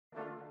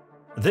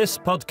This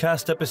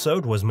podcast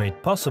episode was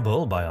made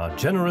possible by our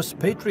generous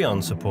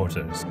Patreon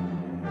supporters.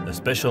 A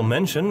special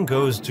mention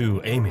goes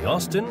to Amy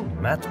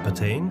Austin, Matt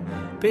Patain,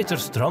 Peter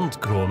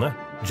Strandkrone,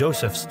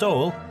 Joseph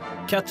Stoll,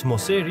 Kat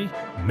Mosseri,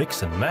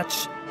 Mix and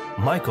Match,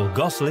 Michael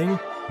Gosling,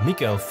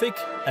 Mikael Fick,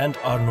 and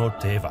Arno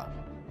Teva.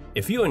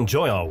 If you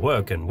enjoy our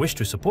work and wish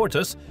to support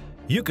us,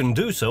 you can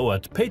do so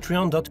at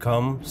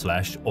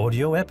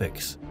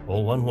patreon.com/audioepics,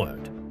 all one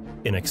word.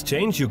 In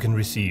exchange, you can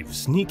receive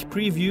sneak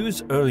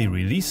previews, early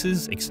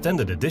releases,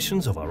 extended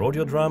editions of our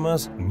audio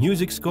dramas,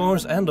 music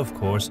scores, and of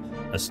course,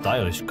 a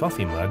stylish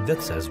coffee mug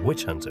that says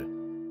Witch Hunter.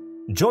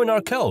 Join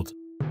our cult,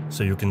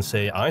 so you can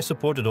say I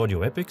supported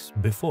Audio Epics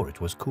before it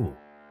was cool.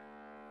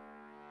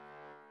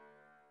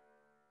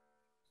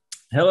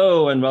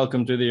 Hello and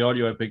welcome to the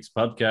Audio Epics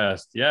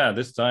podcast. Yeah,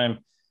 this time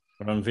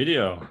we're on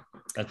video.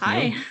 That's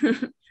Hi.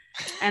 new.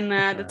 And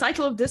the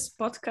title of this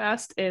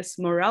podcast is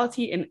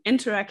Morality in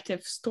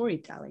Interactive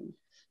Storytelling.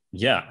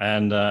 Yeah,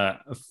 and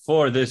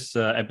for this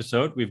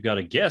episode, we've got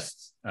a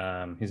guest.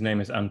 His name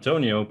is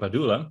Antonio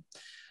Padula.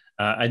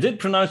 I did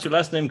pronounce your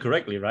last name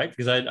correctly, right?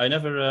 Because I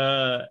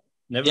never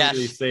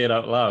really say it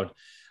out loud.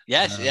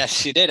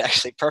 Yes, you did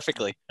actually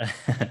perfectly.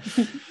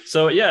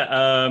 So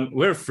yeah,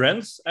 we're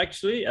friends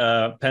actually,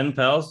 pen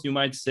pals, you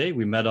might say.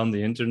 We met on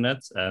the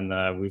internet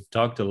and we've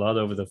talked a lot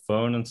over the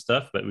phone and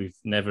stuff, but we've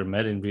never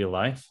met in real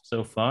life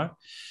so far.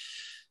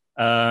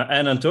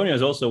 And Antonio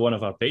is also one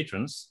of our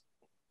patrons.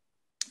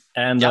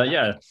 And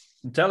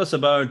tell us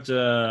about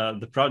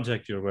the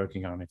project you're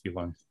working on, if you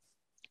want.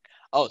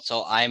 Oh,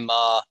 so I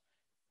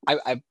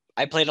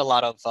played a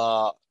lot of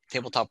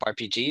tabletop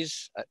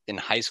RPGs in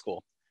high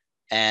school.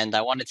 And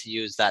I wanted to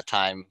use that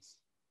time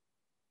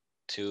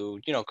to,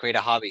 create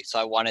a hobby. So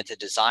I wanted to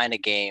design a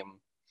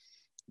game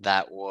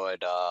that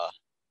would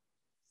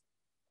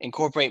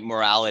incorporate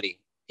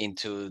morality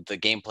into the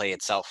gameplay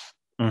itself.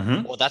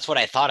 Mm-hmm. Well, that's what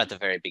I thought at the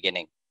very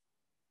beginning.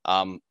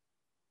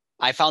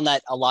 I found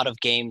that a lot of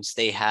games,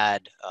 they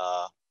had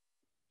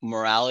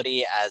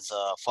morality as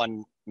a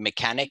fun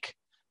mechanic,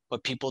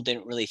 but people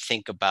didn't really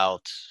think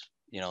about,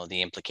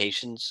 the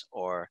implications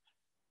or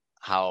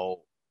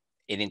how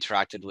it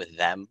interacted with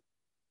them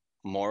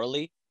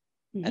morally.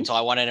 Mm-hmm. And so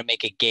I wanted to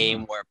make a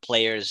game where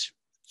players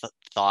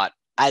thought,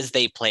 as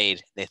they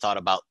played, they thought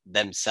about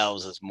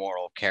themselves as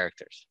moral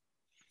characters.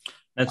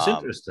 That's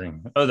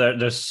interesting. Oh,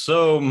 there's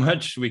so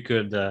much we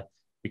could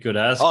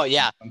ask. Oh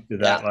yeah, to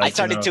that. Like, I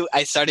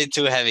started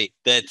too heavy.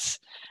 That's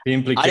the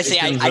implications.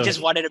 Honestly, I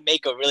just wanted to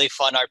make a really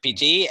fun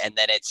RPG, and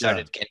then it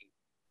started getting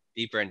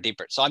deeper and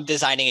deeper. So I'm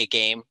designing a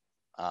game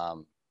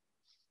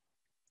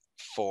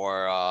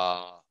for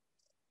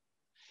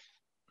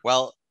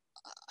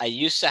I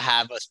used to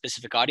have a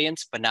specific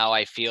audience, but now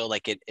I feel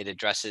like it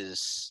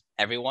addresses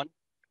everyone,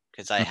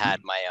 because I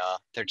had my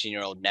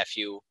 13-year-old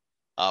nephew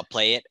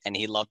play it and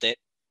he loved it.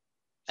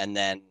 And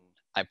then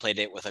I played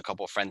it with a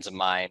couple of friends of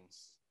mine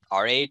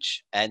our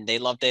age and they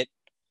loved it.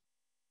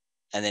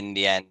 And then in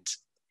the end,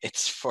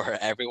 it's for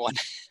everyone.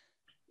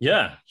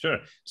 Yeah, sure.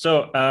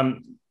 So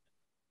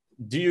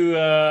do you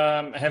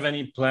have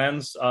any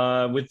plans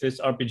with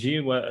this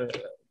RPG?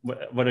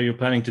 What are you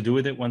planning to do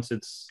with it once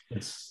it's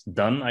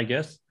done, I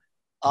guess?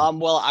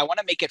 Well, I want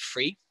to make it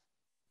free.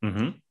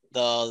 Mm-hmm.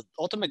 The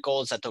ultimate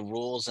goal is that the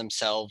rules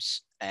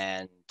themselves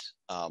and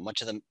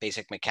much of the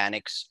basic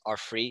mechanics are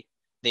free.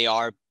 They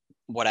are,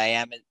 what I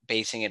am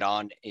basing it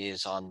on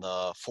is on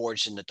the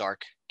Forged in the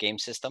Dark game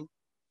system.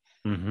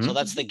 Mm-hmm. So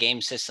that's the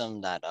game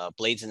system that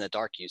Blades in the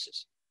Dark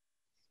uses.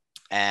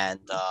 And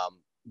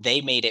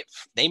they made it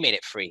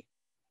free.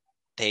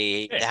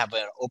 They have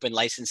an open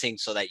licensing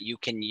so that you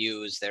can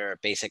use their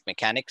basic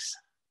mechanics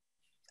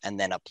and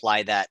then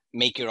apply that,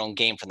 make your own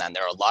game from that. And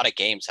there are a lot of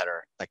games that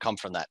come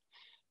from that.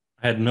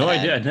 I had no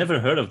idea. I'd never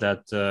heard of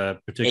that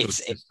particular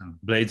system,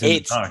 Blades in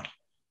the Dark.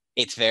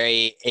 It's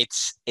really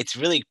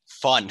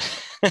fun.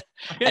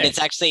 And it's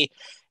actually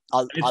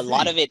a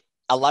lot of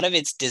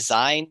it's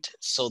designed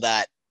so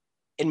that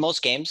in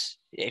most games,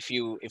 if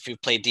you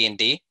play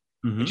D&D,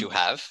 which you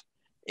have,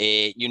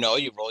 you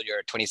roll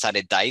your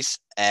 20-sided dice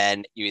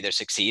and you either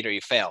succeed or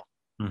you fail.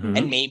 Mm-hmm.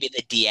 And maybe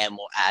the DM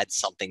will add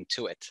something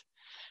to it.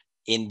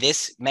 In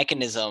this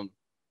mechanism,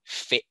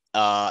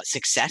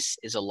 success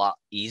is a lot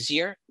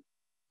easier,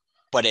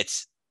 but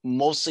it's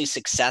mostly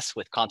success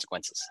with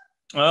consequences.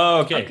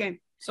 Oh, okay. Okay.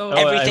 So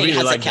everything really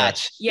has like a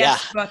catch.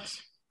 Yes,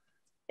 but.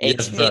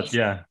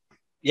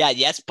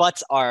 Yes,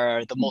 buts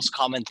are the most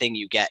common thing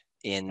you get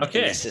in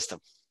the system.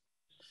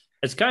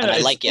 It's kind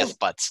of yes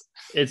buts.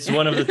 It's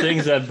one of the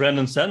things that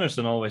Brandon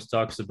Sanderson always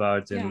talks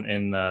about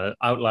in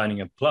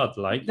outlining a plot,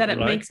 like that it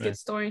right? makes good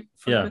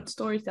good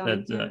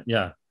storytelling.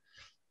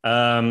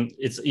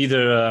 It's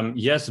either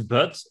yes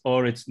but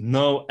or it's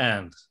no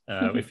and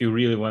if you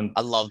really want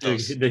I love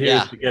those. the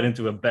hero to get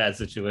into a bad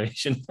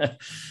situation.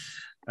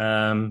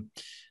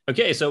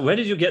 Okay, so where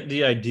did you get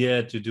the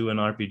idea to do an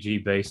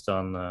RPG based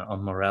on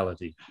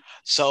morality?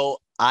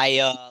 So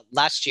I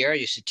last year I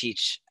used to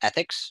teach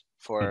ethics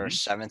for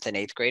 7th and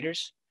 8th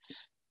graders,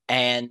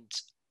 and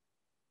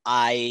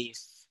I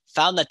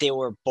found that they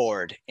were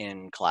bored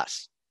in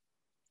class.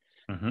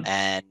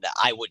 and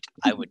I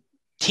would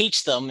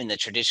teach them in the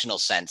traditional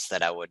sense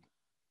that I would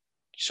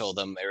show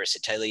them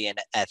Aristotelian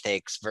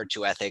ethics,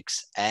 virtue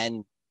ethics,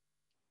 and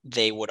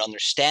they would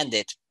understand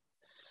it.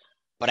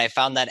 But I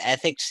found that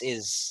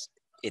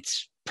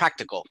it's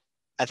practical.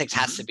 Ethics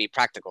has to be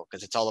practical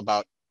because it's all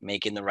about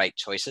making the right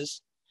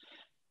choices.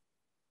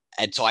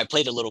 And so I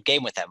played a little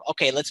game with them.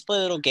 Okay, let's play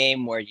a little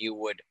game where you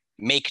would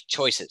make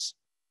choices.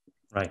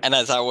 Right. And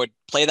as I would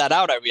play that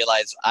out, I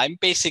realized I'm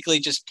basically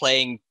just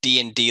playing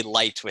D&D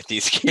light with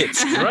these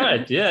kids.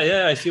 Right.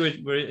 Yeah. I see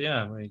where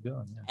you're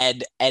going. Yeah.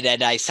 And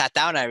then I sat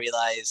down and I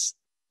realized,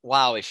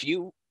 wow, if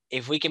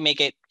we can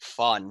make it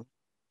fun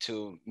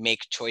to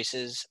make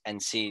choices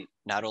and see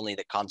not only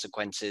the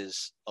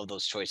consequences of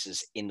those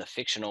choices in the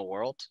fictional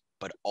world,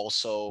 but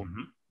also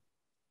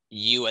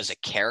you as a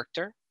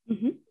character,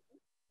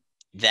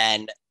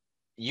 then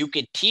you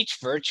could teach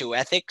virtue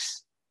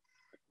ethics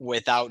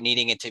without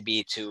needing it to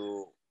be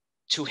too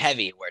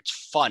heavy, where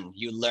it's fun.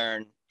 You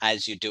learn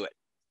as you do it.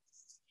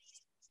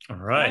 All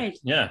right.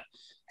 Yeah.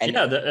 And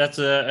that's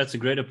a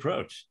great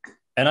approach.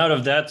 And out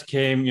of that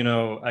came,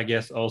 I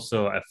guess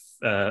also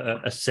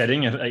a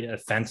setting, a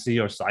fantasy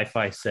or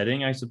sci-fi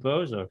setting, I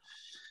suppose. Or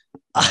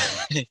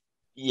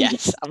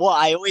yes. Well,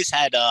 I always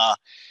had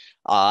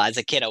as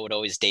a kid, I would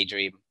always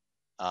daydream.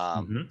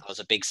 I was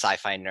a big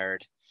sci-fi nerd,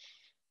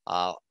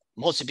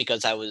 mostly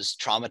because I was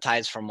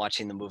traumatized from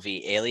watching the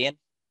movie Alien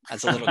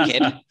as a little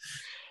kid.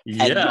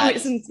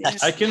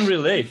 I can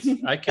relate.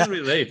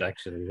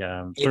 Actually.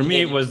 For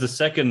me, it was the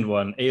second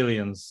one,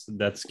 Aliens,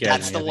 that scared me.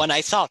 That's the one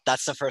I saw.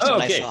 That's the first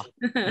one I saw.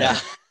 Yeah.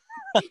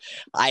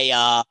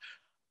 I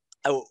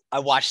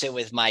watched it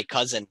with my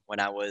cousin when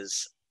I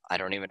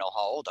don't even know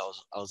how old I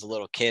was a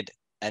little kid,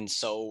 and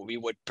so we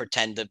would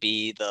pretend to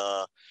be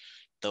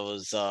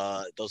those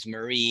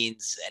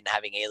Marines and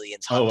having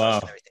aliens hunt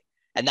us and everything.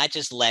 And that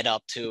just led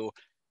up to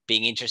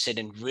being interested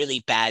in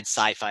really bad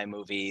sci-fi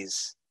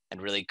movies and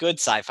really good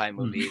sci-fi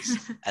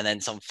movies, and then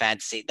some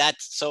fantasy.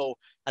 So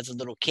as a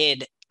little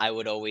kid, I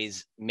would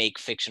always make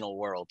fictional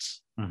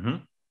worlds.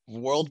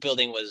 World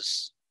building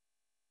was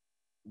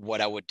what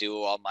I would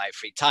do on my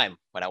free time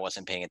when I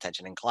wasn't paying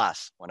attention in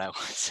class. When I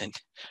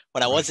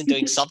wasn't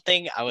doing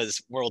something, I was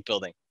world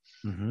building.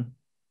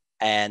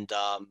 And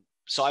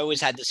so I always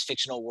had this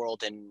fictional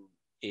world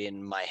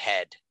in my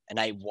head, and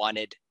I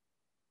wanted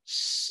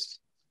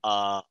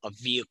a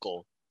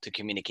vehicle to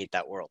communicate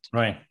that world.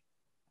 Right.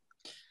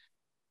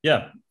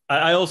 Yeah,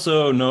 I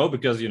also know,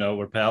 because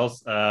we're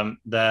pals,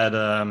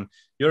 that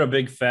you're a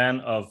big fan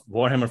of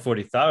Warhammer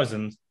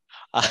 40,000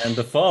 and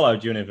the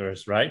Fallout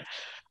universe, right?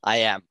 I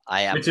am.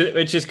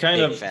 Which is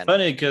kind of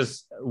funny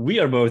because we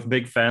are both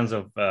big fans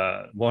of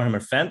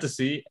Warhammer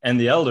Fantasy and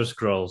the Elder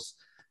Scrolls.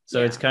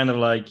 So it's kind of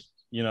like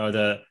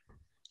the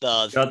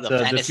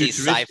fantasy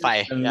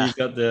sci-fi. And you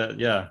got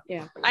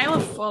I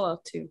love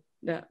Fallout too.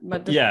 I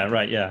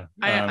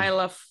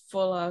love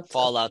Fallout.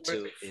 Fallout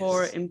 2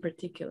 4 in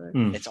particular.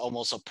 It's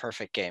almost a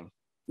perfect game.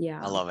 Yeah,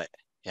 I love it.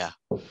 Yeah,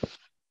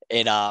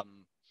 it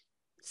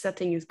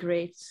setting is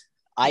great.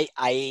 I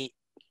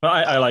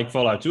like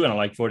Fallout 2 and I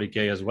like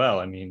 40K as well.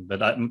 I mean,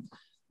 but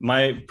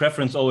my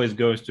preference always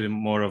goes to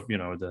more of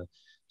the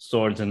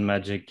swords and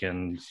magic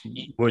and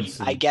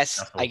woods. I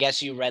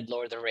guess you read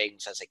Lord of the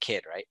Rings as a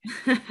kid, right?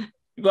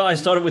 Well, I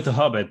started with The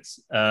Hobbit.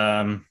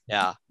 But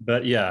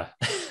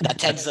that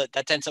tends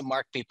to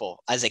mark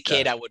people. As a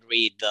kid, I would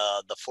read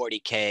the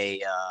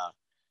 40K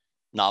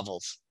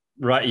novels.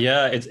 Right.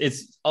 Yeah.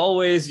 It's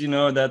always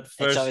that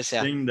first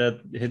thing that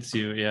hits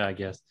you. Yeah, I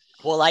guess.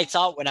 Well, I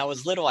saw when I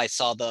was little. I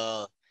saw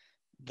the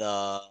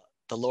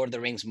Lord of the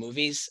Rings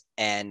movies,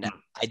 and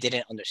I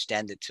didn't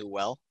understand it too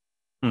well.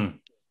 And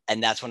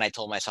that's when I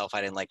told myself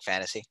I didn't like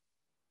fantasy.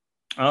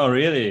 Oh,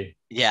 really?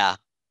 Yeah.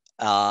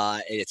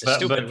 It's a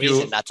stupid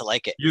reason not to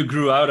like it. You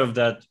grew out of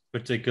that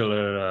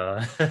particular.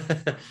 I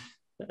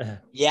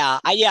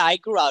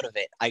grew out of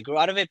it. I grew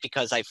out of it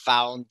because I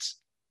found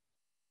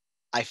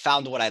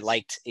what I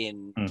liked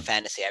in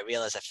fantasy. I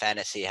realized that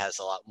fantasy has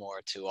a lot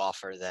more to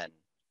offer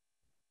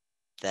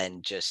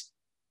than just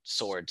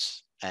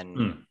swords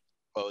and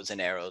bows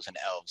and arrows and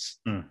elves.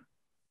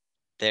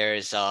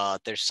 There's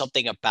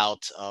something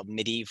about a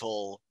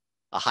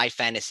high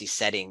fantasy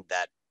setting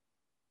that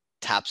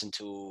taps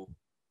into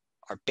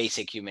our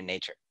basic human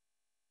nature.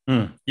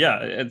 I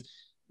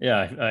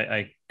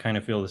kind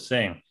of feel the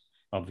same,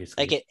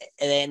 obviously. Like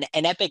an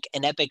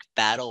epic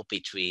battle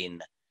between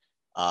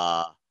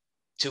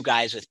two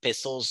guys with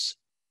pistols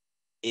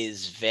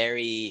is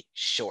very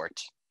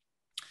short.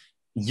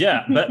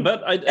 Yeah,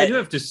 but I do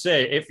have to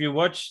say, if you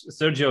watch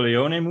Sergio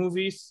Leone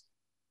movies,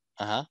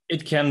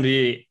 it can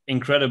be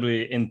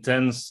incredibly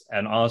intense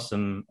and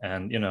awesome,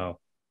 and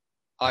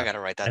I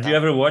gotta write that down. Have you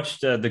ever watched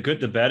The Good,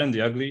 the Bad, and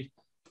the Ugly?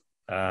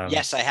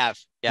 Yes, I have.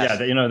 Yes.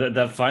 Yeah,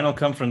 that final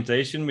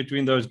confrontation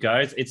between those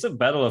guys, it's a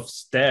battle of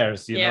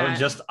stares,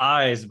 just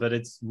eyes, but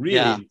it's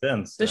really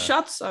intense. The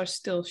shots are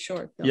still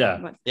short,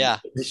 though.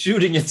 The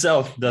shooting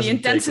itself doesn't. The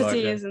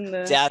intensity is in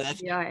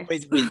the eye.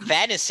 With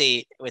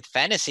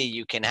fantasy,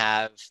 you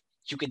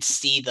you could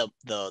see the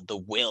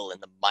will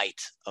and the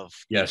might of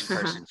Yes. each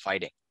person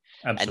fighting.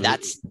 Absolutely.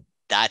 And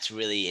that's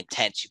really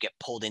intense. You get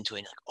pulled into it,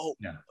 like, oh,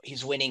 Yeah.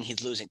 he's winning,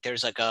 he's losing.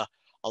 There's like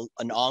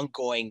an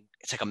ongoing,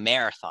 it's like a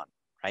marathon,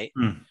 right?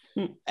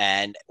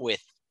 And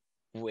with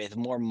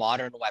more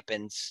modern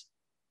weapons,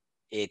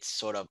 it's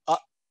sort of, oh,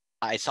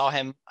 I saw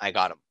him, I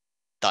got him,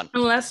 done.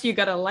 Unless you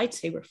got a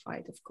lightsaber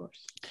fight, of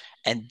course.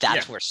 And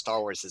that's where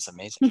Star Wars is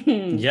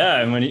amazing.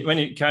 Yeah, and when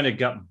you kind of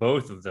got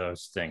both of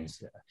those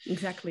things.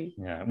 Exactly.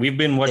 Yeah, we've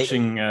been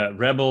watching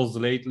Rebels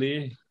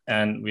lately,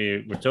 and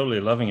we're totally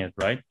loving it,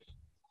 right?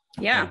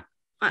 Yeah,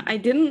 I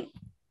didn't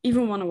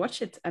even want to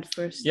watch it at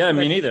first. Yeah,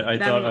 me neither. I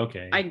thought,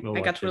 okay, I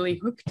got really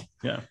hooked.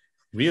 Yeah,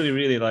 really,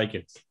 really like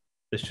it.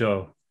 The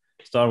show,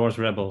 Star Wars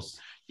Rebels.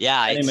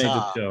 Yeah,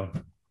 animated show.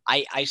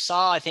 I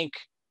saw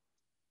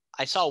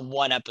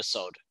one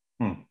episode,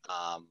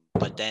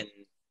 but then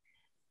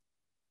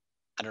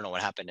I don't know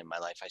what happened in my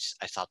life.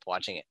 I stopped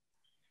watching it.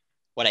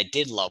 What I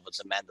did love was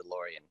The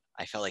Mandalorian.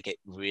 I felt like it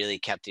really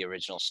kept the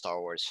original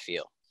Star Wars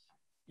feel.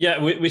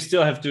 Yeah, we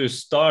still have to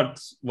start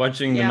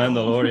watching The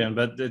Mandalorian,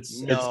 but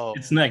it's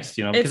next,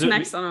 you know. It's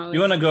next on our list. You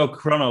want to go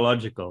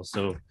chronological,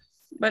 so.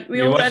 But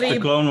we already the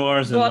Clone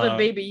Wars bought a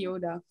baby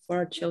Yoda for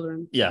our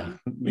children. Yeah,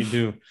 we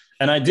do.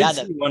 And I did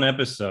see one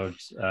episode.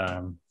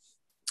 I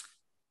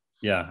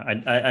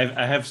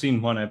have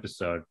seen one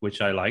episode,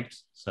 which I liked.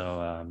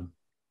 So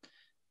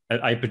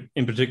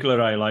in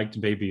particular, I liked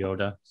Baby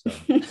Yoda. So.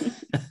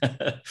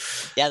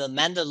 Yeah, The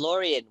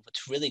Mandalorian,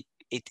 what's really,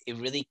 it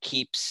really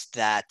keeps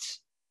that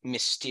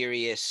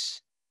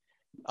mysterious,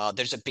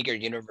 there's a bigger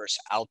universe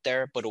out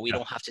there, but we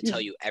don't have to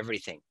tell you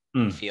everything.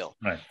 Feel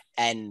right,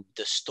 and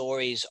the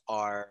stories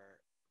are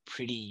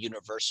pretty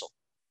universal.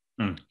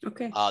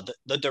 Okay.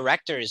 The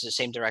director is the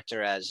same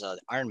director as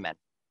Iron Man.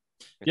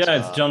 It's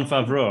Jon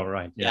Favreau,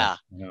 right? Yeah.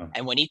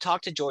 And when he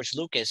talked to George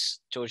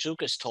Lucas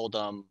told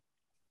him,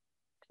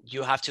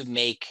 you have to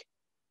make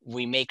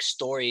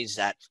stories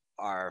that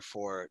are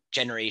for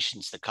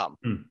generations to come,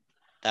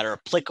 that are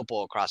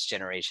applicable across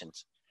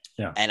generations.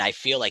 Yeah. And I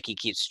feel like he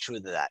keeps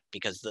true to that,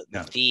 because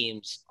the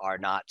themes are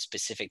not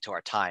specific to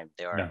our time.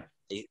 They are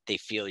they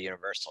feel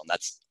universal, and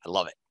I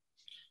love it.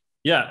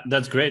 Yeah,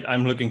 that's great.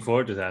 I'm looking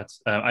forward to that.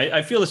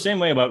 I feel the same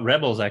way about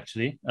Rebels,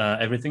 actually.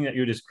 Everything that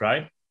you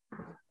described.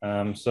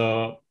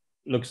 So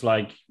looks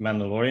like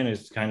Mandalorian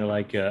is kind of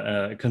like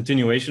a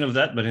continuation of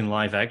that, but in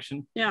live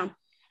action. Yeah.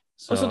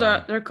 So, also,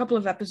 there are a couple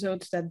of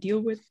episodes that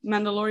deal with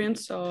Mandalorian.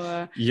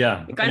 So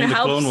it kind of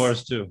helps. Clone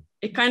Wars too.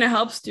 It kind of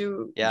helps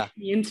to get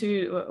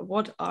into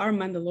what are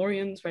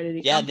Mandalorians, where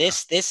did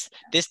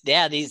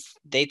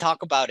they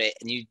talk about it,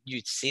 and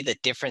you see the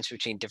difference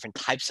between different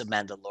types of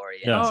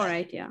Mandalorians. Yeah. All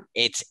right, yeah.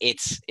 It's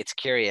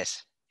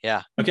curious.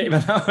 Yeah. Okay,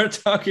 but now we're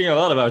talking a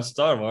lot about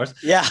Star Wars.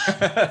 Yeah.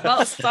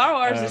 Well, Star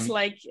Wars is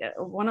like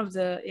one of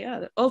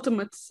the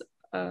ultimate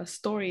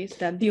stories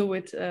that deal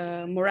with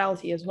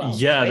morality as well.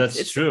 Yeah, so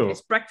that's true.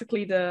 It's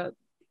practically the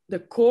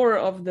core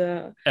of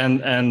the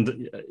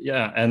the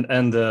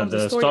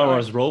Star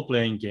Wars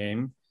role-playing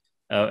game,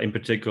 in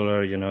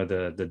particular, you know,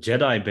 the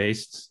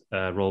Jedi-based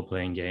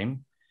role-playing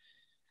game,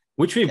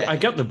 which I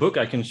got the book.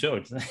 I can show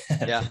it.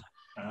 Yeah.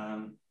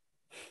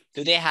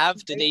 Do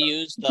they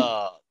use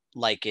the,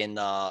 like in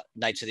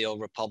Knights of the Old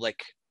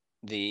Republic,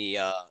 the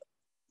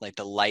like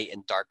the light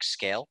and dark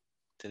scale?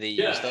 Do they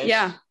use those?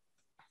 Yeah.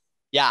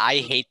 Yeah, I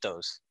hate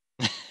those.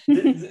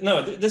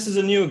 No, this is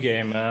a new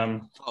game.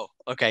 Oh,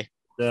 okay.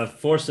 The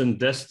Force and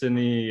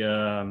Destiny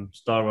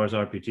Star Wars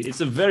RPG.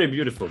 It's a very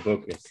beautiful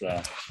book. It's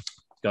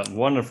got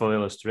wonderful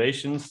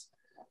illustrations.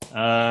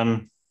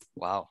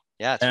 Wow.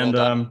 Yeah, it's and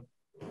well done.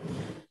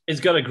 It's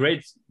got a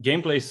great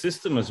gameplay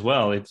system as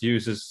well. It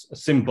uses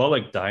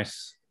symbolic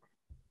dice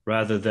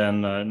rather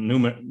than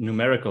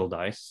numerical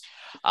dice.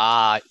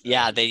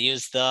 Yeah, they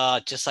use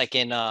just like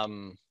in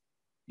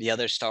the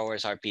other Star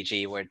Wars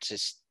RPG, where it's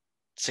just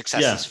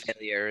successes,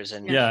 failures,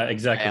 and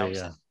exactly.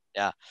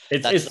 Yeah,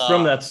 it's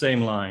from that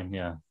same line.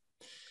 Yeah,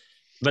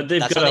 but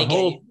they've got a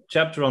whole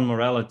chapter on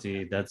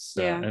morality. That's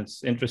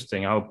it's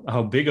interesting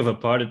how big of a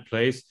part it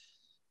plays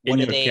in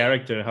your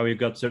character. How you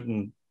got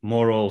certain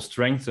moral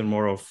strengths and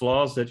moral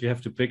flaws that you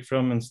have to pick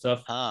from and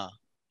stuff.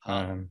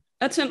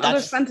 That's in other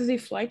Fantasy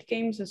Flight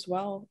games as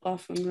well,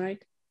 often,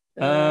 right?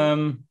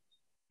 The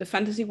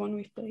fantasy one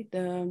we've played,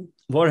 the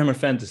Warhammer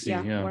Fantasy.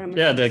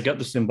 Yeah, they got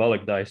the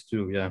symbolic dice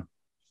too. Yeah.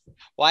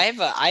 Well, I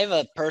have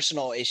a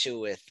personal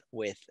issue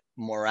with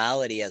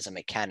morality as a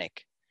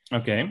mechanic.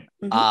 Okay.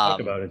 Talk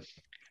about it.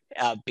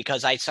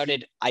 Because I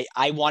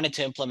wanted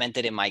to implement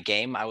it in my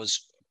game. I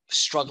was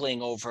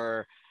struggling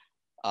over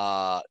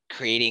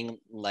creating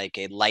like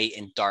a light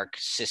and dark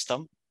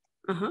system.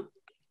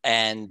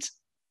 And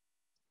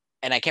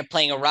I kept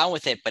playing around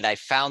with it, but I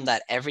found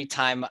that every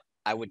time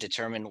I would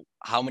determine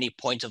how many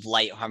points of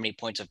light, how many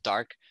points of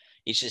dark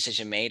each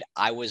decision made,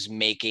 I was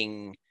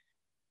making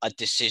a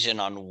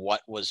decision on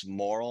what was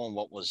moral and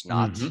what was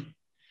not.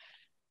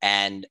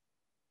 And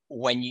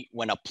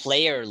when a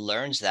player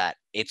learns that,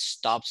 it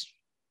stops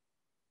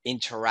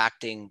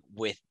interacting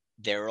with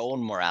their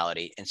own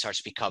morality and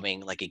starts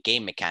becoming like a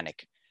game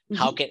mechanic.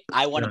 How can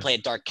I want to play a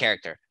dark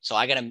character? So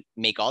I gotta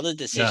make all the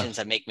decisions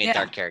that make me a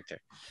dark character.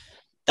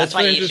 That's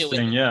my issue with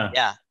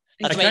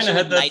That's my issue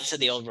with Knights of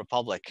the Old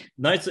Republic.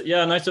 Knights of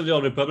the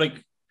Old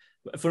Republic.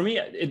 For me,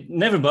 it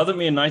never bothered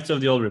me in Knights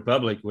of the Old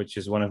Republic, which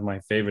is one of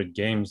my favorite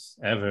games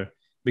ever,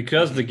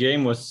 because the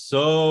game was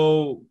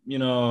so,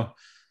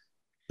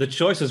 the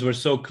choices were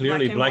so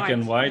clearly black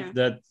and white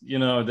that,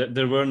 that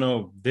there were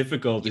no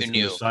difficulties in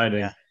deciding.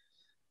 Yeah.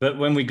 But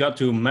when we got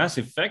to Mass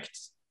Effect,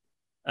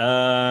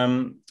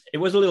 it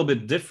was a little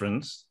bit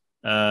different.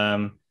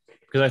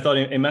 Because I thought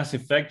in Mass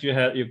Effect you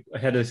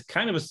had a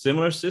kind of a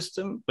similar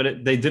system,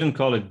 but they didn't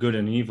call it good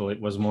and evil. It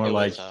was more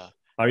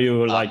are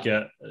you like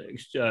a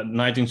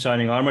knight in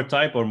shining armor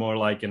type or more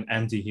like an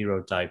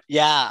anti-hero type?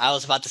 Yeah, I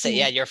was about to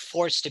say, you're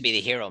forced to be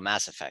the hero in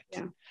Mass Effect.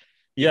 Yeah.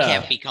 You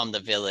can't become the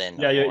villain.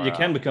 Yeah, you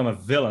can become a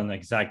villain,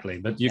 exactly.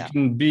 But you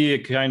can be a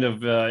kind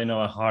of,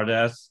 a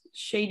hard-ass.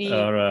 Shady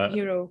or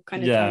hero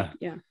kind of type.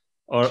 Yeah.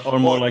 Or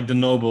more like the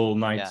noble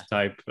knight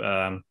type.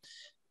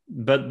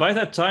 But by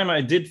that time,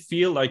 I did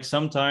feel like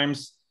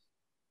sometimes,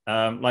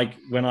 like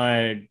when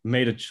I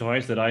made a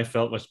choice that I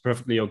felt was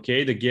perfectly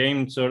okay, the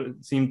game sort of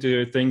seemed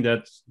to think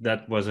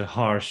that was a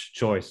harsh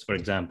choice, for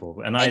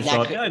example. And I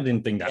thought, I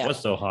didn't think that was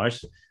so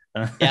harsh.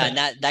 And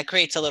that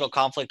creates a little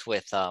conflict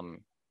with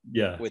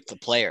the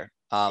player.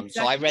 Exactly.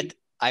 So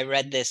I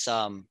read this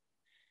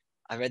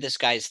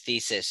guy's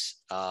thesis.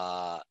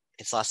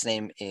 His last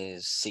name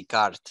is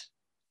Sicard.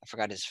 I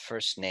forgot his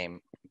first name.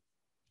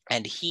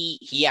 And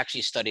he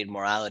actually studied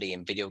morality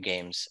in video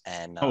games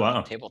and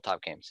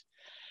tabletop games.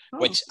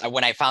 Which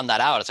when I found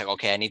that out, it's like,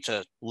 okay, I need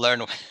to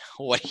learn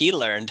what he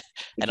learned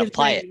and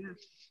apply it.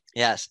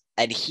 Yes.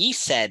 And he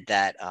said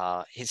that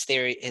his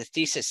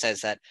thesis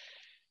says that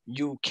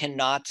there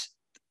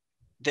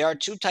are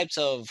two types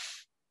of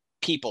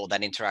people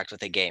that interact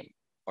with a game,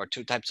 or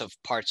two types of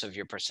parts of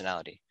your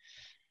personality.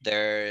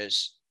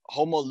 There's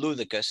Homo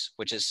ludicus,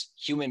 which is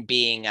human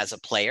being as a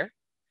player,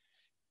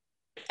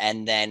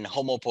 and then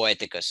Homo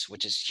poeticus,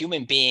 which is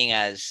human being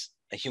as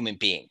a human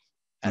being,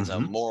 as a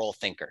moral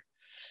thinker.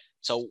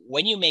 So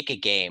when you make a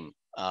game,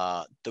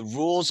 the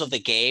rules of the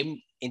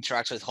game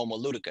interacts with Homo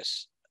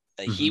ludicus.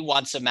 He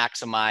wants to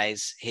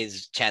maximize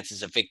his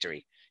chances of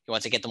victory. He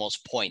wants to get the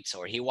most points,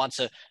 or he wants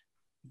to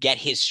get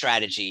his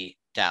strategy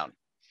down.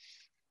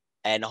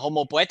 And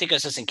Homo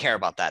poeticus doesn't care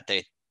about that.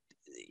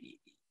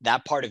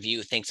 That part of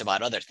you thinks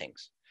about other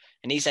things.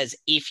 And he says,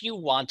 if you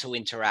want to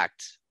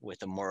interact with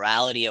the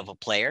morality of a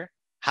player,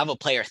 have a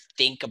player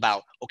think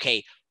about,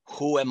 okay,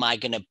 who am I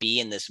going to be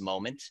in this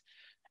moment?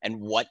 And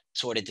what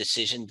sort of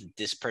decision did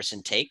this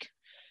person take?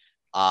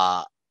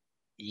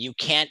 You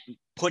can't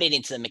put it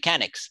into the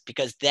mechanics,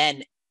 because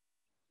then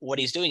what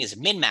he's doing is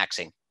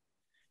min-maxing.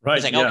 Right.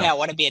 He's like, okay, I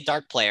want to be a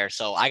dark player,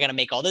 so I got to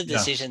make all the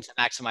decisions to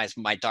maximize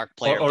my dark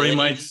player. Or he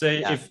might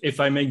say, if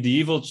I make the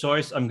evil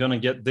choice, I'm going to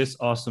get this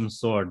awesome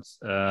sword.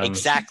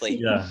 Exactly.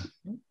 Yeah.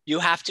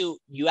 You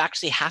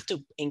actually have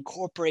to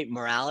incorporate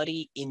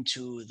morality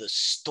into the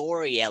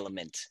story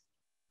element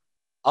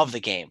of the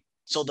game.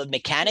 So the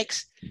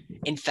mechanics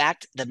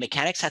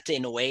have to,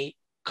 in a way,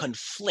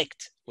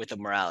 conflict with the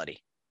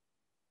morality.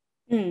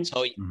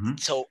 So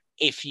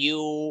if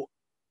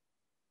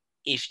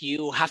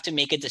you have to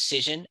make a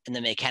decision and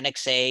the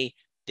mechanics say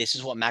this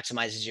is what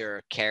maximizes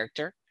your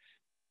character,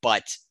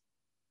 but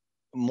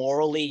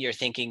morally you're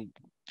thinking,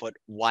 but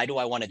why do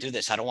I want to do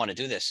this? I don't want to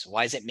do this.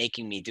 Why is it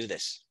making me do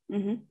this?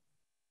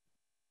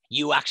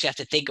 You actually have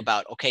to think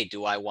about, okay,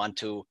 do I want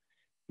to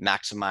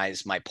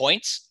maximize my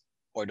points,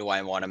 or do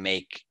I want to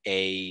make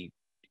a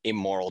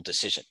immoral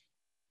decision?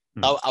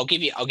 I'll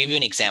give you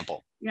an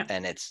example. Yeah.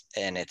 And it's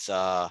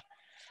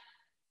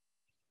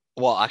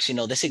well, actually,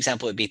 no, this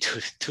example would be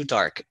too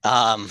dark.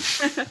 I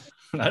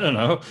don't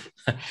know.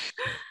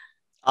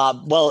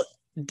 Well,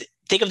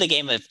 think of the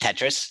game of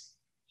Tetris.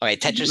 All right,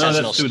 Tetris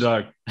has that's too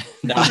dark.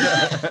 No.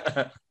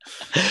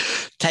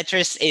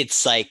 Tetris,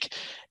 it's like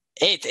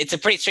it's a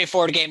pretty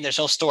straightforward game. There's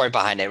no story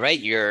behind it, right?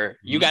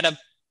 You got to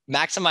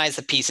maximize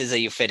the pieces that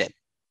you fit in,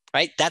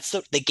 right? That's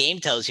the game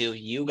tells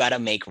you got to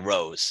make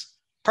rows.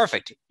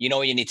 Perfect. You know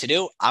what you need to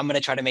do? I'm going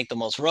to try to make the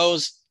most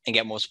rows and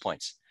get most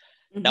points.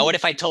 Now, what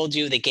if I told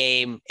you the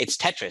game, it's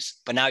Tetris,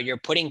 but now you're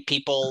putting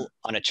people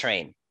on a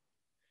train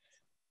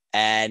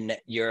and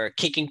you're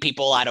kicking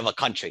people out of a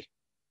country.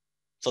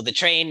 So the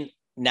train,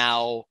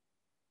 now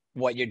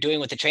what you're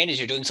doing with the train is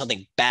you're doing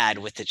something bad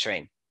with the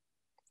train.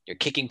 You're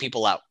kicking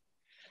people out.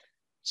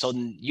 So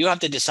you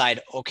have to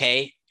decide,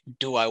 okay,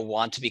 do I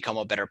want to become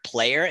a better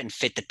player and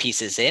fit the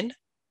pieces in?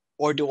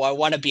 Or do I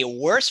want to be a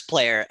worse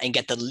player and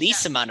get the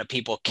least amount of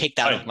people kicked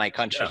out of my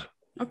country?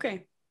 Yeah.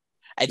 Okay.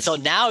 And so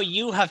now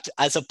you have to,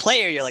 as a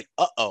player, you're like,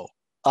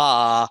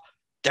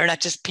 they're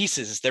not just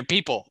pieces, they're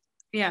people.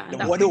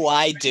 Yeah. What do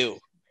I do?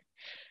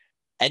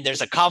 And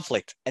there's a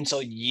conflict. And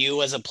so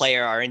you as a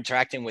player are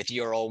interacting with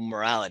your own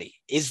morality.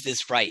 Is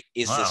this right?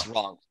 Is this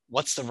wrong?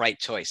 What's the right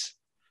choice?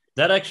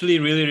 That actually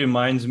really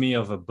reminds me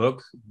of a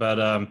book,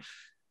 but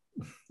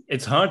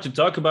it's hard to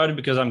talk about it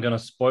because I'm going to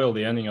spoil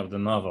the ending of the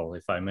novel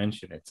if I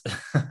mention it.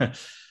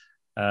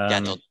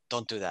 Yeah,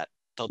 don't do that.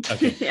 Don't.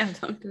 Okay. Yeah,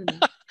 don't do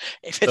that.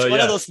 If it's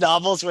one of those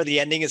novels where the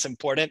ending is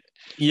important.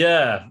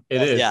 Yeah,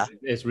 it is. Yeah.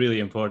 It's really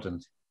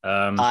important.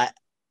 But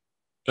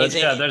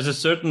there's a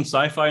certain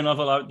sci-fi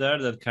novel out there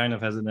that kind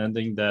of has an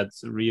ending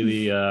that's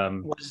really.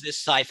 Was this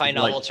sci-fi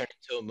novel turned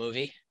into a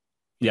movie?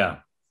 Yeah.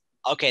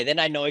 Okay, then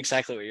I know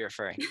exactly what you're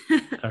referring.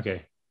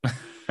 Okay.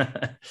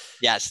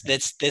 Yes,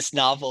 this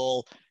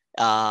novel.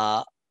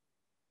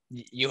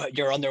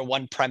 You're under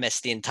one premise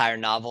the entire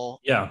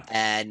novel. Yeah.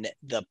 And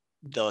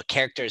the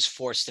character is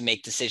forced to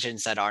make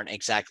decisions that aren't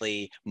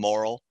exactly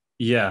moral.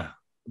 Yeah.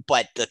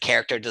 But the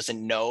character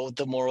doesn't know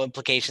the moral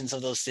implications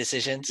of those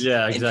decisions.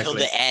 Yeah, exactly. Until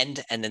the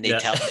end, and then they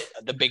tell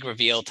the big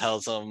reveal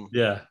tells them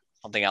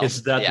something else.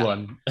 It's that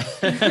one.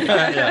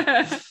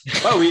 Yeah.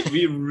 Well,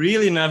 we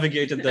really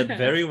navigated that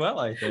very well,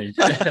 I think.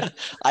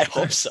 I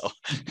hope so.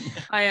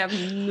 I have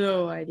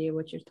no idea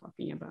what you're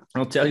talking about.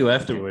 I'll tell you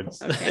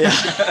afterwards. Okay.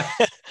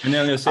 And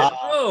then you'll say,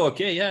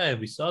 okay, yeah,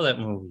 we saw that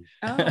movie.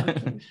 Oh,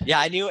 okay. Yeah,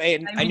 I knew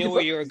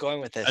where you were going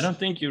with this. I don't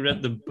think you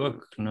read the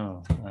book,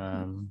 no.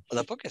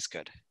 The book is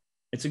good.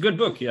 It's a good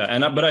book,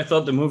 yeah. But I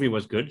thought the movie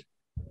was good.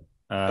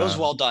 It was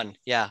well done.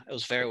 Yeah, it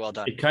was very well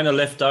done. It kind of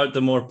left out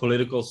the more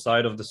political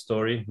side of the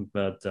story,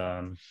 but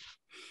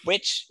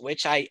which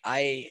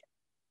I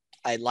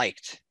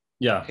liked.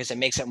 Yeah, because it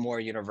makes it more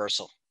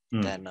universal.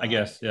 Than I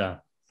guess, yeah.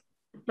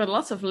 But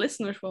lots of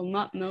listeners will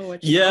not know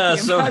what you're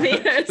talking about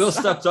either, we'll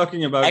stop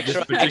talking about this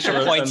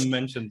particular points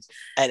unmentioned.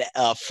 And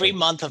a free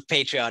month of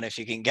Patreon if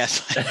you can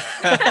guess.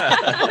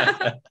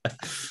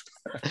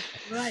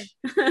 Right.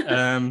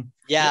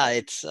 Yeah,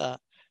 it's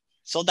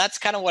so that's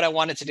kind of what I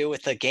wanted to do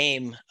with the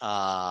game.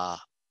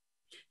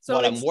 So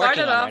what it I'm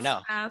working started on off right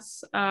now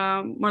as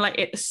more like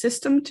a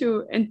system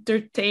to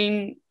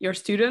entertain your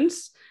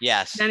students.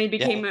 Yes. Then it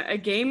became a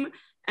game.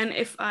 And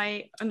if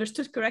I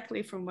understood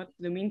correctly from what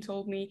Domien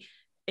told me,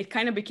 it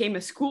kind of became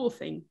a school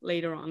thing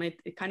later on.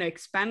 It kind of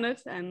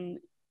expanded, and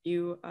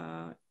you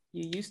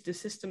used the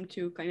system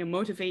to kind of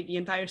motivate the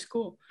entire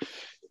school.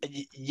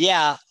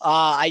 Yeah,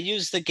 I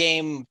used the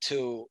game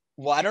to,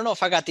 well, I don't know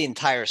if I got the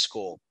entire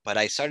school, but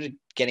I started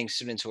getting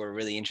students who were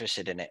really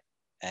interested in it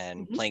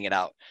and playing it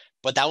out.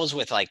 But that was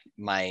with like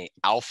my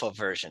alpha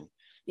version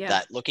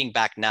that looking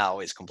back now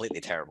is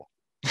completely terrible.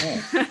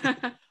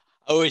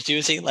 I was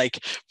using like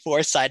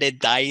 4-sided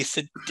dice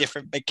and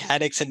different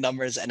mechanics and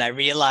numbers, and I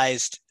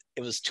realized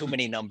it was too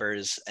many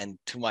numbers and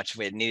too much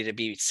of it. It needed to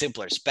be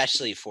simpler,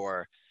 especially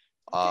for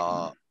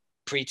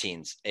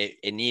preteens.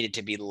 It needed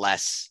to be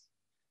less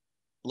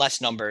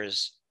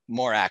numbers,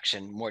 more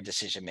action, more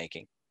decision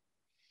making.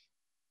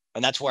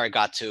 And that's where I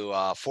got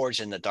to Forge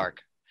in the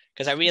Dark,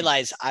 because I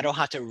realized I don't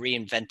have to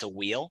reinvent a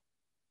wheel.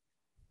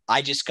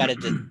 I just gotta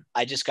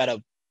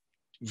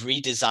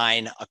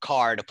redesign a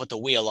car to put the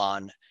wheel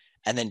on,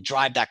 and then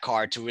drive that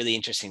car to really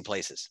interesting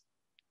places.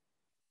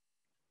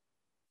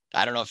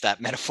 I don't know if that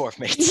metaphor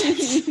made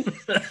sense.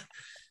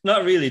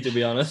 Not really, to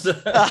be honest.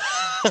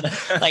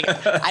 Like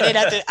I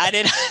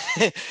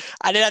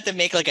didn't have to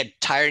make like a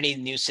entirely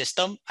new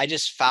system. I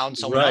just found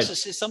someone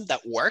else's system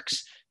that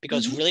works,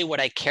 because really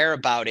what I care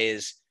about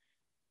is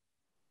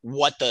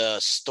what the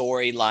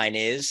storyline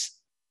is,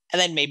 and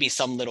then maybe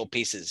some little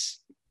pieces.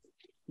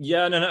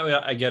 Yeah,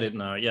 no, I get it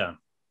now. Yeah.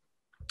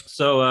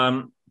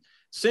 So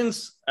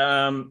since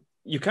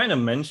you kind of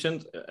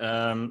mentioned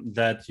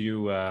that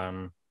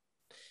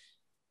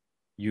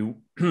you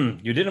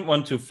didn't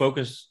want to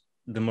focus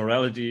the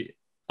morality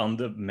on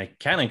the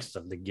mechanics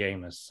of the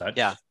game as such.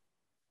 Yeah.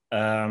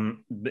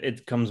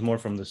 It comes more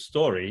from the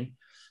story.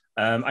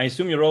 I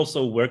assume you're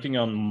also working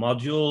on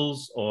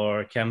modules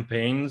or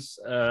campaigns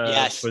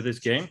for this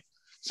game.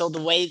 So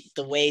the way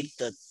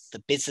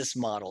the business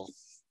model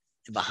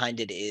behind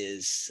it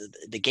is,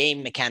 the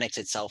game mechanics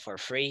itself are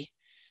free,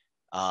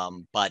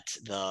 but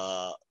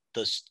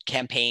those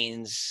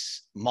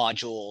campaigns,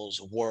 modules,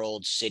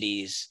 worlds,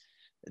 cities,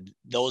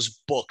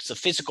 those books, the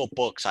physical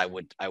books, I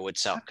would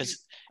sell,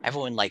 because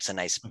everyone likes a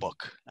nice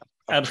book,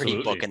 a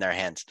pretty book in their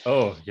hands.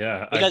 Oh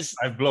yeah, because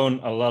I've blown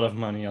a lot, of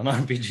money on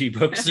RPG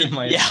books in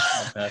my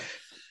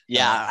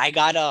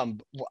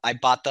I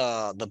bought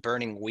the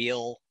Burning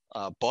Wheel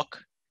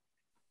book,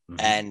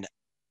 and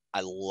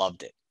I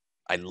loved it.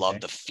 I love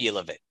the feel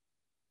of it.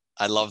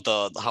 I love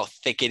how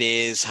thick it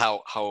is,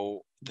 how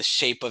the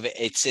shape of it.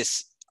 It's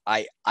just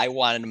I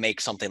wanted to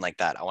make something like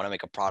that. I want to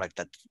make a product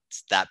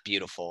that's that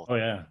beautiful. Oh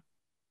yeah.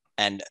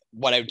 And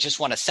what I just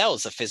want to sell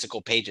is the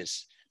physical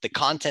pages. The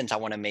content, I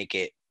want to make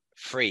it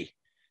free.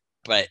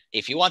 But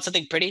if you want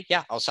something pretty,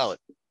 yeah, I'll sell it,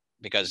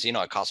 because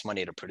it costs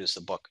money to produce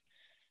the book.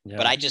 Yeah.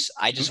 But I just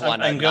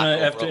want to. I'm gonna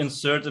have to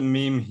insert a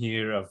meme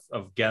here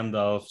of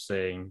Gandalf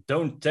saying,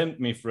 "Don't tempt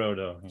me,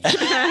 Frodo."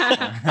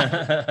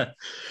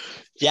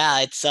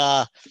 Yeah, it's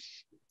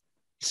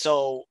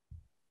so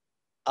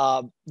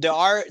there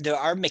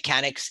are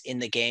mechanics in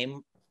the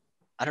game.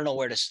 I don't know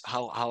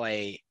how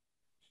I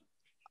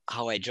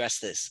address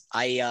this.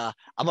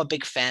 I'm a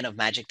big fan of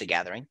Magic the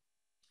Gathering.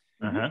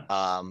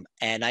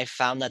 And I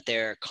found that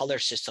their color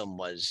system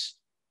was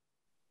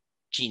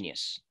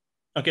genius.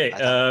 Okay,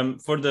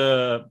 for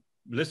the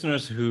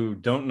listeners who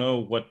don't know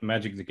what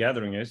Magic the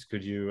Gathering is,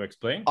 could you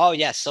explain? Oh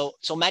yes,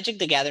 so Magic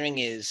the Gathering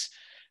is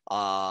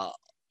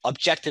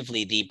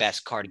objectively the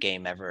best card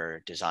game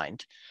ever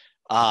designed.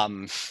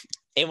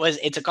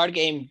 It's a card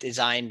game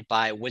designed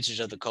by Wizards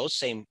of the Coast,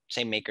 same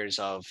makers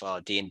of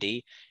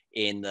D&D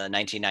in the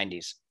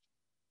 1990s.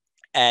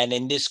 And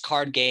in this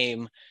card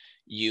game,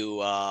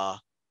 you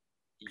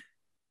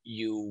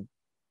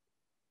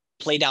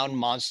play down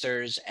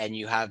monsters and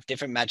you have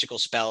different magical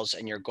spells,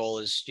 and your goal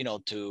is,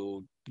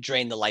 to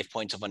drain the life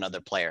points of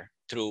another player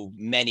through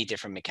many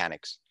different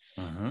mechanics.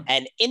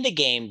 And in the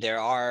game,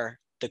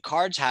 the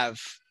cards have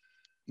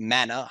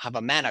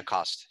a mana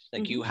cost.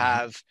 Like you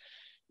have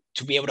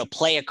to be able to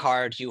play a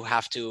card, you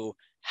have to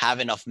have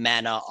enough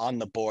mana on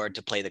the board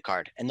to play the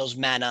card. And those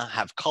mana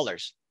have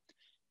colors.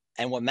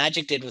 And what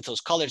Magic did with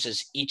those colors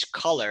is each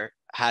color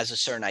has a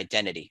certain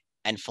identity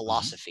and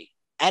philosophy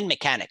and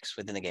mechanics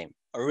within the game.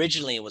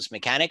 Originally, it was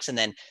mechanics, and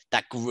then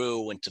that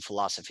grew into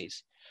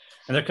philosophies.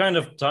 And they're kind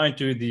of tied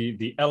to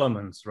the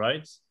elements,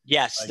 right?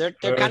 Yes, like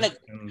they're kind of.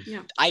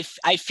 Yeah.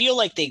 I feel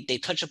like they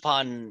touch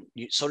upon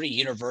sort of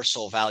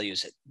universal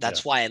values.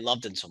 That's why I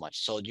love them so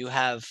much. So you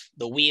have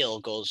the wheel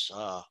goes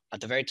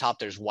at the very top.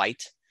 There's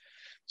white.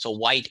 So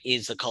white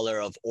is the color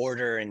of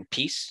order and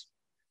peace,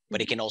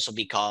 but it can also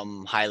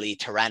become highly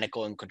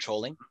tyrannical and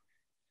controlling.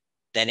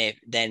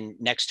 Then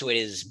next to it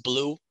is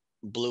blue.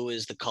 Blue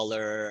is the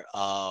color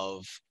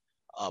of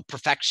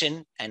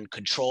perfection and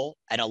control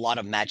and a lot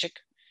of magic.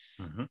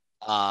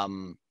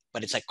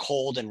 But it's like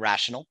cold and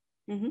rational.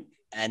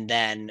 And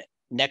then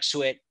next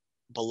to it,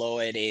 below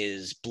it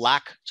is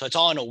black. So it's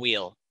all on a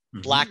wheel.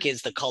 Black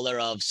is the color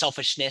of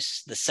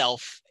selfishness, the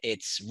self.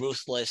 It's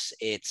ruthless.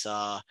 It's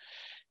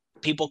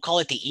people call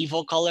it the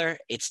evil color.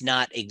 It's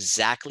not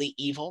exactly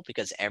evil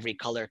because every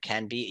color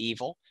can be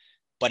evil,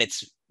 but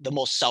it's the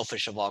most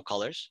selfish of all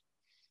colors.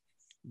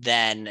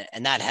 And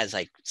that has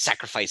like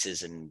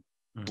sacrifices and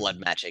blood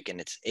magic,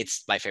 and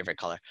it's my favorite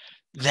color.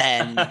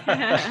 Then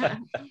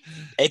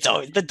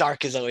the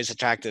dark is always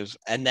attractive.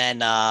 And then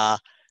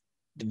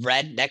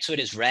red, next to it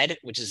is red,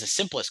 which is the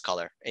simplest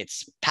color.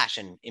 It's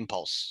passion,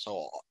 impulse.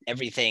 So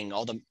everything,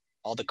 all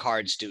the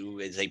cards do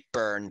is they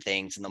burn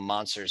things, and the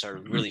monsters are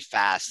really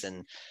fast,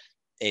 and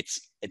it's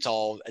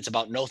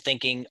about no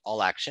thinking,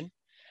 all action.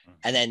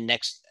 And then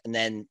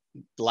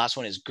the last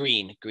one is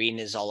green. Green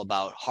is all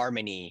about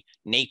harmony,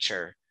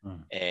 nature.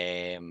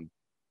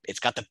 It's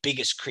got the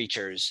biggest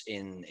creatures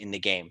in the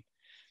game.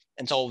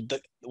 And so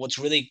what's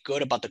really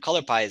good about the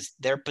color pie is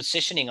their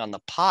positioning on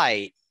the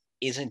pie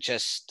isn't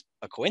just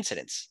a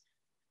coincidence.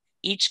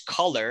 Each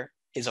color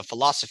is a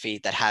philosophy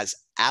that has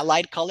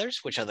allied colors,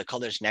 which are the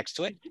colors next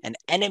to it, and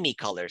enemy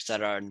colors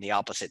that are on the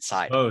opposite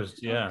side.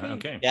 Opposed,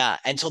 okay. Yeah,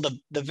 and so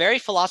the very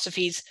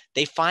philosophies,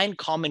 they find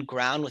common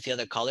ground with the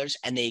other colors,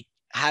 and they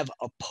have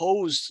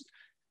opposed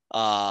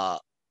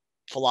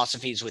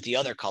philosophies with the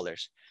other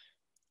colors.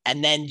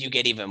 And then you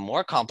get even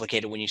more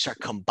complicated when you start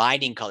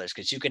combining colors,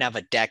 because you can have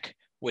a deck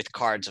with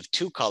cards of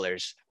 2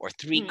 colors or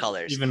 3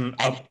 colors, even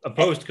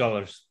opposed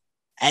colors,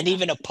 and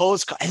even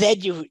opposed. And then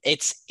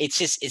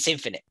it's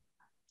infinite.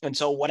 And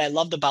so what I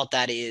loved about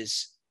that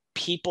is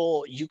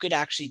you could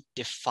actually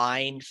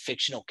define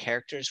fictional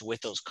characters with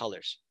those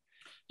colors.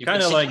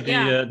 Kind of like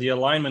the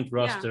alignment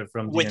roster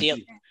from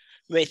D&D.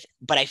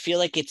 But I feel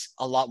like it's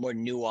a lot more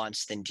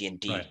nuanced than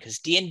D&D, because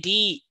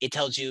D&D, it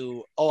tells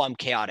you, oh, I'm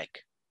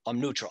chaotic,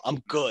 I'm neutral, I'm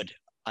good,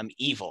 I'm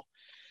evil.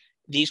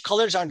 These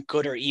colors aren't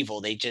good or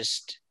evil. They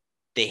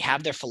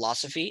have their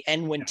philosophy,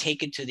 and when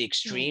taken to the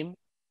extreme,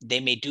 they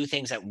may do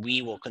things that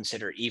we will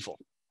consider evil.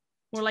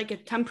 More like a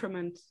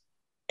temperament.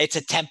 It's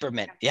a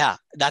temperament. Yeah,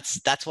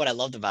 that's what I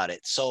loved about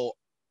it. So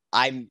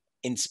I'm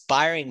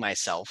inspiring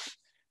myself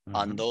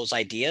on those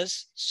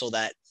ideas, so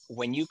that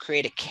when you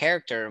create a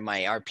character in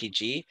my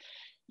RPG,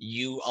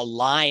 you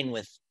align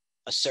with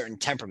a certain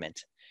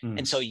temperament.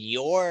 And so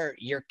your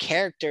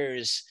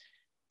character's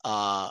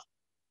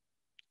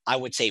I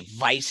would say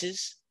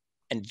vices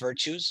and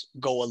virtues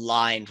go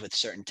aligned with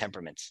certain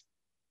temperaments,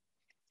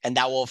 and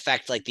that will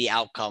affect like the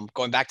outcome.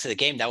 Going back to the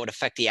game, that would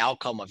affect the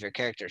outcome of your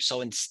character.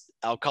 So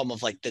outcome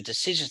of like the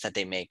decisions that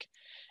they make.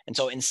 And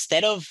so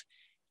instead of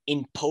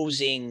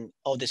imposing,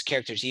 oh, this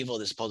character's evil,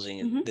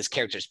 this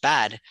character's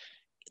bad,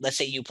 let's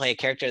say you play a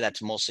character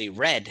that's mostly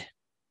red,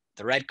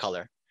 the red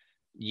color.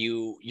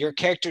 Your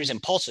character is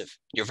impulsive.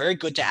 You're very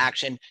good to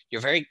action.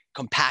 You're very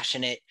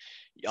compassionate.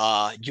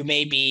 You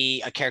may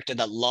be a character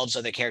that loves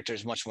other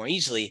characters much more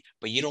easily,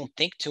 but you don't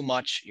think too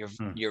much. You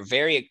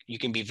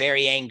can be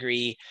very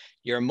angry.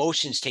 Your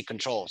emotions take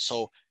control.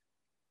 So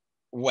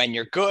when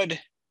you're good,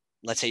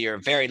 let's say you're a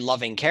very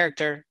loving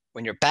character.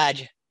 When you're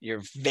bad,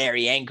 you're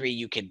very angry.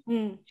 You could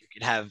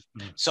have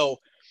so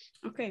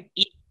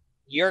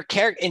your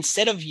character,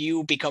 instead of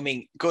you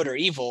becoming good or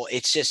evil,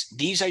 it's just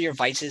these are your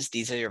vices,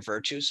 these are your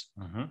virtues.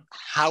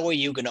 How are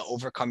you going to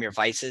overcome your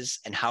vices,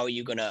 and how are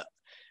you going to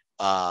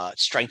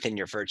strengthen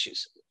your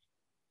virtues?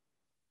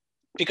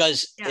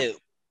 Because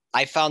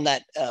I found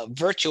that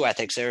virtue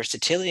ethics,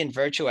 Aristotelian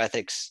virtue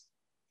ethics,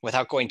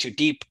 without going too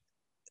deep,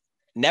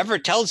 never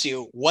tells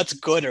you what's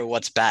good or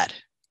what's bad.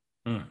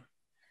 Mm.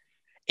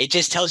 It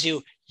just tells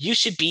you you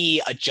should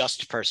be a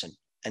just person.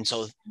 And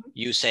so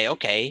you say,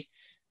 okay,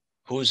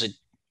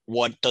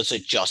 what does a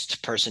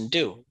just person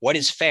do? What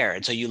is fair?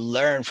 And so you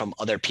learn from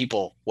other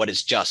people what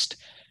is just,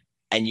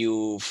 and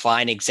you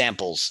find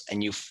examples,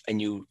 and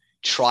you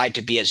try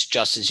to be as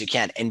just as you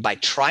can. And by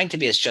trying to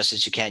be as just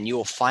as you can, you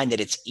will find that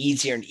it's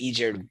easier and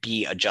easier to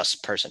be a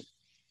just person.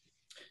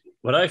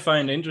 What I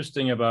find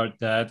interesting about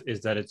that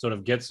is that it sort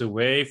of gets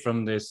away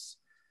from this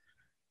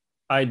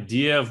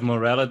idea of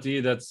morality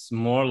that's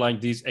more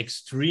like these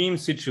extreme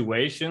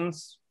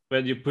situations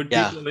where you put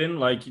people in,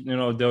 like, you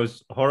know,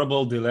 those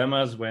horrible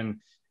dilemmas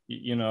when,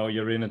 you know,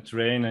 you're in a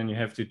train and you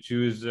have to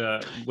choose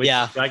which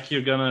track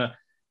you're gonna,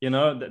 you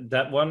know,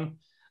 that one.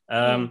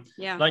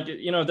 Like,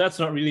 you know, that's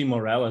not really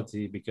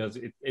morality, because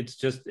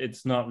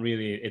it's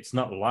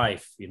not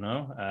life, you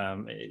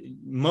know.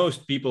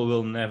 Most people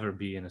will never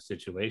be in a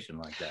situation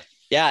like that.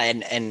 Yeah,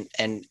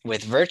 and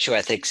with virtue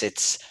ethics,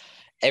 it's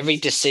every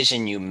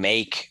decision you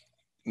make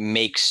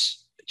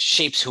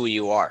shapes who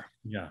you are.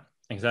 Yeah,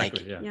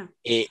 exactly. Like,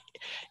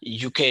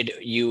 you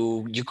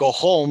go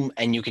home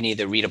and you can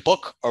either read a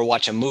book or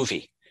watch a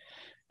movie,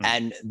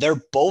 and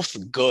they're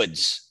both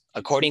goods.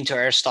 According to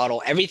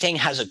Aristotle, everything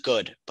has a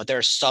good, but there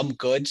are some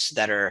goods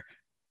that are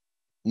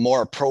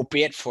more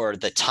appropriate for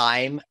the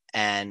time,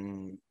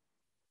 and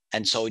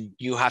so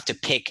you have to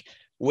pick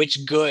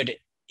which good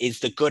is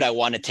the good I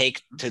want to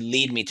take to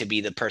lead me to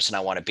be the person I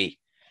want to be.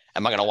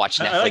 Am I going to watch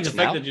Netflix now? I like the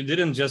fact that you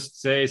didn't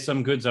just say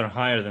some goods are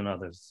higher than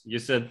others. You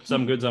said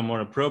some goods are more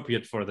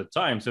appropriate for the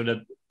time, so that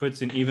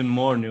puts in even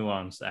more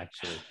nuance,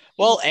 actually.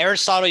 Well,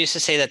 Aristotle used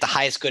to say that the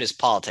highest good is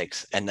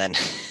politics, and then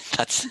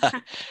that's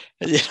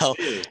you know,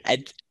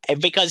 and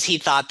because he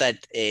thought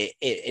that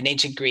in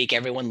ancient Greek,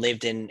 everyone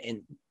lived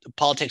in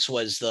politics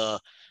was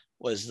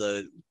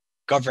the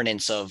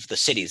governance of the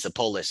cities, the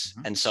polis,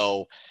 and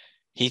so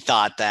he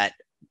thought that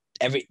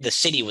the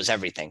city was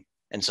everything.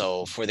 And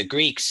so for the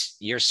Greeks,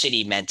 your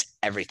city meant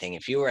everything.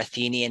 If you were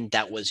Athenian,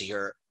 that was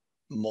your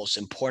most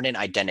important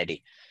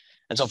identity.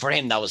 And so for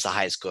him, that was the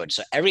highest good.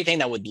 So everything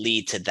that would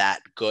lead to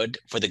that good,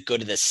 for the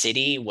good of the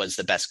city, was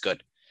the best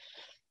good.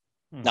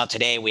 Now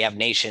today we have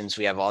nations,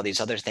 we have all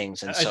these other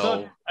things. And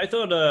I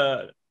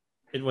thought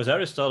it was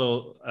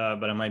Aristotle,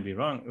 but I might be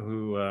wrong,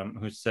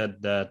 who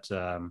said that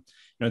you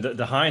know,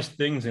 the highest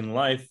things in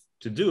life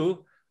to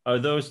do are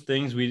those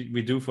things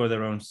we do for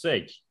their own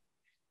sake.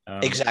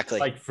 Exactly.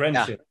 Like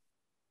friendship.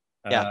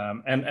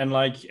 And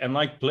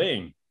like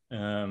playing,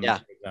 for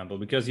example,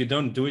 because you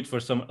don't do it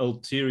for some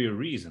ulterior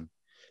reason.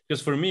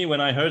 Because for me,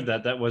 when I heard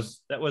that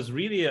was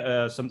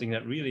really something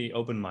that really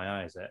opened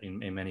my eyes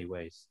in many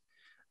ways.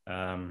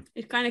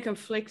 It kind of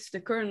conflicts the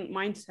current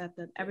mindset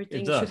that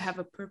everything should have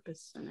a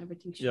purpose and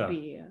everything should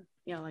be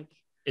like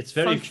it's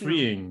very functional.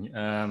 freeing.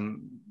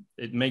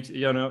 It makes,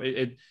 you know,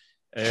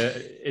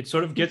 it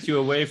sort of gets you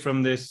away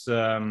from this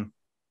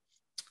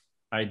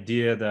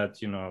idea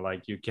that, you know,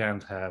 like, you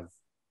can't have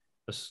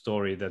a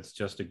story that's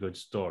just a good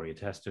story. It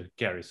has to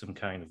carry some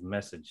kind of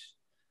message.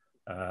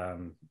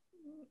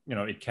 You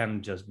know, it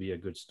can just be a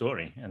good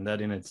story, and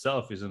that in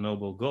itself is a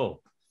noble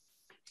goal,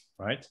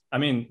 right? I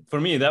mean, for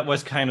me, that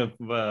was kind of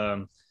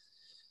an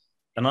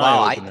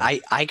eye-opener.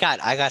 I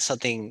got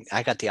something.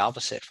 I got the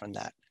opposite from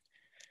that.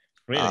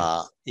 Really?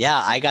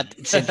 I got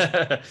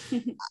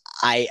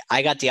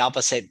I got the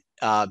opposite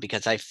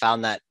because I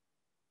found that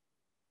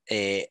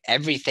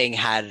everything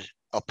had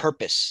a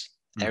purpose.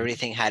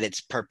 Everything had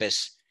its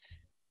purpose.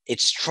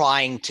 It's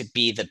trying to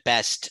be the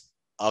best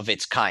of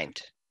its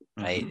kind,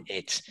 right?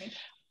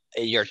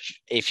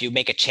 If you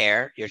make a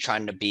chair, you're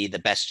trying to be the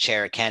best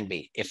chair it can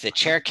be. If the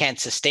chair can't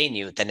sustain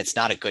you, then it's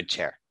not a good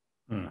chair.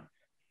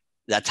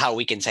 That's how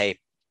we can say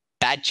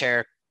bad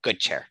chair, good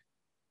chair.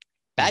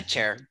 Bad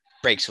chair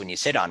breaks when you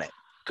sit on it.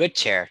 Good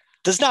chair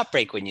does not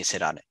break when you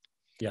sit on it.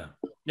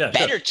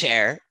 Better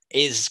chair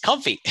is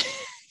comfy.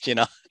 You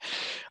know,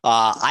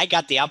 I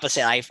got the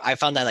opposite. I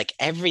found that, like,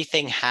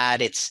 everything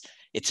had its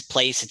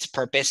place, its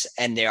purpose,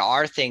 and there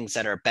are things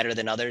that are better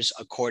than others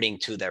according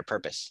to their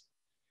purpose.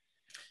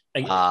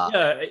 And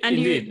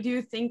do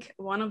you think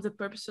one of the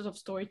purposes of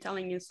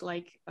storytelling is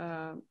like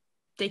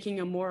taking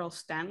a moral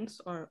stance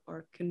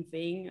or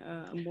conveying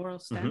a moral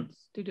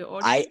stance to the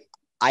audience?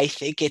 I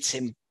think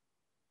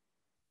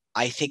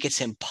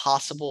it's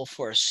impossible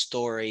for a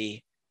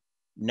story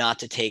not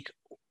to take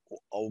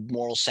a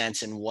moral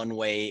sense in one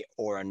way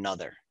or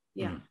another.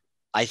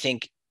 I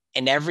think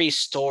in every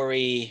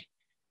story,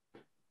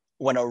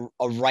 when a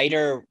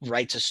writer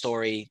writes a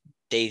story,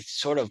 they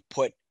sort of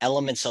put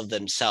elements of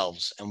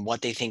themselves and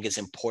what they think is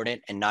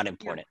important and not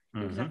important.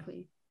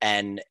 Exactly.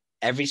 And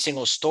every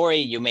single story,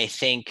 you may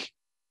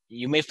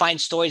find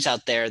stories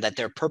out there that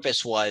their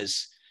purpose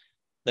was,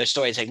 their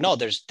stories like, no,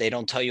 they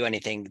don't tell you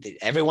anything.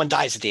 Everyone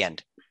dies at the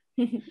end.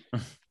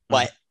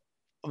 But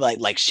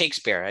like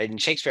Shakespeare,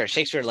 and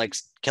Shakespeare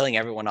likes killing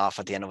everyone off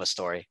at the end of a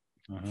story.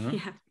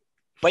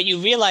 But you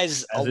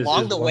realize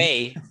along the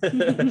way,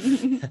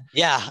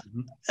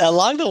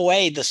 along the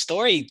way, the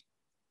story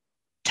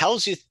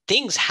tells you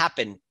things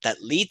happen that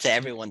lead to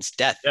everyone's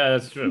death. Yeah,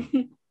 that's true.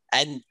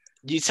 And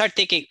you start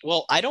thinking,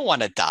 well, I don't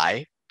want to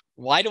die.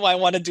 Why do I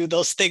want to do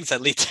those things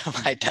that lead to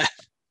my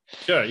death?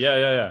 Sure.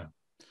 Yeah.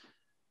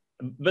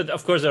 But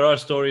of course, there are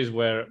stories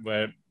where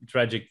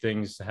tragic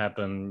things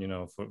happen, you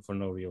know, for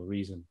no real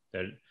reason.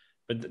 They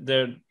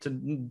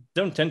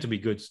don't tend to be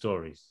good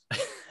stories.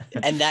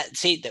 And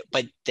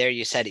but there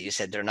you said it. You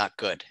said they're not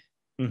good,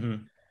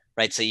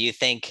 right? So you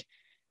think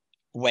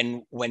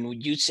when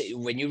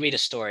you read a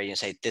story and you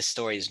say this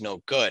story is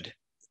no good,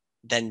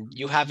 then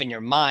you have in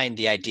your mind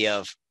the idea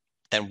of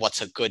then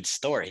what's a good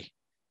story?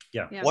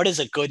 Yeah. What does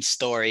a good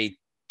story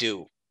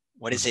do?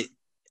 What is it?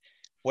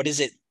 What does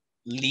it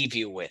leave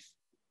you with?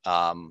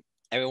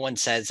 Everyone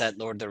says that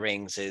Lord of the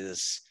Rings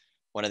is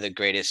one of the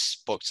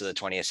greatest books of the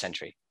 20th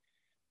century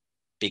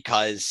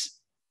because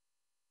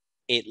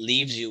it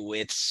leaves you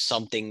with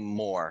something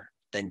more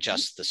than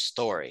just the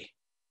story.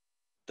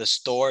 The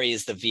story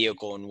is the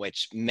vehicle in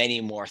which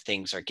many more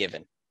things are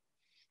given.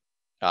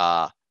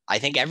 I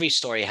think every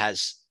story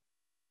has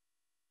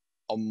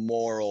a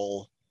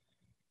moral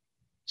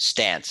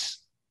stance,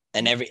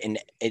 and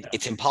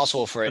it's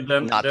impossible for it.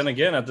 But then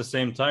again, at the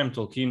same time,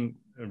 Tolkien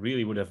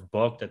really would have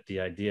balked at the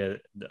idea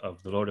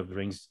of the Lord of the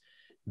Rings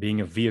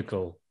being a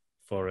vehicle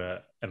for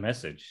a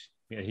message.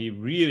 Yeah, he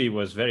really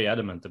was very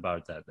adamant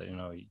about that. You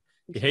know, he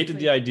hated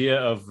the idea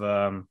of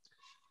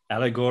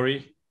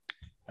allegory.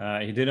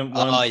 He didn't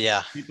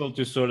want people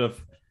to sort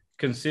of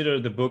consider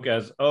the book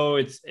as, oh,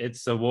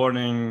 it's a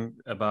warning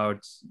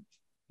about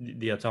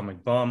the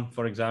atomic bomb,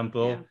 for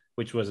example,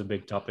 which was a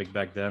big topic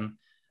back then.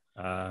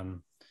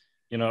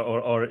 You know,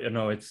 or you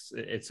know,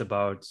 it's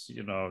about,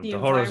 you know, the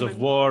horrors of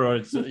war, or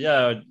it's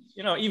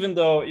you know, even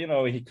though, you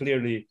know, he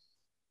clearly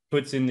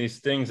puts in these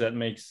things that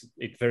makes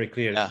it very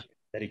clear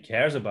that he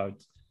cares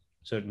about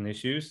certain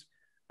issues,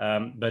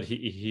 but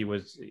it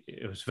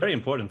was very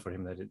important for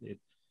him that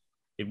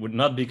it would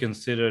not be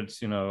considered,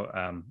 you know,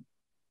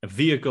 a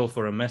vehicle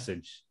for a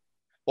message.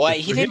 Well,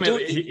 he didn't do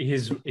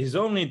his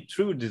only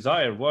true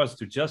desire was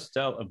to just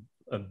tell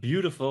a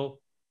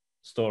beautiful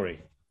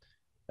story,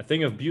 a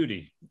thing of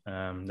beauty,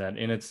 that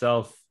in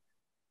itself,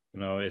 you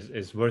know,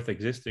 is worth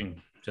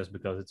existing just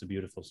because it's a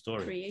beautiful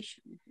story.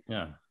 Creation.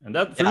 Yeah, and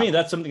that for me,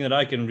 that's something that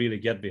I can really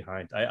get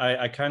behind.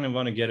 I kind of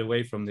want to get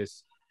away from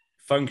this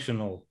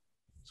functional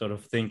sort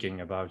of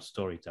thinking about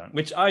storytelling,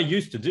 which I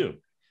used to do,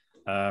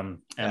 and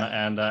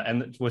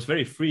it was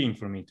very freeing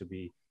for me to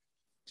be.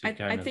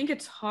 I think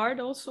it's hard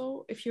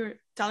also if you're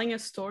telling a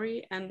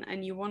story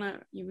and you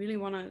really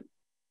wanna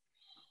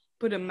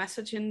put a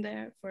message in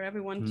there for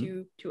everyone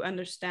to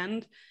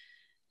understand.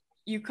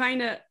 You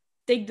kind of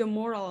take the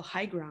moral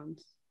high ground,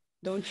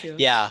 don't you?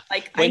 Yeah.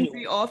 Like, I'm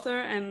the author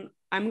and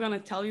I'm gonna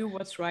tell you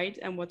what's right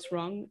and what's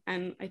wrong.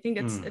 And I think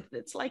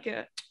it's like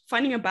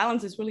finding a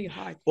balance is really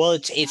hard. Well,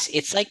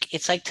 it's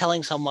like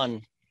telling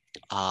someone,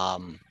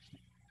 what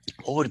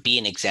would be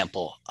an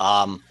example?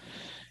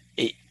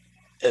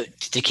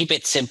 To keep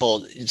it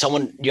simple,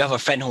 you have a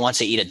friend who wants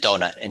to eat a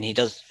donut, and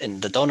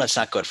the donut's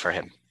not good for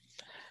him.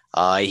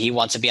 He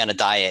wants to be on a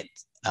diet,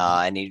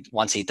 and he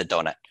wants to eat the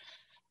donut.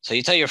 So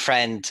you tell your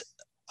friend,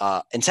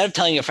 instead of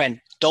telling your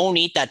friend, don't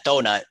eat that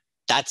donut,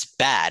 that's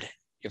bad,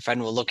 your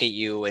friend will look at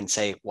you and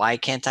say, why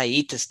can't I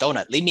eat this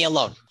donut? Leave me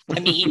alone.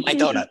 Let me eat my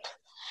donut.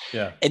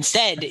 Yeah.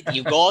 Instead,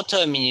 you go up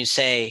to him and you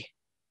say,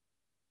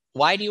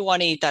 why do you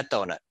want to eat that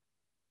donut?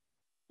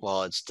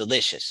 Well, it's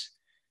delicious.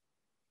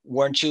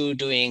 Weren't you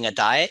doing a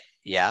diet?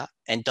 Yeah.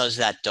 And does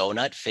that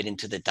donut fit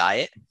into the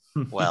diet?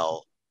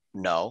 Well,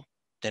 no.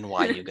 Then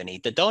why are you going to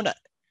eat the donut?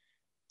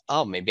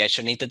 Oh, maybe I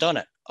shouldn't eat the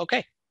donut.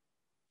 Okay.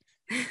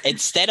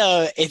 Instead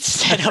of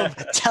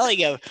telling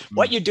him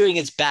what you're doing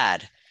is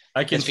bad.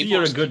 I can see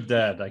you're a good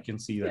dad. I can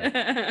see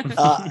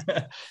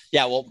that.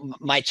 Yeah. Well,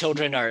 my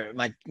children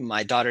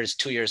my daughter is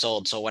 2 years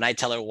old. So when I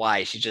tell her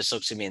why, she just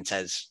looks at me and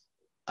says,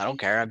 I don't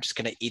care. I'm just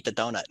going to eat the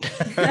donut.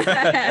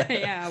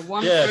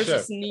 One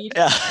versus need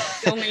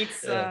still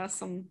needs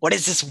some. What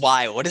is this?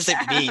 Why? What does it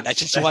mean? I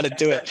just want to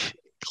do it.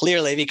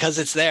 Clearly, because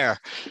it's there.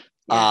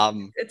 Yeah,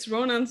 it's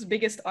Ronan's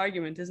biggest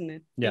argument, isn't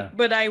it? Yeah.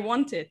 But I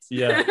want it.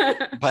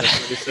 Yeah. But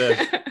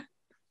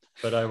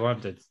I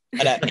want it.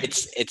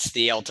 It's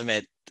the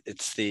ultimate.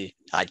 It's the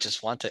I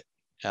just want it.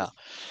 Yeah.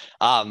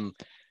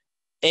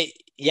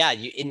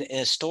 In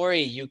a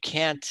story, you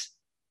can't.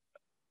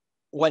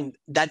 When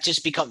that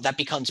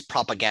becomes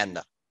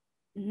propaganda.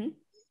 Mm-hmm.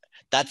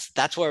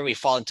 That's where we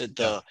fall into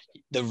the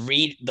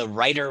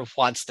writer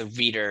wants the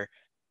reader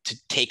to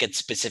take a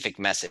specific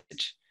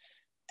message,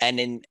 and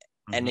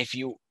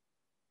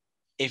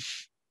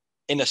if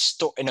in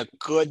a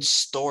good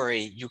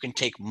story you can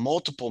take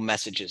multiple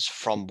messages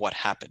from what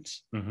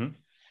happens.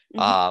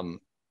 Mm-hmm.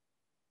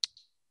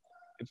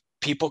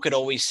 People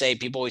always say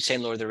in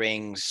Lord of the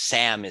Rings,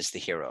 Sam is the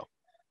hero.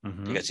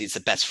 Mm-hmm. Because he's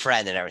the best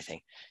friend and everything.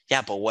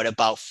 Yeah, but what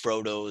about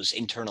Frodo's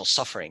internal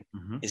suffering?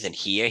 Mm-hmm. Isn't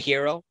he a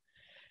hero?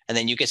 And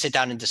then you can sit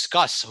down and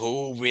discuss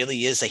who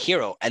really is a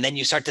hero. And then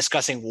you start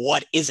discussing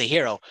what is a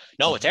hero.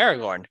 No, it's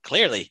Aragorn.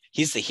 Clearly,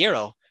 he's the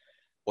hero.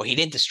 Well, he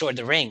didn't destroy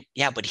the ring.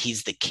 Yeah, but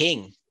he's the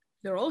king.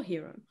 They're all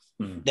heroes.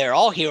 They're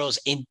all heroes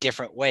in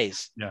different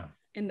ways. Yeah.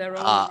 In their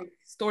own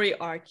story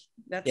arc.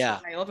 That's Yeah.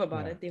 what I love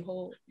about Yeah. it.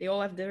 They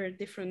all have their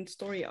different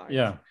story arcs.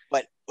 Yeah.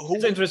 But who?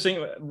 It's interesting.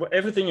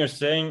 Everything you're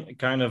saying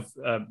kind of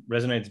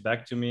resonates back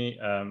to me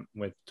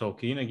with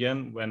Tolkien again,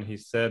 when he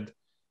said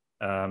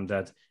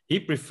that he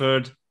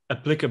preferred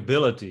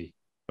applicability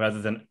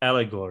rather than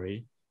allegory,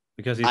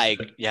 because he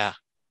said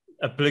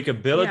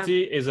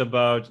applicability is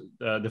about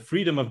the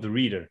freedom of the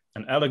reader,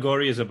 and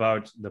allegory is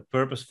about the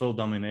purposeful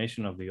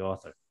domination of the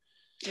author.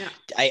 Yeah,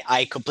 I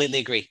completely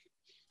agree.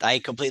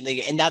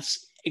 And that's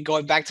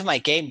going back to my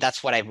game.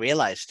 That's what I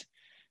realized.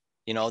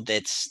 You know,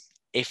 that's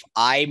if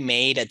I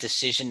made a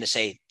decision to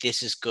say this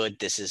is good,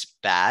 this is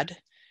bad,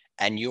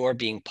 and you are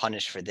being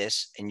punished for this,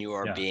 and you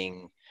are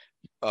being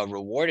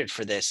rewarded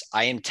for this,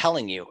 I am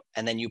telling you.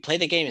 And then you play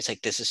the game. It's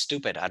like, this is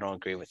stupid. I don't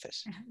agree with this.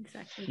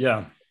 exactly.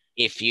 Yeah.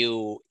 If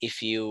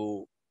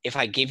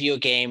I give you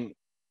a game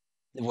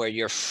where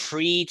you're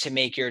free to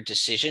make your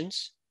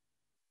decisions,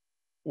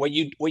 what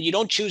you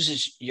don't choose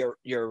is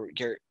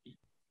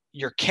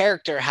your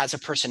character has a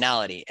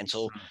personality, and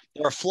so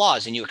there are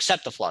flaws, and you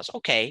accept the flaws.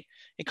 Okay,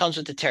 it comes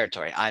with the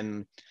territory.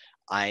 I'm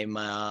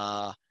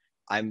a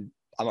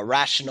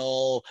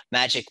rational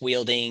magic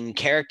wielding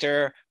character,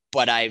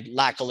 but I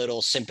lack a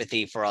little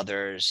sympathy for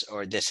others,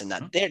 or this and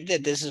that.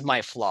 This is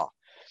my flaw.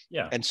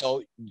 Yeah. And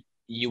so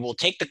you will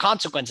take the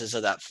consequences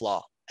of that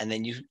flaw, and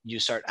then you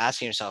start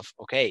asking yourself,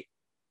 okay,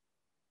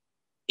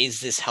 is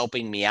this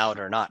helping me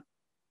out or not?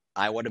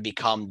 I want to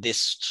become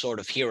this sort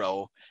of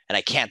hero, and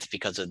I can't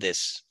because of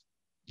this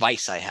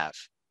vice I have.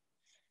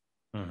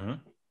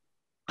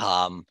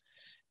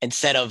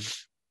 Instead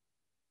of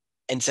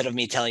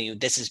me telling you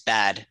this is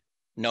bad,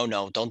 no,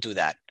 don't do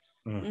that.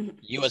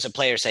 You as a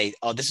player say,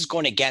 oh, this is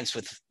going against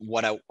with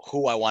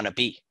who I want to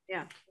be.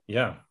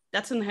 Yeah.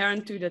 That's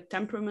inherent to the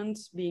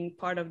temperaments being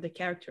part of the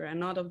character and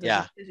not of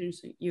the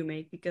decisions you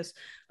make, because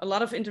a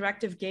lot of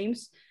interactive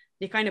games,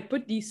 they kind of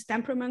put these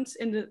temperaments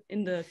in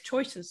the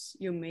choices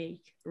you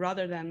make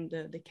rather than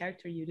the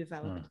character you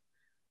developed.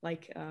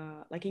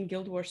 Like in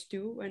Guild Wars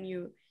 2, when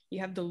you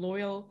have the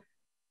loyal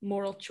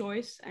moral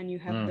choice, and you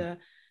have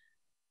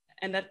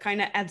and that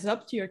kind of adds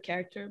up to your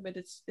character, but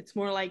it's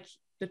more like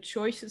the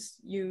choices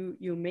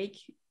you make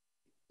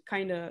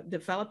kind of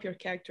develop your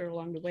character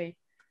along the way.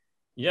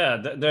 Yeah,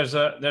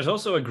 there's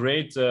also a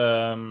great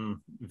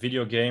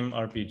video game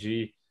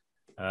RPG.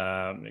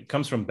 It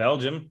comes from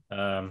Belgium,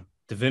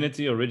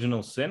 Divinity: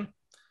 Original Sin.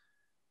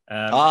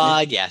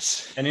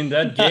 Yes. And in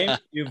that game,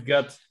 you've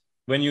got,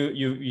 when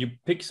you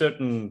pick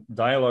certain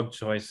dialogue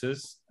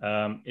choices,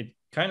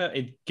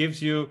 it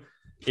gives you,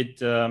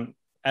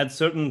 adds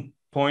certain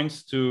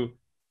points to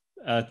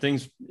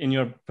things in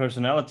your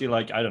personality,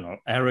 like, I don't know,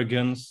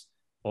 arrogance,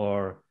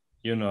 or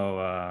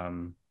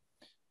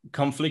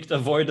conflict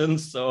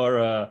avoidance,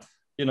 or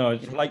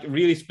like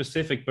really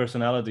specific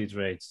personality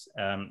traits,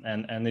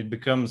 and it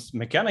becomes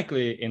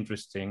mechanically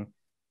interesting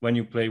when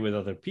you play with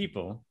other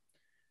people,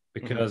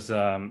 because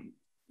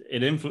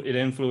it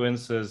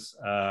influences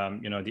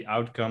the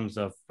outcomes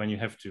of when you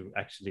have to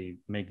actually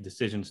make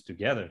decisions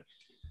together.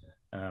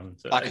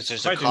 Because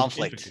there's a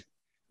conflict.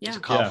 Yeah.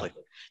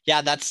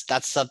 Yeah,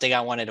 that's something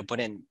I wanted to put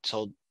in.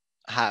 So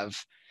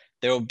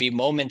there will be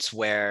moments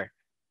where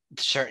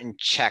certain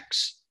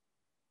checks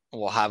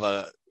will have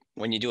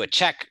when you do a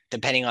check,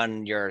 depending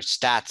on your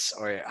stats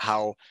or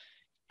how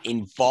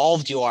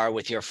involved you are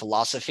with your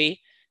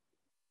philosophy,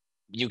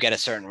 you get a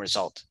certain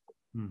result.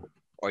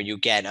 Or you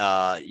get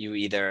you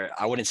either,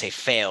 I wouldn't say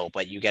fail,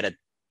 but you get a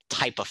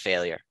type of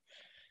failure.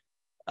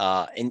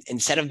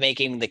 Instead of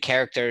making the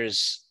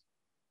characters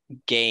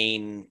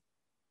gain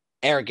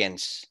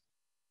arrogance,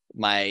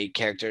 my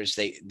characters,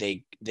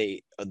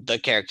 the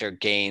character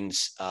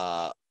gains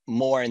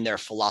more in their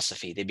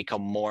philosophy. They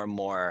become more and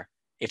more,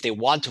 if they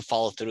want to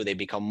follow through, they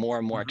become more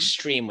and more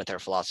extreme with their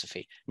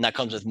philosophy, and that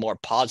comes with more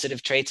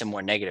positive traits and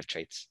more negative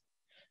traits.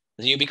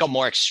 So you become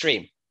more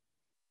extreme.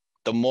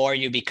 The more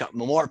you become,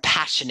 the more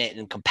passionate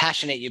and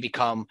compassionate you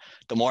become,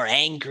 the more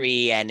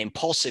angry and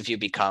impulsive you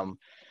become.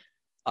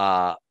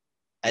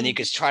 And you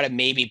could try to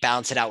maybe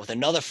balance it out with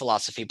another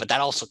philosophy, but that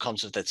also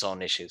comes with its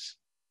own issues.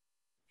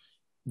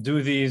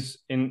 Do these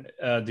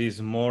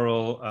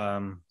moral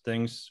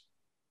things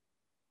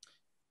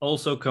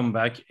also come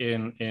back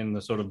in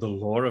the sort of the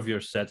lore of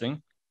your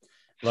setting?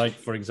 Like,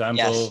 for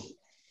example,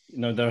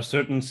 there are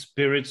certain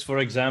spirits, for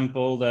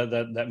example,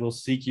 that will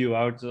seek you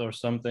out or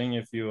something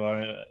if you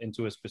are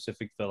into a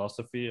specific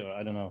philosophy, or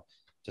I don't know,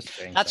 just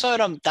saying. That's what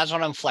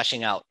I'm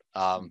fleshing out.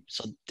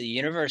 So the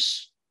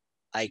universe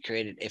I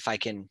created, if I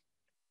can,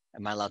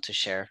 am I allowed to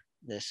share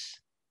this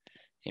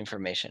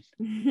information?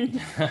 You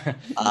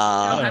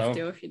don't have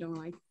to if you don't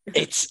like.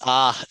 It's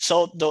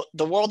so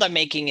the world I'm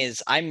making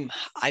is, I'm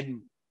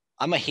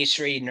a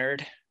history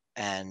nerd,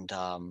 and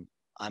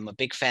I'm a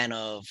big fan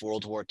of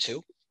World War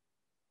II.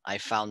 I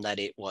found that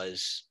it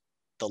was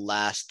the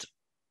last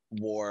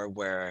war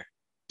where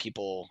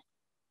people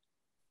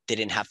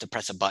didn't have to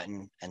press a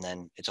button and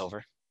then it's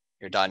over.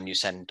 You're done. You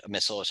send a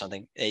missile or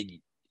something.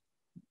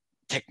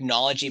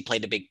 Technology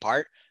played a big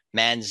part.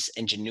 Man's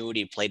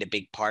ingenuity played a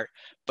big part,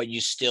 but you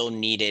still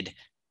needed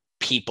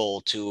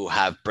people to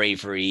have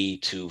bravery,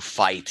 to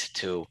fight,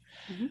 to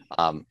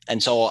Mhm.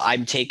 and so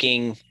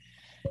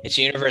it's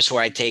a universe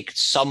where I take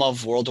some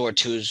of World War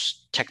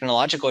II's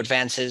technological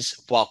advances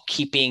while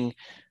keeping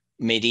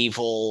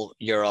medieval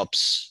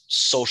Europe's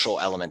social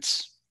elements.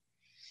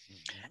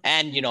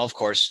 And, of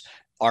course,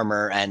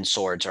 armor and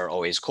swords are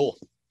always cool.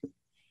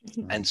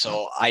 And so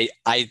I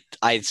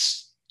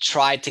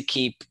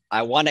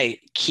want to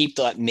keep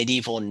the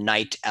medieval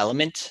knight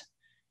element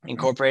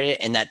incorporated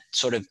in that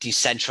sort of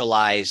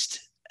decentralized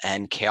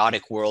and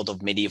chaotic world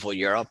of medieval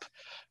Europe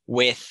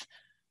with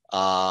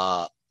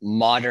the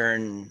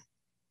modern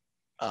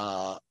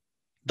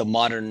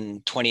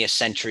 20th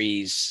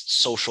century's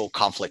social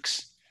conflicts.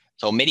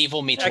 So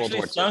medieval meets World Actually,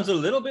 War it sounds II. a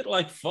little bit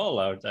like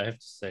Fallout, I have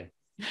to say.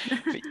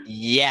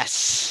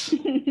 Yes.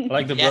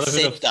 Like the Yes,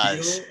 Brotherhood of it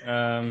does.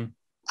 Steel.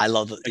 I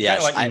love the Kind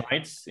of like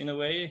knights in a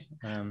way.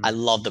 I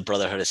love the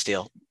Brotherhood of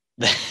Steel.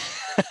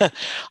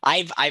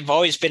 I've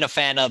always been a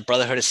fan of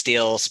Brotherhood of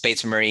Steel,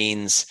 Space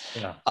Marines.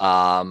 Yeah.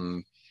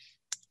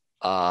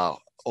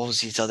 What was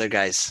these other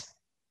guys?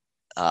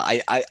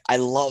 I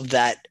love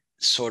that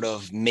sort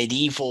of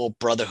medieval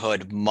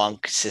Brotherhood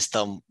monk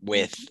system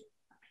with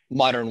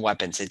modern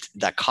weapons.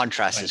 That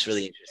contrast is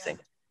really interesting.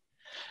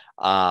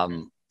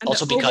 And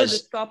also the because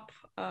over-the-top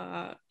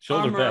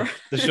shoulder armor. pads.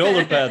 The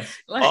shoulder pads.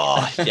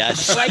 Oh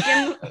yes. Like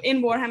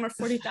in Warhammer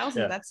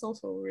 40,000, that's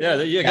also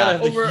really you gotta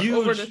have over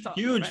the the top,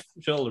 huge right?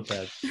 shoulder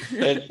pads.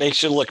 It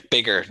makes you look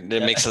bigger.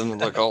 It makes them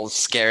look all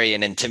scary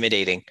and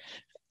intimidating.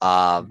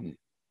 I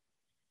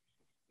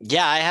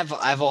have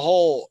a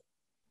whole.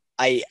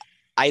 I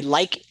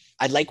like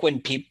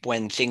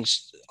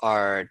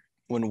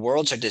when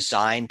worlds are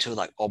designed to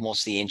like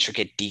almost the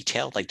intricate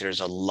detail. Like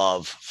there's a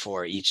love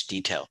for each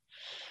detail,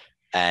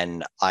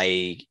 and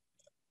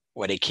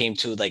when it came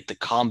to like the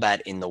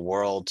combat in the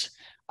world,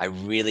 I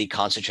really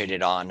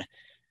concentrated on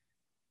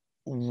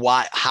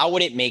how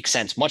would it make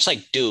sense, much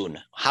like Dune,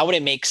 how would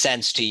it make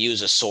sense to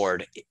use a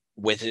sword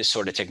with this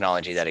sort of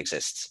technology that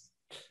exists?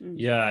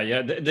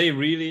 Yeah, they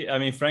really, I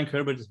mean, Frank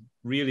Herbert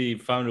really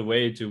found a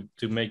way to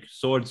make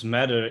swords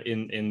matter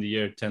in the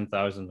year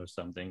 10,000 or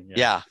something.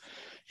 Yeah,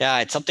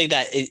 it's something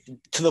that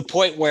to the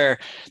point where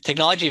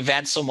technology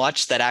advanced so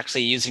much that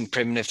actually using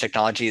primitive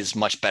technology is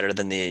much better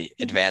than the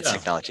advanced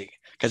technology,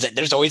 because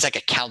there's always like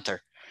a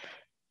counter.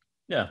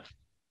 Yeah,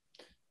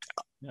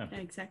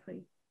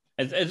 exactly.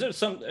 Is there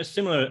a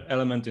similar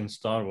element in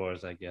Star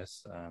Wars, I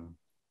guess?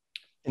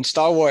 In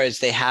Star Wars,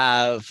 they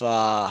have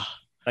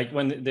like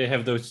when they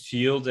have those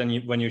shields,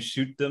 and when you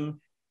shoot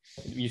them,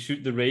 you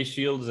shoot the ray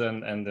shields,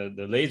 and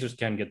the lasers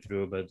can get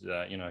through, but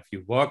if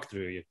you walk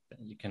through,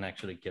 you can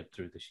actually get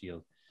through the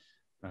shield.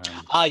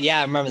 Yeah,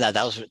 I remember that.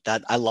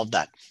 I love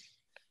that.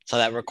 So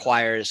that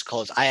requires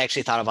close. I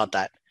actually thought about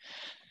that.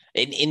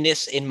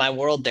 In my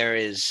world, there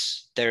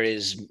is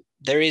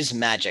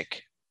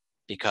magic,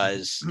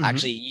 because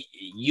actually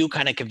you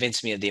kind of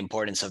convinced me of the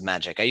importance of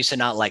magic. I used to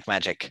not like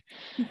magic.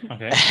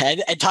 Okay.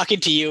 And talking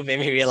to you made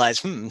me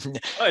realize,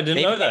 I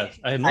didn't know that.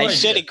 I had no idea. I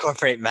should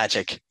incorporate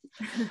magic.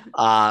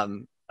 I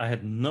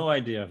had no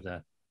idea of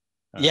that.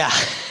 Yeah.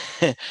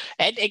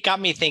 And it got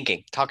me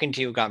thinking. Talking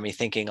to you got me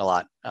thinking a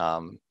lot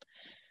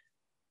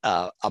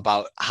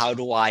about how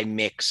do I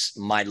mix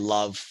my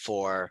love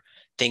for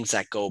things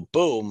that go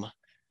boom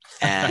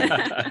and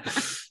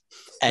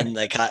and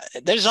like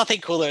there's nothing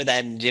cooler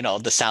than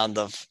the sound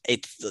of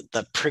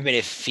the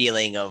primitive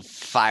feeling of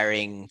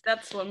firing.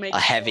 That's what makes a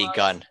heavy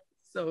gun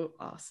so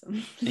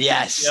awesome.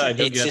 Yes. Yeah, I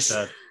do it's get just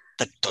that.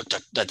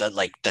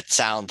 like that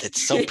sound.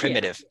 It's so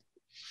primitive.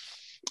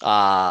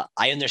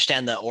 I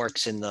understand the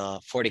orcs in the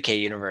 40K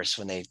universe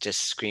when they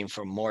just scream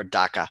for more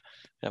Daka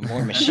and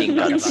more machine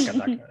guns.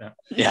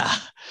 Yeah.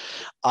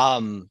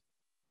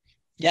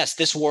 Yes,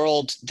 this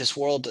world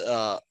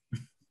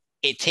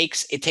it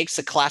takes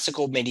the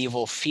classical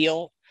medieval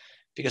feel,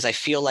 because I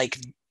feel like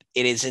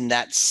it is in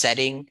that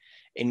setting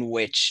in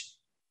which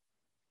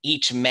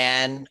each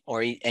man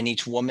and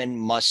each woman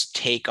must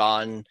take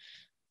on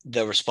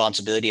the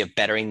responsibility of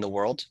bettering the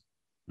world.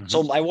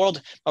 So my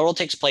world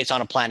takes place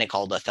on a planet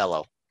called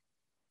Othello.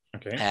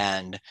 Okay.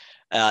 And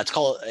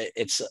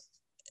it's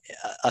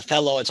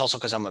Othello. It's also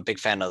because I'm a big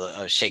fan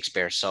of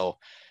Shakespeare. So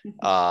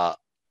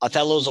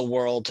Othello's a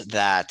world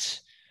that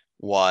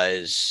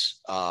was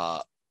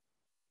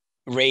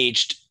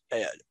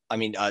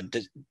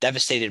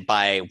devastated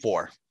by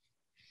war.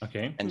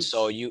 Okay. And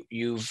so you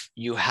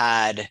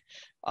had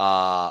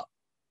the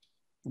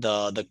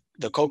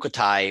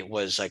Kokutai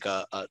was like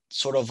a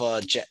sort of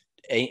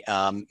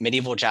a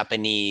medieval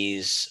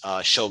Japanese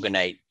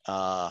shogunate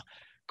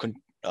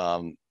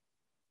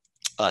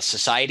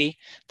society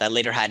that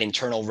later had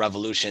internal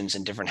revolutions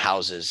in different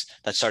houses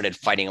that started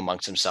fighting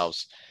amongst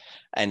themselves.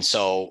 And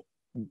so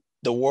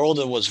the world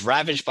was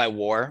ravaged by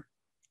war.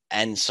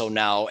 And so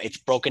now it's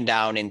broken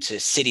down into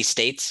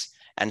city-states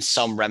and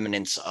some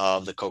remnants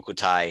of the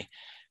Kokutai.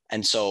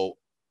 And so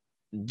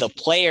the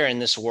player in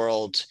this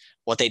world,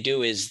 what they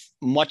do is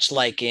much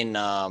like in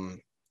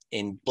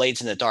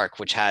Blades in the Dark,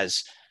 which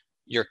has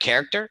your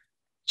character.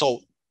 So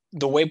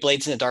the way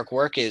Blades in the Dark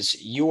work is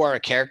you are a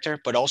character,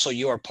 but also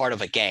you are part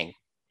of a gang.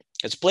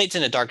 Because Blades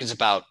in the Dark is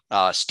about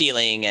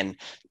stealing and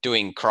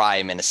doing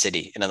crime in a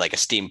city, in like a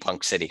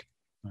steampunk city.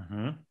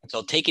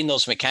 So taking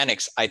those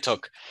mechanics, I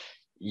took,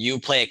 you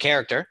play a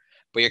character,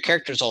 but your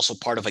character is also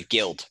part of a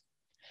guild.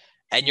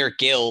 And your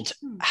guild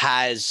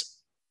has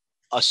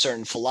a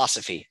certain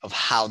philosophy of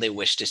how they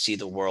wish to see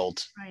the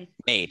world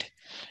made.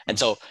 And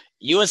so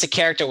you as a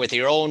character with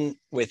a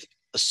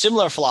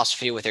similar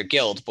philosophy with your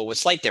guild, but with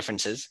slight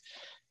differences,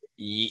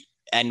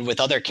 and with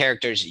other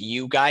characters,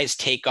 you guys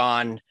take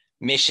on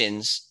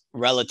missions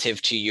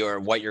relative to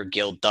what your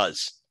guild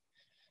does.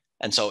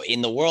 And so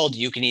in the world,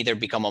 you can either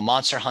become a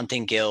monster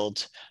hunting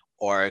guild,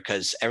 or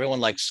because everyone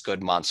likes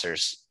good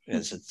monsters,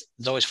 it's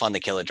always fun to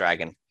kill a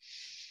dragon,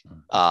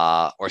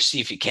 or see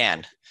if you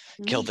can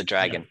kill the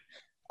dragon.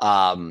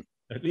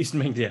 At least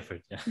make the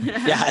effort.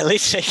 Yeah, at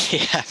least make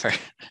the effort,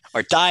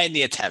 or die in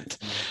the attempt.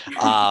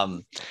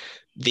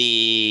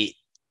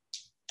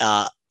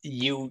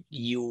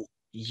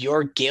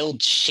 Your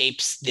guild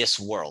shapes this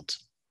world,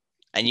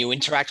 and you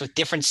interact with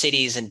different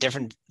cities and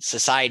different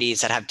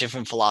societies that have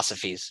different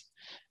philosophies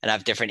and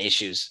have different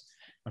issues.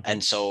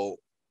 And so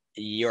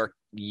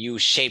you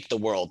shape the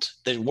world.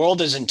 The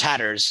world is in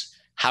tatters.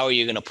 How are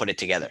you going to put it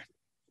together?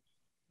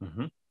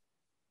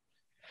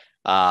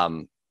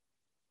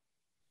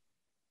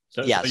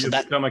 So you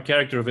become a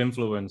character of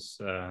influence.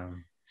 Yeah,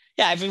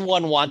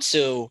 everyone wants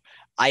to.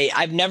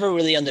 I've never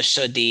really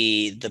understood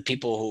the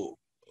people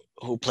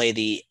who play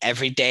the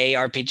everyday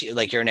RPG,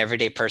 like you're an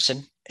everyday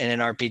person in an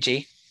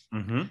RPG.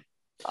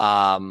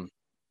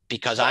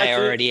 Because I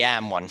already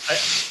am one.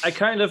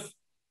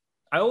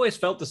 I always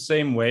felt the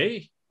same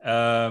way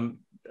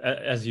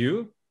as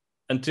you,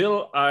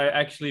 until I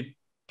actually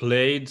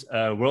played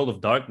World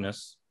of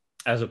Darkness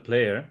as a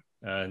player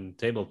in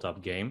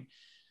tabletop game.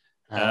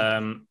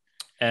 It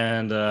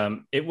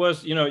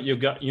was,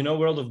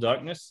 World of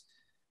Darkness.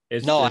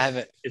 I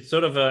haven't. It's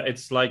sort of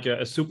it's like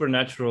a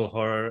supernatural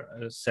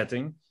horror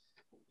setting.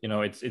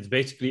 It's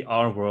basically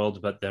our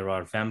world, but there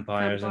are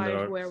vampires and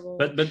there are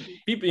werewolves. But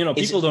people,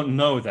 people don't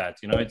know that.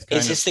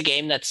 Is this the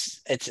game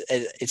is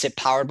it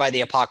powered by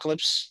the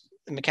apocalypse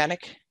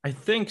mechanic? I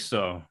think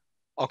so.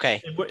 Okay.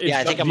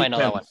 I think I might know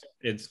that one.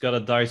 It's got a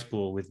dice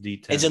pool with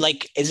D10. Is it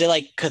like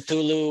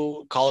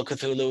Cthulhu, Call of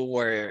Cthulhu,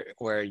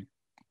 where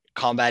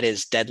combat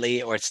is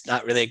deadly, or it's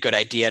not really a good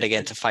idea to get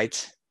into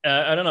fights?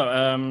 I don't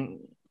know.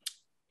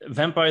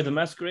 Vampire the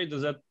Masquerade,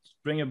 does that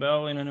ring a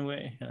bell in any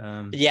way?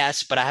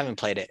 Yes, but I haven't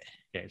played it.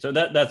 Okay, so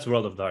that's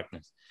World of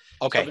Darkness.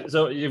 Okay.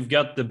 So you've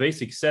got the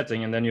basic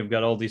setting, and then you've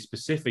got all these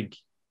specific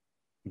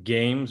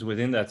games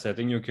within that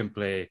setting. You can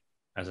play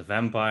as a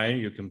vampire,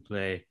 you can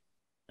play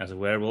as a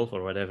werewolf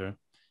or whatever.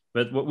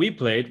 But what we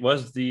played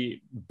was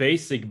the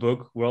basic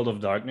book, World of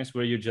Darkness,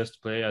 where you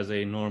just play as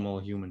a normal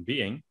human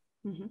being.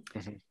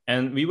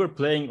 And we were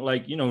playing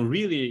like,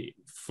 really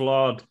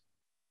flawed,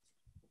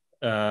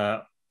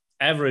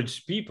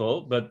 average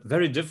people, but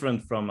very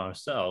different from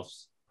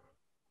ourselves.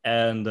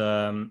 And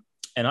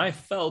I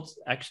felt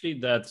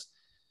actually that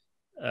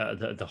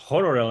the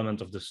horror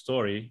element of the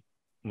story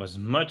was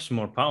much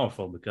more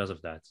powerful because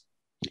of that.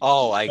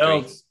 Oh, I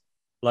agree.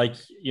 Like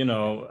you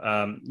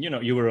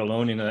were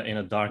alone in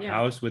a dark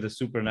house with a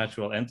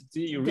supernatural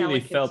entity. You really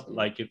felt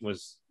like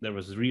there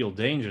was real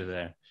danger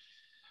there,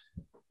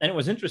 and it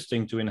was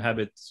interesting to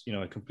inhabit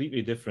a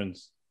completely different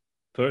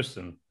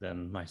person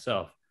than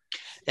myself.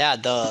 Yeah,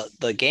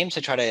 the games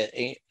that try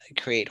to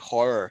create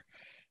horror,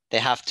 they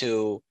have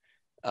to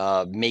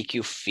make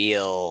you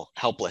feel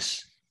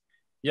helpless.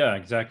 Yeah,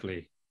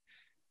 exactly.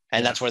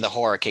 And that's where the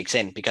horror kicks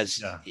in,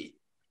 because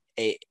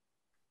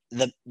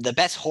the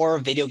best horror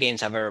video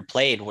games I've ever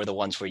played were the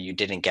ones where you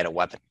didn't get a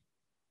weapon.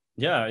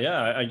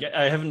 Yeah.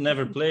 I haven't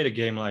never played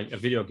a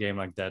video game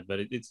like that, but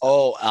it's.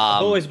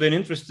 I've always been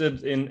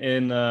interested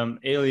in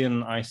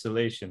Alien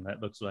Isolation.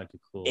 That looks like a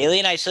cool.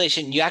 Alien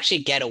Isolation. You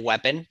actually get a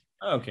weapon.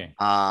 Okay.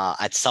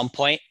 At some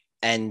point,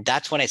 and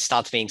that's when it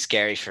stopped being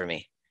scary for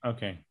me.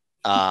 Okay.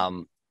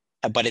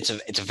 But it's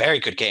a very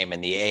good game,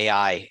 and the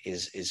AI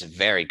is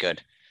very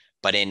good.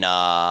 But in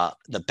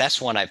the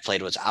best one I've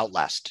played was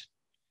Outlast.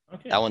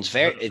 Okay. That one's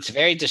it's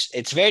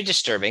very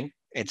disturbing.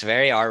 It's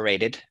very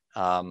R-rated.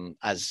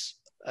 As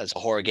a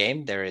horror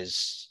game, there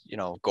is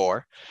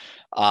gore.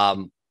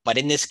 But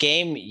in this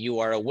game, you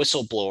are a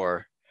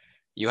whistleblower.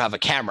 You have a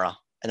camera,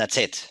 and that's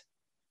it.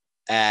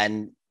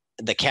 And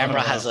the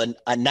camera has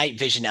a night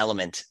vision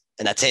element,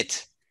 and that's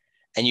it.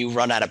 And you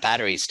run out of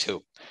batteries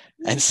too.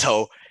 And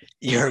so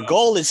your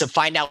goal is to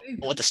find out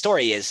what the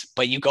story is,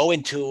 but you go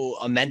into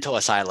a mental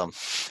asylum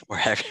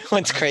where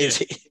everyone's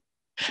crazy.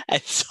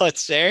 And so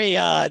it's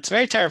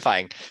very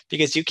terrifying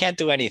because you can't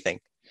do anything.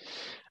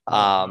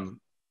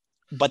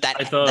 But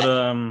I thought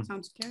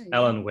sounds scary.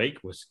 Alan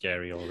Wake was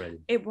scary already.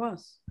 It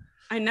was.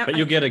 But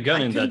you get a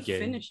gun in that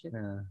game. Finish it.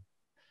 Yeah.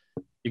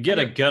 You get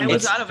a gun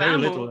with very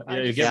little.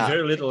 Yeah, you get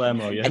very little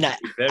ammo. You have to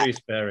be very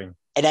sparing.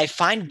 And I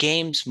find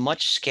games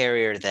much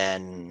scarier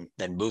than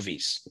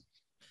movies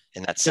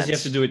in that sense. Because you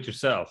have to do it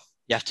yourself.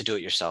 You have to do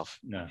it yourself.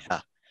 No.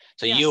 Yeah.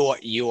 So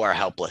you are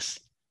helpless.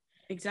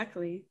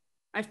 Exactly.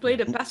 I've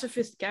played a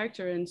pacifist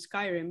character in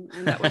Skyrim,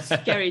 and that was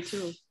scary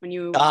too. When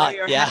you wear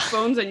your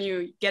headphones and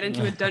you get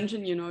into a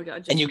dungeon, you know,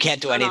 just and you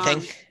can't do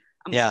anything.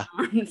 Yeah.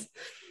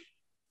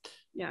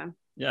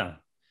 Yeah.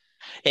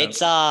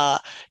 It's I'm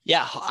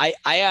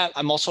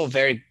also a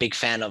very big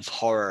fan of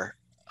horror,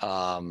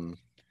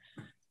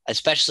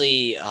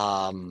 especially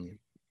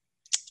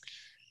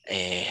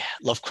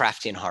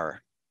Lovecraftian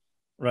horror.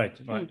 Right.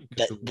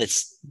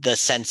 The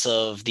sense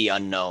of the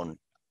unknown.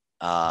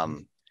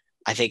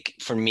 I think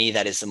for me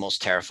that is the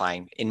most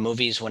terrifying. In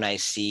movies, when I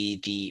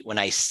see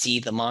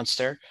the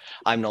monster,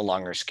 I'm no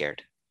longer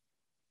scared.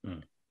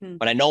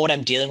 When I know what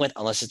I'm dealing with,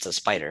 unless it's a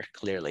spider,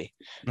 clearly.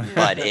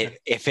 But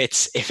if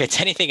it's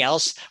anything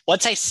else,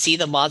 once I see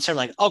the monster, I'm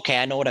like, okay,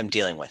 I know what I'm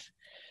dealing with.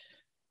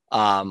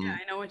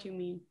 I know what you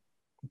mean.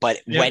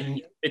 But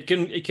when it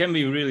can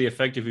be really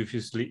effective if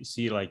you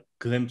see like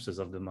glimpses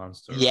of the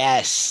monster.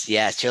 Yes,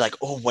 you're like,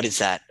 oh, what is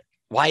that?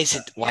 Why is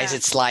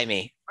it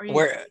slimy?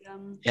 Or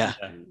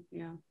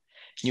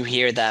you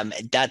hear them.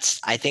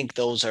 I think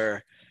those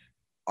are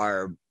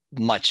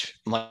much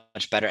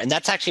better, and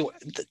that's actually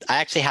I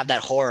actually have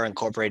that horror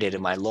incorporated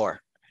in my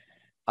lore.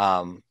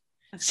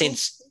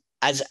 Since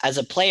as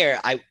a player,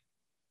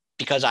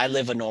 because I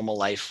live a normal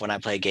life, when I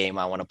play a game,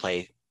 I want to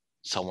play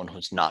someone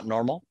who's not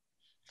normal.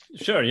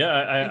 Sure,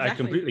 yeah, I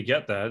completely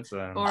get that.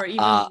 Or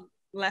even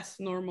less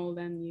normal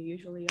than you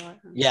usually are.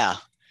 Yeah.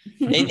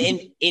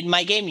 In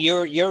my game,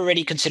 you're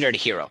already considered a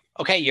hero.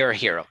 Okay, you're a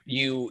hero.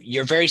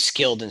 You're very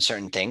skilled in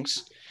certain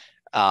things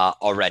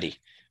already,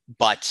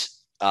 but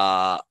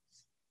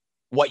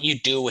what you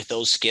do with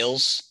those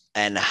skills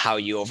and how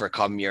you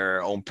overcome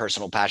your own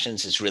personal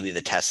passions is really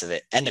the test of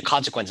it, and the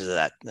consequences of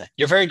that.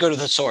 You're very good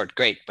with a sword,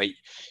 great, but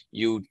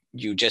you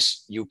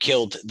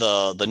killed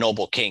the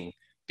noble king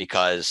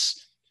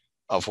because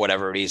of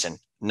whatever reason.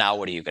 Now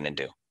what are you going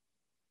to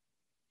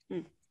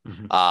do?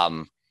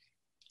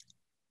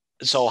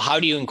 So how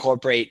do you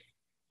incorporate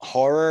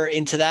horror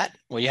into that?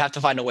 Well, you have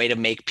to find a way to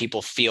make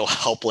people feel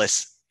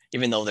helpless,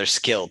 even though they're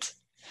skilled.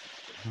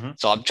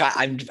 So I'm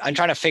trying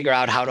to figure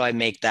out, how do I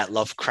make that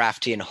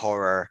Lovecraftian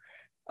horror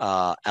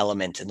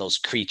element in those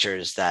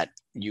creatures that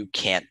you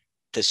can't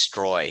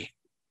destroy?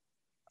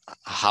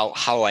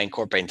 How I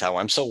incorporate that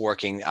one? I'm still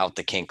working out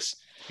the kinks.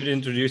 You could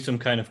introduce some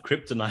kind of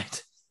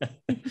kryptonite.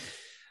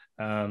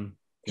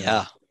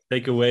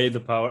 Take away the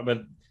power,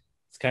 but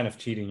it's kind of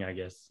cheating, I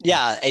guess.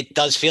 Yeah, it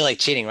does feel like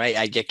cheating, right?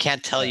 I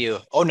can't tell you,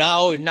 oh,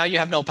 now you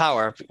have no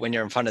power when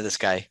you're in front of this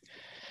guy.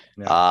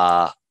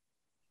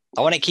 I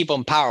want to keep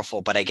them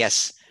powerful, but I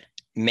guess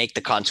make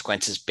the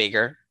consequences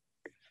bigger.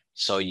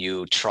 So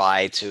you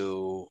try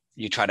to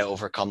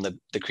overcome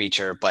the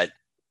creature, but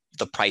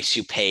the price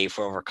you pay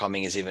for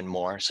overcoming is even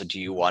more. So do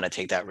you want to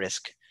take that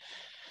risk?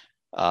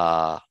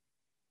 I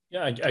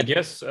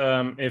guess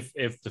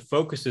if the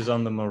focus is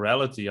on the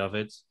morality of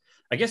it,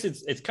 I guess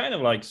it's kind of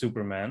like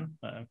Superman.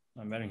 I'm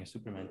wearing a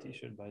Superman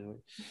T-shirt, by the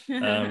way.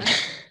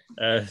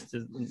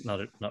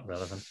 Not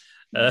relevant.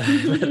 But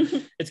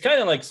it's kind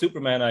of like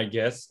Superman, I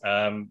guess.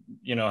 How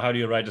do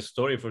you write a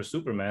story for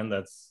Superman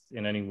that's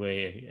in any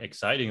way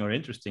exciting or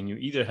interesting? You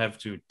either have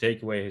to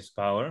take away his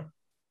power,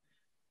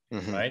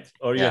 right?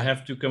 Or you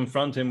have to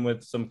confront him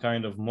with some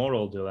kind of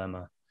moral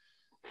dilemma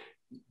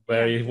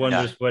where he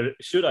wonders, where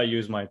should I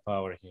use my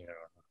power here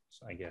or not,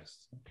 I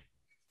guess.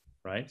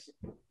 Right?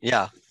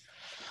 Yeah.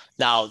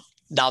 Now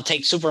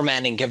take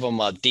Superman and give him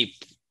a deep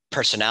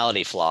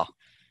personality flaw.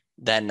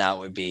 Then that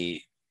would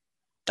be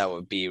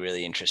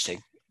really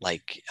interesting.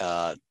 Like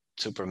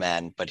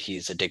Superman, but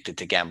he's addicted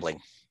to gambling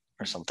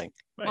or something.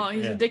 Right. Well,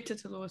 he's addicted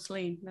to Lois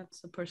Lane.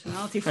 That's a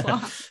personality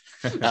flaw.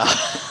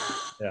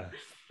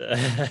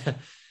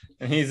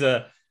 And he's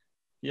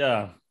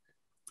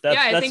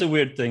that's a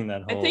weird thing.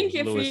 That whole I think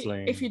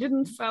if he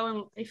didn't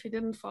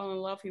fall in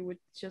love, he would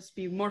just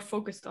be more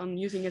focused on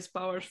using his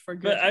powers for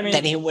good. But,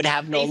 then he would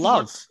have no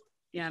love.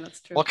 Yeah,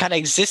 that's true. What kind of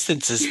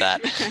existence is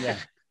that?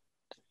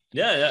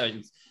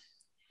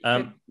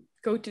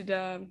 Go to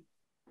the.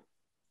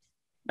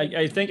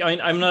 I think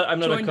I'm not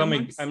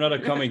a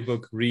comic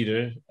book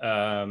reader,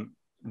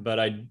 but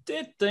I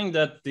did think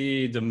that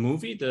the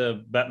movie,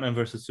 the Batman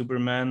versus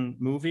Superman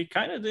movie,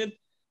 kind of did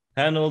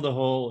handle the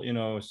whole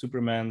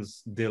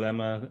Superman's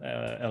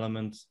dilemma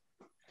element.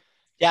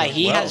 Yeah,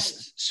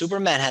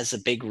 Superman has a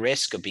big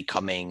risk of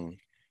becoming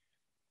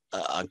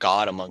a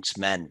god amongst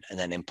men and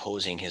then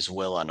imposing his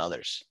will on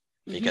others,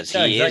 because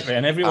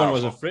and everyone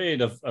was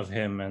afraid of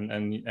him,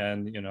 and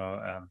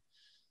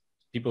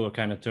people were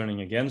kind of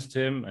turning against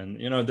him, and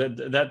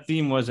that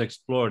theme was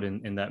explored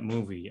in that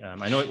movie.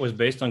 I know it was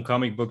based on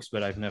comic books,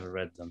 but I've never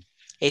read them.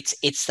 It's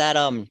that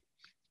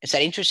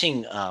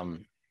interesting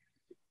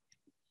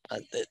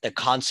the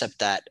concept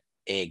that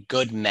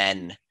good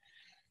men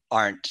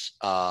aren't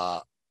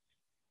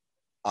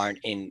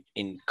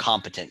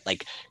incompetent.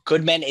 Like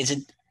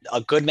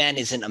a good man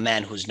isn't a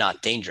man who's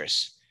not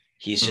dangerous.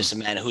 He's just a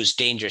man who's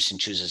dangerous and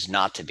chooses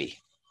not to be.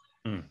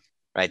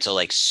 Right. So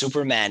like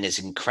Superman is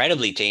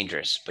incredibly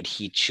dangerous, but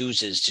he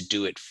chooses to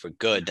do it for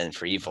good than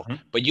for evil.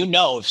 But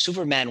if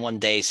Superman one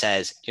day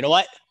says, you know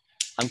what,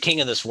 I'm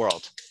king of this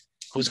world.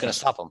 Who's going to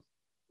stop him?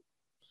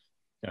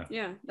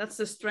 Yeah, that's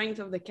the strength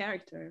of the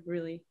character,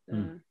 really.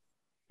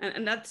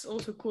 And that's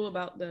also cool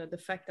about the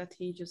fact that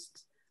he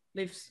just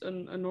lives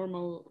a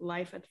normal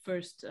life at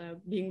first,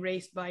 being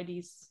raised by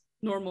these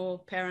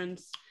normal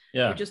parents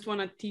who just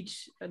want to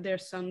teach their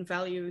son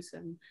values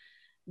and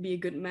be a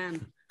good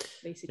man,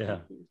 basically. Yeah.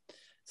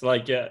 It's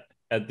like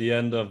at the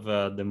end of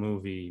the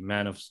movie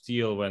Man of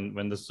Steel,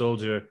 when the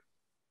soldier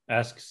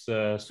asks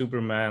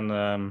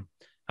Superman,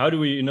 how do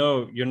we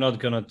know you're not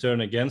going to turn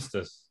against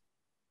us,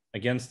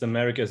 against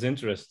America's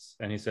interests?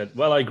 And he said,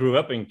 well, I grew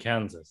up in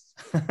Kansas.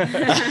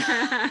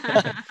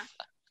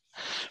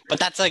 But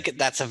that's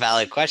a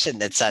valid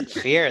question. It's that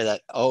fear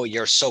that, oh,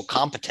 you're so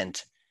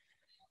competent,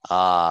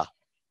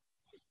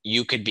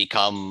 you could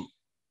become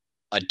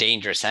a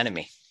dangerous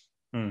enemy.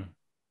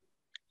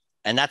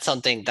 And that's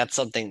something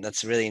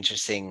that's really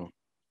interesting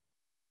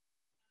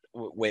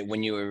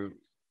when you were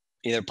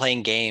either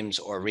playing games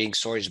or reading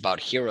stories about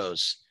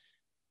heroes.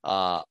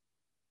 I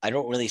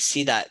don't really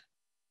see that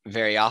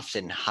very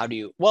often. How do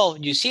you? Well,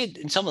 you see it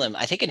in some of them.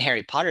 I think in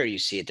Harry Potter, you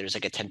see it. There's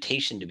like a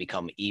temptation to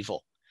become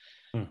evil.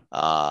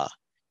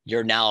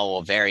 You're now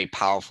a very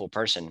powerful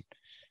person.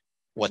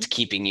 What's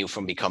keeping you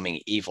from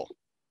becoming evil?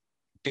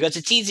 Because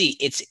it's easy.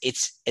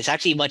 It's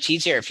actually much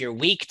easier if you're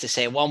weak to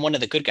say, well, I'm one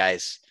of the good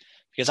guys,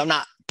 because I'm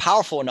not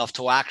powerful enough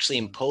to actually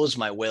impose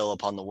my will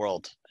upon the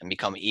world and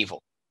become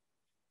evil.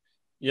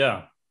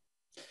 Yeah.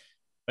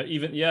 But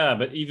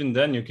even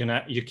then you can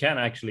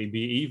actually be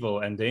evil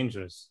and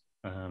dangerous.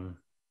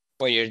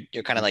 Or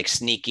you're kind of like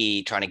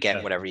sneaky, trying to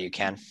get whatever you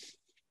can.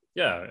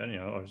 Yeah, and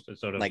or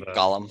sort of like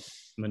Gollum.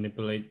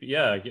 Manipulate.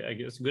 Yeah, I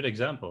guess a good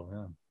example.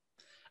 Yeah,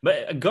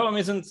 but Gollum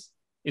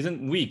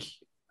isn't weak.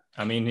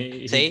 I mean,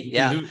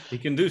 he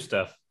can do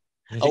stuff.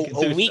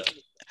 Weak.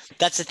 Stuff.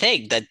 That's the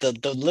thing. That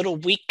the little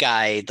weak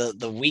guy,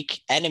 the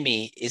weak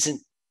enemy,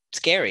 isn't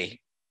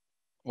scary.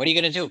 What are you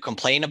gonna do?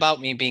 Complain about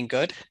me being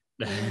good?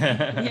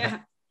 Yeah.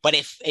 But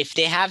if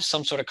they have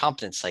some sort of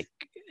competence, like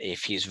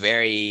if he's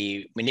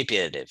very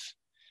manipulative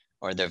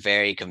or they're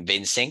very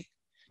convincing,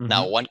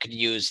 now one could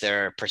use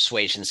their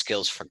persuasion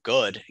skills for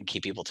good and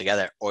keep people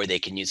together, or they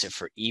can use it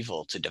for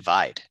evil to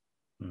divide.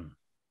 And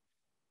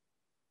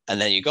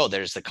then you go,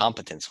 there's the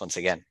competence once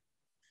again.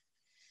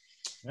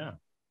 Yeah.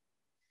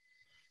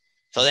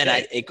 So then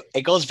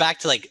it goes back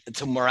to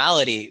to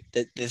morality.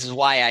 This is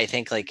why I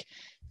think like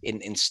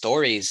in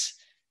stories,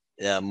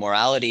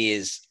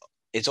 morality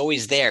it's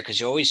always there, because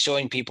you're always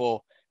showing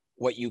people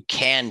what you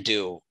can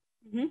do,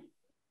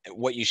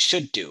 what you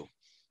should do.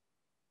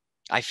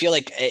 I feel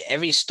like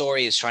every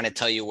story is trying to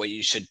tell you what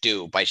you should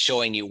do by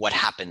showing you what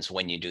happens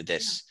when you do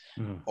this,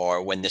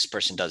 or when this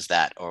person does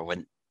that, or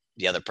when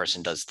the other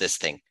person does this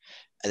thing.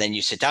 And then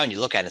you sit down, you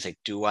look at it, it's like,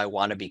 do I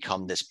want to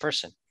become this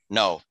person?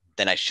 No,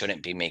 then I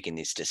shouldn't be making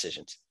these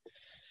decisions.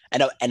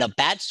 And a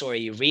bad story,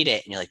 you read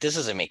it and you're like, this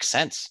doesn't make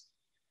sense.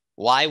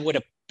 Why would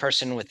a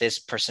person with this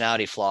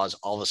personality flaws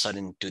all of a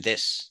sudden do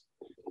this?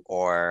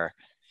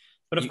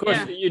 But of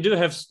course, you do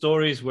have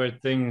stories where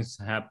things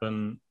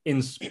happen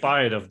in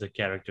spite of the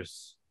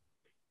characters'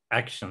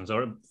 actions,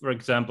 or, for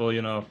example,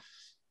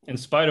 in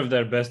spite of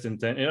their best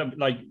intent,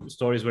 like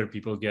stories where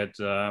people get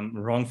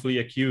wrongfully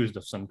accused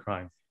of some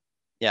crime.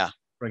 Yeah.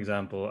 For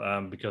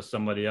example, because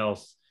somebody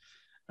else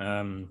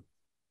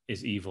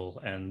is evil,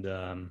 and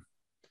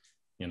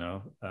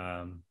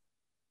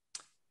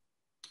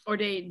or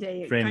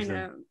they kind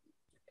of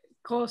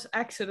cause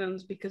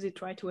accidents because they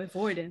try to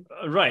avoid it.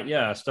 Right,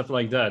 yeah, stuff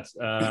like that.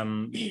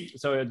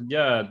 So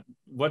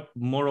what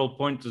moral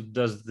point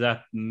does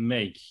that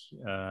make?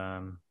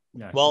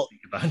 Well,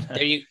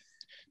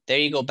 there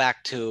you go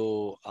back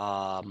to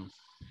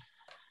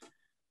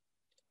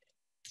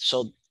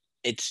so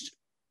it's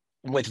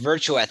with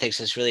virtue ethics,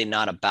 it's really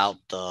not about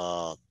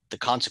the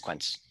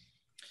consequence.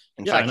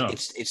 In fact,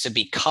 it's to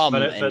become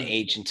an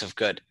agent of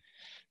good.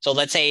 So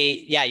let's say,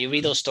 you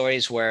read those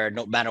stories where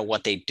no matter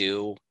what they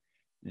do,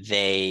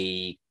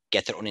 they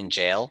get thrown in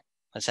jail,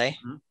 let's say.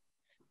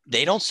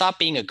 They don't stop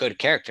being a good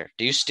character.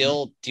 Do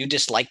you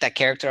dislike that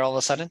character all of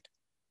a sudden?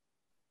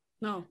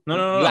 No.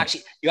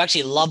 You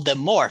actually love them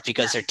more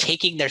because they're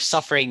taking their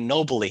suffering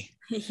nobly.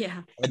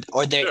 Yeah.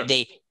 Or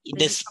they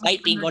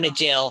despite being going to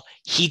jail,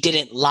 he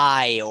didn't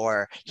lie,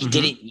 or he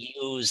didn't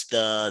use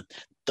the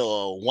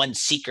one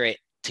secret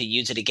to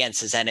use it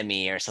against his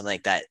enemy or something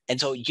like that.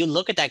 And so you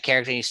look at that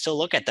character and you still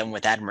look at them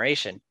with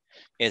admiration.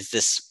 Is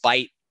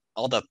despite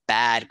all the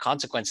bad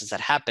consequences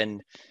that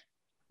happen,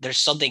 there's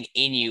something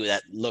in you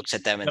that looks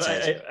at them and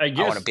says, I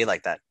want to be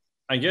like that.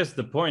 I guess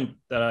the point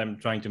that I'm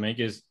trying to make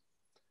is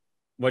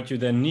what you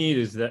then need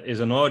is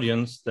an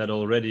audience that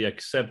already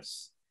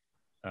accepts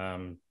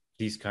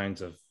these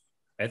kinds of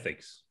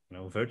ethics,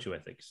 virtue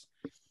ethics.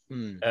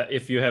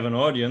 If you have an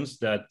audience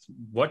that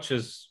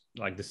watches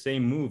like the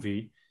same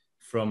movie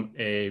from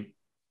a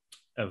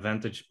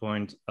vantage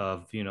point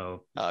of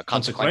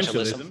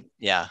consequentialism,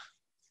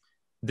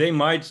 they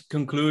might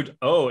conclude,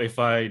 if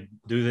I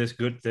do this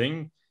good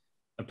thing,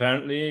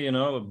 apparently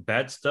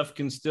bad stuff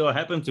can still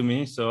happen to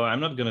me, so I'm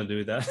not gonna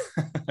do that.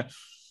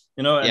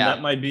 And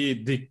that might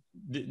be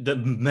the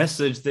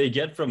message they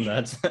get from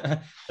that.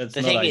 That's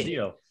not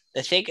ideal.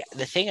 The thing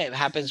that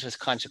happens with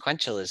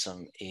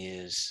consequentialism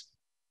is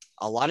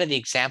a lot of the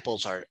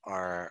examples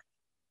are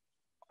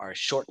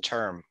short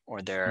term,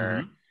 or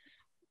they're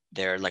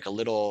like a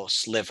little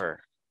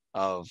sliver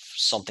of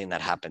something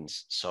that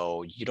happens.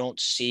 So you don't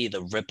see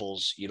the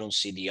ripples, you don't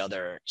see the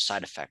other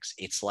side effects.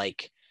 It's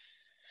like,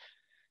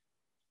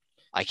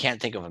 I can't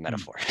think of a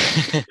metaphor.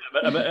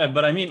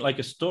 but I mean, like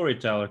a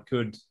storyteller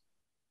could,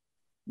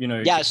 you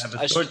could have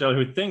a storyteller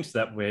who thinks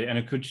that way, and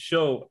it could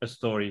show a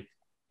story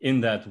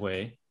in that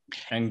way,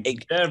 and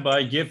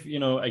thereby give,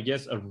 I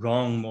guess, a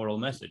wrong moral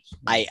message.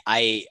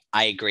 I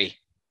agree.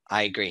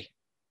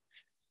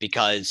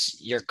 Because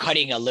you're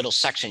cutting a little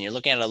section. You're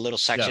looking at a little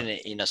section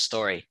in a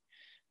story.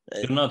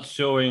 You're not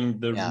showing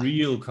the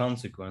real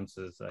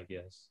consequences, I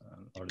guess.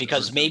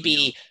 Because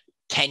maybe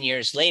 10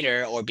 years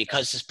later, or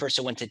because this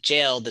person went to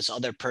jail, this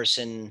other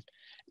person,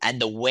 and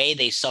the way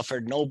they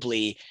suffered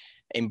nobly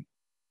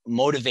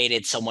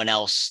motivated someone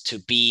else to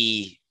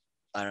be,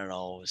 I don't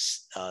know,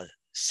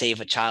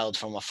 save a child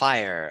from a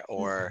fire,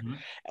 or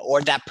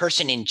that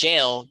person in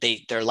jail,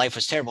 their life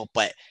was terrible,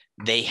 but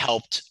they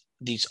helped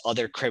these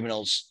other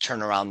criminals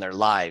turn around their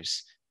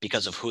lives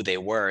because of who they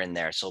were in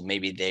there. So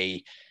maybe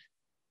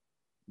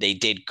they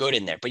did good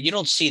in there, but you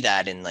don't see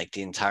that in like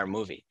the entire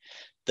movie.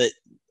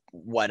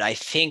 What I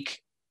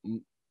think,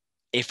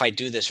 if I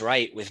do this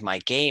right with my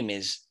game,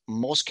 is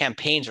most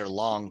campaigns are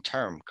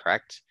long-term,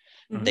 correct?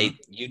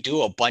 You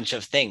do a bunch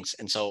of things.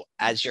 And so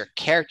as your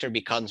character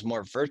becomes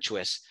more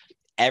virtuous,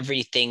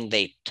 everything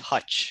they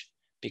touch,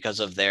 because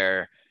of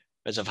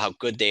how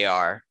good they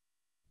are,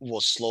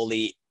 will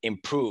slowly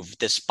improve.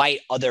 Despite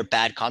other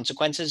bad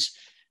consequences,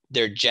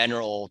 their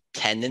general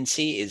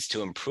tendency is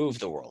to improve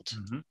the world.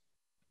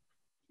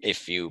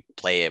 If you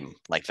play him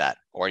like that,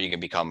 or you can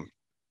become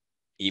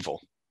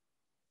evil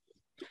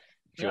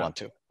if you want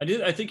to.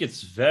 I think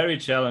it's very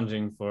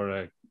challenging for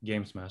a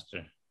games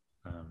master.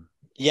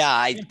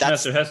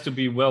 Master has to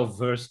be well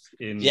versed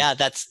in.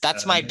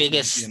 That's my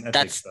biggest.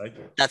 Ethics,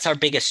 that's our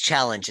biggest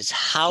challenge. Is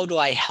how do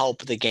I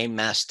help the game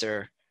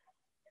master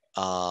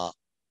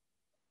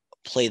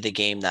play the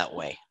game that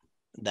way?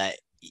 That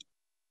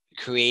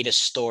create a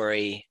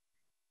story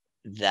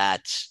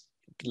that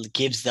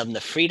gives them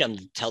the freedom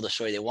to tell the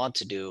story they want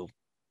to do,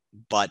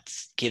 but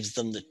gives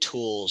them the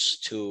tools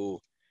to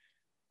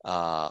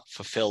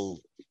fulfill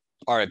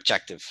our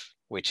objective,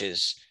 which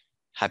is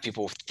have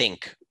people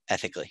think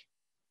ethically.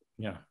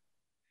 Yeah,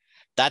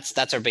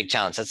 that's our big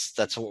challenge.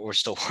 That's what we're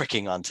still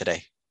working on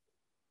today.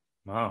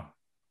 Wow.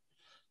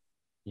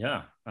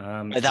 Yeah.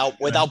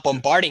 Without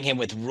bombarding him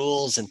with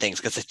rules and things,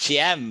 because the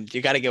GM,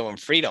 you got to give him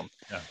freedom.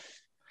 Yeah.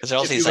 Because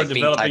else he's like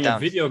being tied down.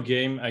 Developing a video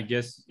game, I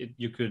guess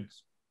you could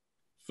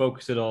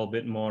focus it all a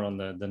bit more on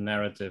the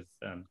narrative.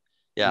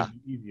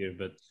 Easier,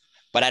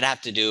 but I'd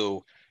have to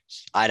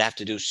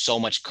do so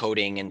much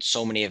coding and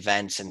so many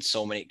events and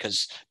so many,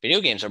 because video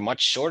games are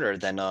much shorter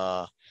than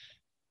a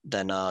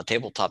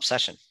tabletop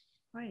session.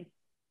 Right.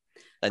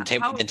 Than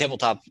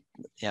tabletop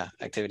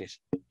activities.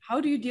 How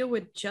do you deal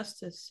with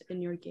justice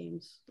in your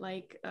games?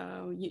 Like,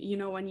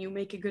 when you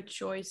make a good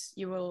choice,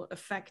 you will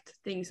affect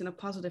things in a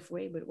positive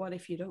way, but what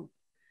if you don't?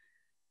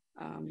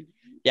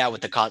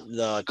 With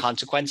the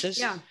consequences.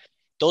 Yeah.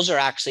 Those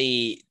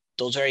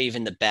are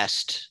even the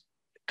best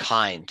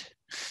kind.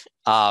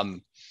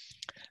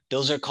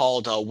 Those are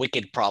called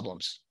wicked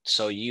problems.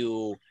 So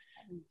you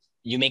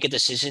make a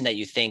decision that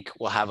you think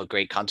will have a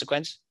great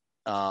consequence.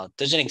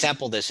 There's an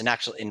example of this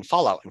in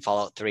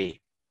Fallout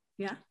 3.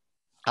 Yeah.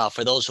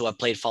 For those who have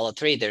played Fallout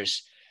 3,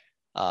 there's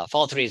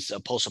Fallout 3 is a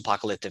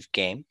post-apocalyptic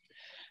game,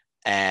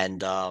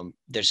 and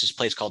there's this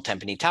place called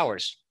Tempany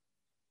Towers.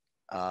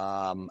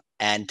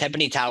 And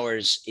Tempany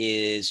Towers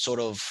is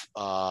sort of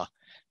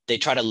they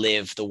try to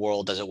live the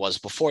world as it was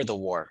before the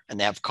war, and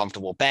they have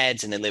comfortable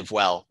beds and they live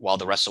well, while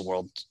the rest of the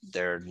world,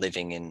 they're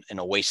living in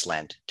a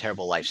wasteland,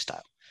 terrible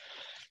lifestyle.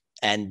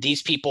 And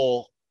these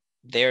people,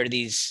 they're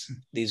these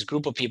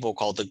group of people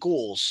called the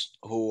ghouls,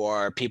 who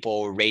are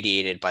people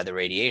radiated by the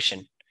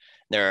radiation.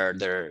 Their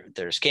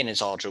skin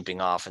is all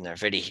drooping off, and they're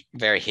very,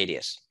 very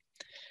hideous.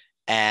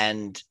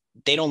 And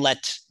they don't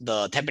let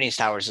the Tempany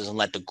Towers doesn't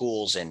let the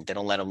ghouls in. They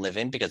don't let them live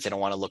in because they don't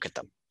want to look at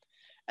them.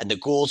 And the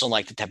ghouls don't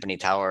like the Tempany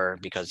Tower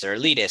because they're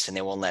elitist and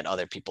they won't let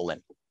other people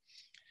in.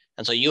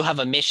 And so you have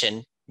a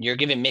mission. You're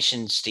given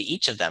missions to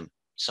each of them.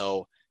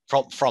 So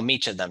from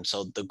each of them.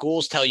 So the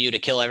ghouls tell you to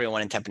kill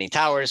everyone in Tempany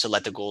Tower, so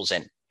let the ghouls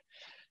in.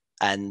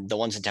 And the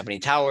ones in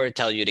Tempany Tower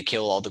tell you to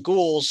kill all the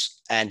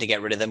ghouls and to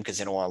get rid of them because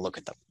they don't want to look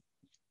at them.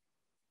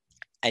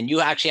 And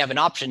you actually have an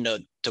option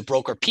to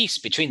broker peace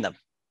between them.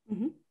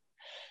 Mm-hmm.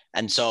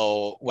 And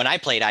so when I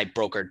played, I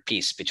brokered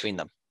peace between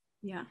them.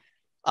 Yeah.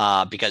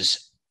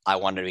 Because I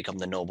wanted to become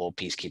the noble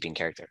peacekeeping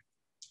character.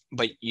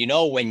 But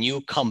when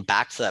you come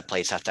back to that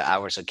place after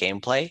hours of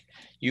gameplay,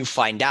 you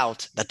find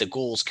out that the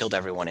ghouls killed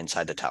everyone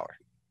inside the tower.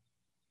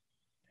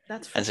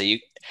 That's and so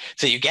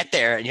you get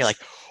there and you're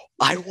like,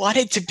 I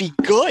wanted to be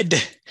good.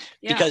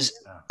 Yeah. Because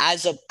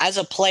as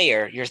a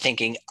player, you're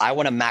thinking, I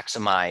want to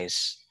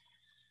maximize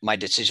my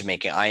decision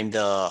making. I'm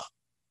the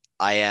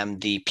I am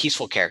the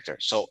peaceful character.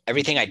 So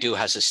everything I do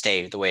has to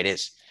stay the way it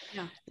is.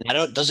 Yeah. And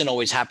that doesn't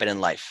always happen in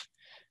life.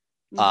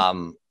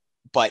 Mhm.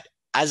 But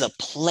as a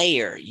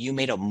player, you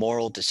made a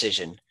moral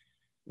decision.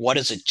 What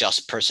does a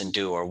just person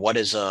do? Or what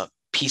does a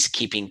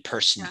peacekeeping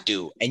person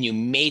do? And you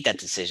made that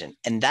decision.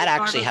 And that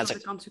actually has the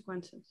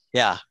consequences.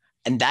 Yeah.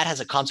 And that has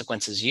a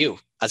consequence as you,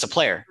 as a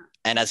player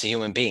and as a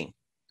human being.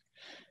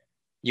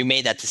 You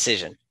made that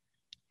decision.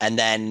 And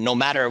then no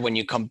matter when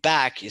you come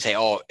back, you say,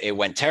 oh, it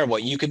went terrible.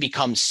 You could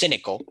become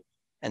cynical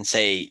and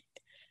say,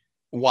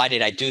 why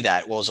did I do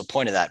that? What was the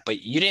point of that?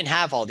 But you didn't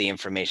have all the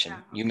information.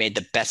 You made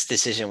the best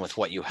decision with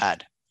what you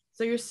had.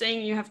 So you're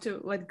saying you have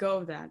to let go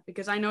of that,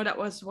 because I know that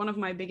was one of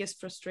my biggest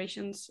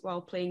frustrations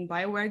while playing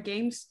BioWare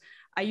games.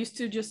 I used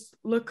to just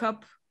look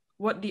up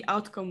what the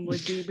outcome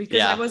would be,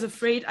 because I was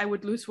afraid I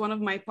would lose one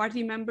of my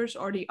party members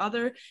or the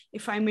other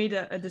if I made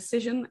a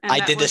decision. And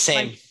I did the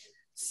same. Like,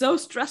 so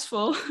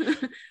stressful.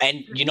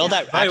 And you know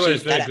that BioWare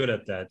is very good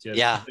at that.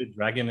 Yeah.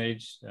 Dragon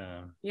Age.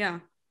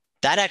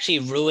 That actually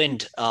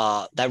ruined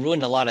a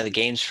lot of the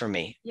games for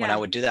me. When I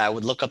would do that, I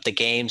would look up the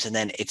games and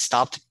then it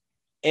stopped.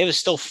 It was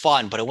still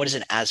fun, but it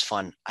wasn't as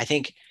fun. I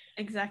think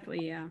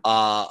exactly. Yeah.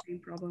 Same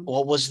problem.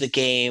 What was the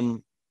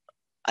game?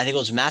 I think it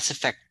was Mass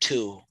Effect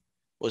 2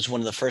 was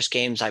one of the first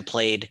games I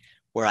played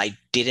where I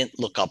didn't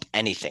look up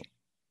anything.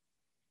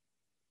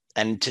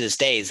 And to this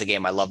day is the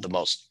game I love the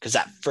most, because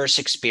that first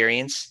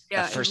experience,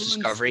 that first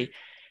discovery,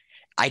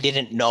 I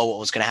didn't know what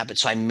was going to happen.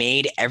 So I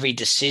made every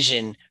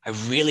decision. I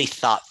really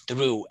thought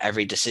through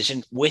every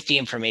decision with the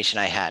information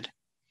I had.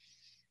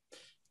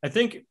 I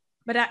think.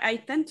 But I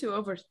tend to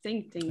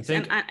overthink things.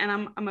 And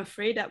I'm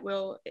afraid that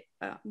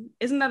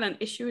isn't that an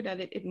issue, that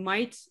it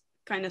might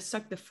kind of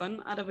suck the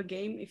fun out of a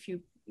game if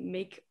you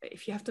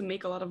have to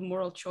make a lot of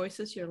moral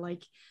choices?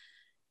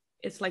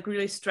 It's like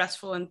really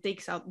stressful and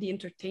takes out the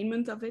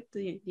entertainment of it,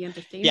 the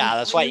entertainment. Yeah,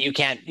 that's why you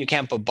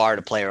can't bombard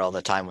a player all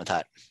the time with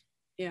that.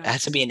 Yeah, it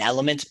has to be an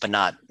element, but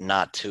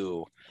not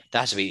too. There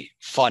has to be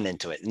fun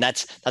into it, and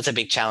that's a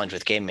big challenge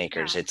with game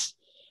makers. Yeah.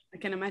 I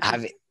can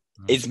imagine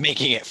it's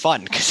making it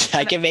fun, because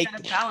I can make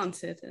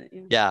balance it.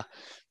 Yeah.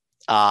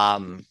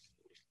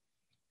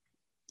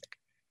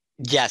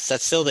 Yes,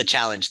 that's still the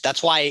challenge.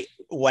 That's why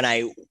when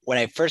I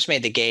first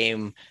made the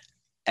game,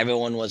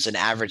 everyone was an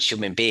average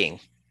human being.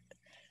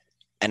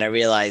 And I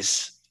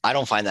realized I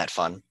don't find that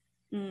fun.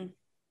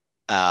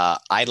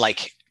 I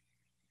like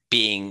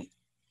being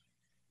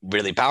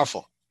really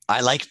powerful.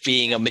 I like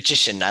being a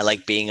magician. I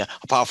like being a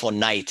powerful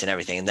knight and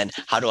everything. And then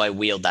how do I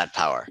wield that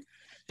power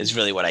is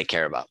really what I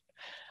care about.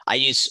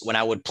 When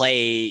I would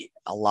play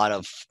a lot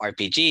of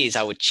RPGs,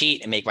 I would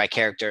cheat and make my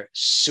character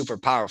super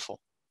powerful.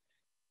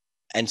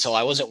 And so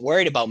I wasn't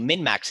worried about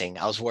min-maxing.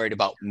 I was worried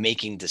about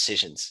making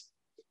decisions.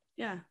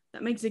 Yeah,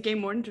 that makes the game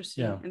more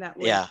interesting in that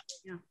way. Yeah.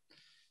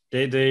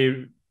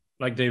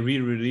 They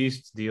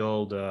re-released the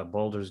old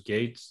Baldur's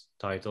Gate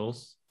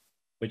titles,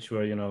 which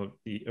were,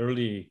 the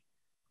early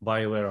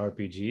BioWare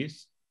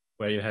RPGs,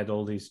 where you had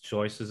all these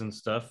choices and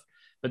stuff,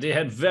 but they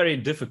had very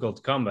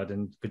difficult combat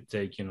and could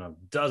take,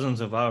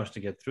 dozens of hours to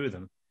get through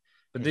them.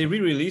 But they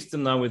re-released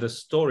them now with a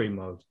story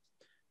mode.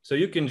 So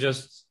you can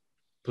just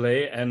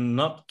play and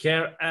not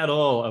care at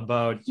all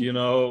about,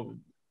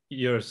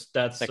 your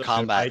stats, the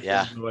combat,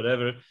 or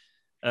whatever,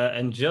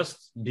 and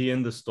just be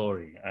in the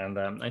story. And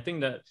I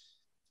think that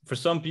for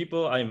some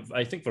people,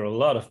 I think for a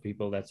lot of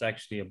people, that's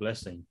actually a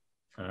blessing.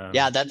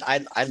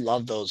 I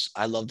love those.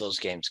 I love those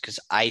games because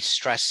I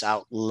stress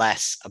out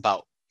less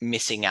about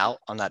missing out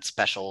on that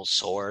special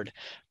sword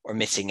or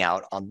missing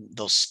out on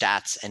those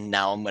stats. And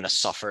now I'm going to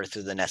suffer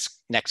through the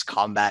next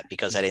combat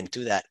because I didn't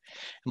do that.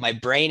 My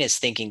brain is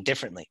thinking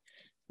differently.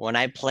 When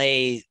I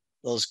play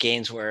those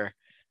games where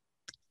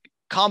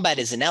combat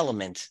is an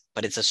element,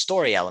 but it's a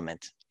story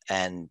element,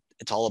 and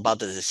it's all about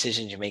the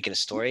decisions you make in a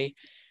story,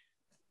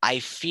 I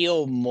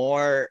feel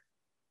more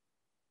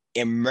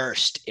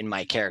immersed in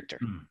my character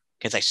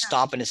because I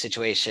stop in a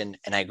situation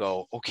and I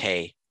go,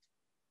 okay,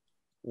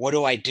 what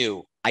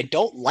do? I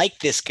don't like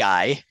this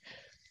guy,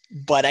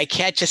 but I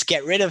can't just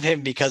get rid of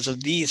him because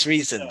of these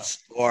reasons.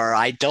 Or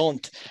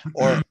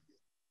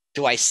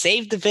do I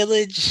save the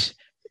village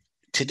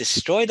to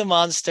destroy the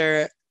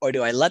monster, or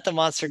do I let the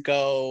monster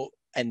go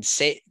and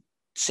save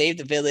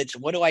the village?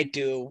 What do I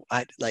do?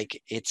 I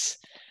like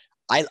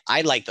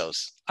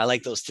those. I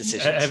like those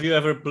decisions. Have you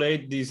ever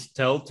played these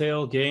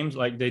Telltale games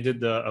like they did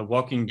the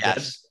Walking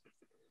Dead?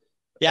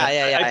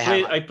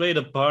 Yeah. I played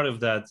a part of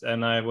that,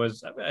 and I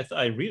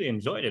really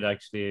enjoyed it.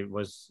 Actually,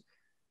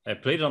 I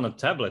played it on a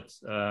tablet,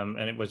 and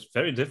it was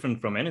very different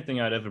from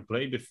anything I'd ever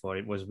played before.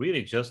 It was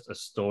really just a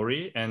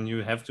story, and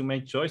you have to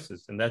make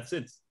choices, and that's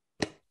it.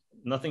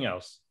 Nothing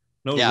else.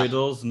 No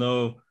riddles,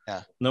 no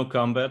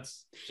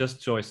combats,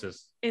 just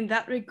choices. In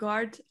that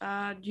regard,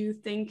 do you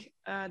think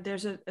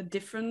there's a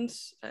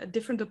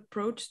different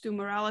approach to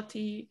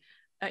morality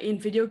in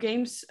video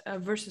games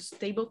versus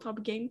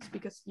tabletop games?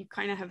 Because you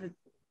kind of have a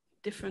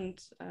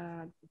different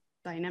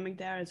dynamic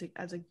there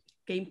as a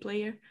game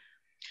player.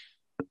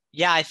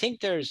 Yeah, I think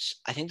there's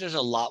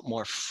a lot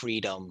more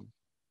freedom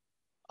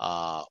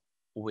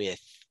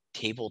with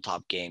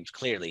tabletop games,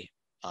 clearly,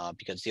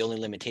 because the only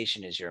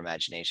limitation is your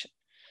imagination.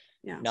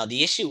 Yeah. Now,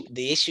 the issue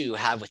you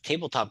have with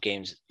tabletop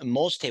games,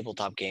 most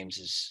tabletop games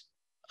is,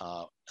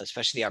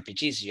 especially the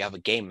RPGs, you have a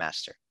game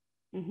master.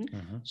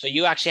 So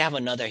you actually have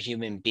another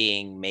human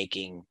being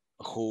making,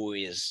 who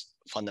is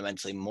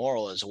fundamentally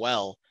moral as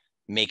well,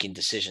 making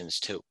decisions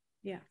too.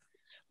 Yeah.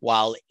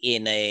 While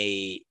in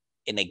a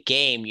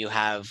game, you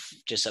have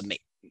just a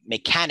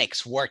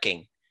mechanics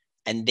working,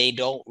 and they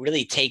don't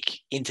really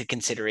take into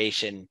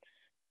consideration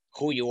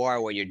who you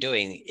are, what you're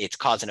doing. It's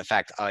cause and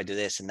effect. Oh, I do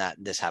this and that,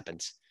 this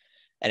happens.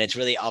 And it's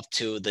really up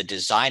to the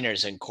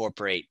designers to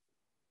incorporate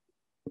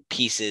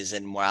pieces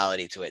and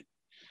morality to it.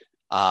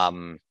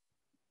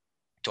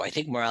 Do I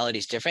think morality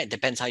is different? It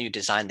depends how you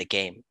design the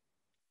game.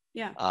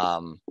 Yeah.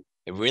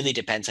 It really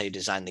depends how you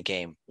design the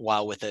game.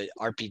 While with an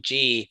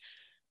RPG,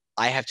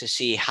 I have to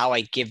see how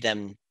I give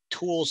them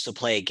tools to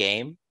play a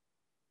game,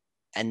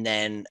 and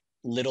then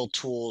little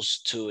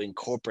tools to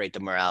incorporate the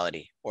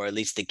morality, or at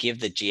least to give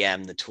the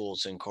GM the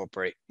tools to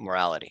incorporate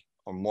morality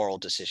or moral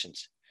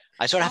decisions.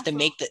 I sort of have to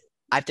make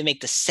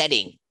the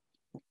setting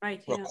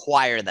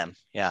require them.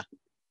 Yeah.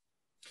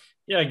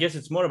 Yeah, I guess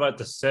it's more about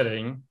the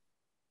setting.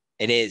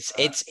 It is.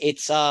 It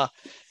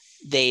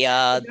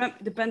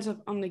depends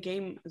on the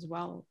game as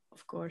well,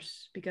 of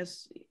course,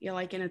 because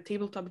like in a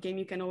tabletop game,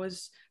 you can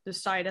always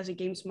decide as a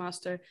games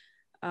master,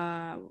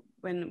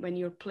 when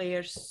your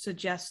players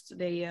suggest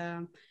they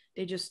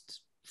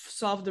just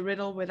solve the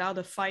riddle without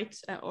a fight,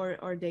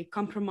 or they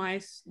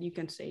compromise, you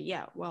can say,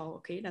 yeah, well,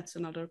 okay, that's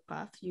another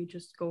path, you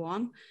just go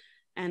on.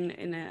 And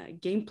in a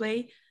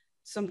gameplay,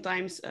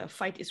 sometimes a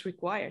fight is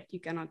required. You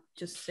cannot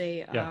just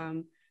say,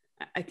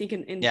 I think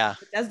in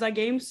Bethesda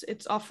games,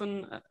 it's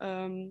often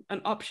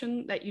an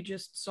option that you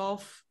just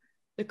solve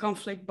the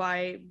conflict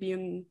by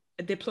being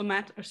a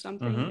diplomat or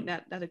something.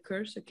 That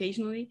occurs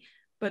occasionally,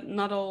 but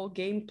not all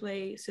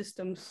gameplay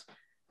systems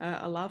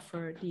allow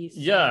for these.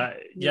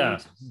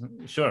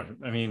 Sure.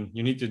 I mean,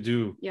 you need to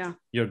do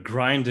your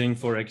grinding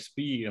for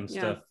XP and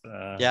stuff.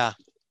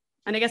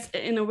 And I guess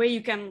in a way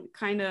you can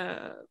kind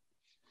of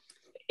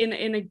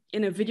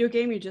in a video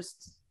game,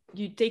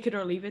 you take it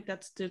or leave it.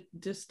 That's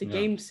just the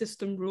game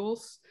system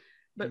rules.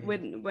 But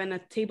when a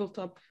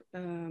tabletop,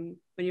 when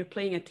you're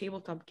playing a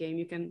tabletop game,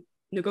 you can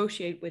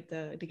negotiate with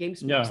the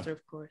games master,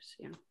 of course.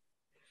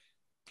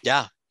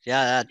 That's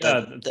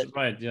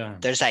right. Yeah,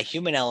 there's that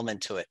human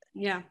element to it.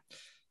 Yeah,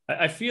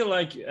 I feel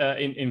like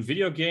in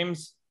video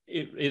games,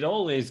 it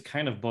always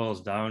kind of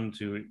boils down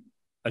to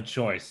a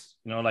choice.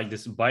 Like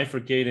this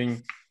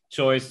bifurcating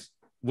choice.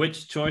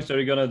 Which choice are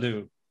you gonna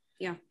do?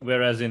 Yeah.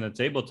 Whereas in a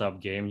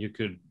tabletop game, you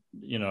could,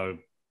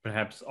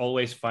 perhaps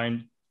always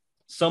find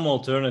some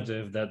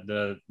alternative that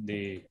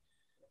the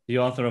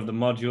author of the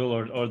module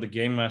or the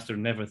game master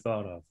never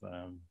thought of.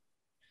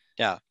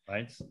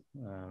 Right.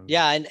 You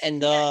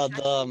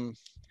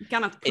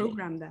cannot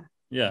program that.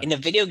 Yeah. In a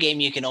video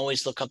game, you can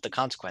always look up the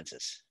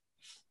consequences.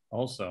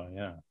 Also,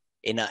 yeah.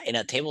 In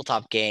a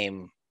tabletop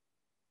game,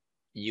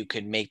 you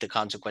could make the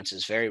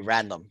consequences very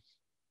random.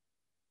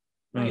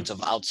 It's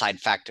of outside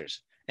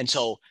factors. And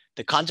so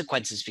the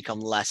consequences become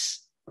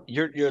less,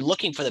 you're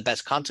looking for the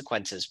best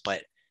consequences,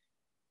 but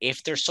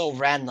if they're so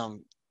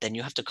random, then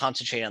you have to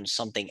concentrate on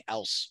something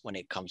else when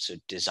it comes to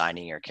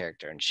designing your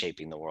character and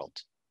shaping the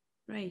world.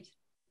 Right.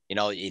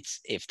 It's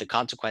if the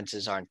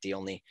consequences aren't the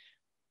only,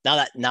 now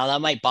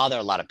that might bother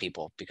a lot of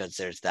people, because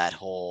there's that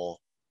whole,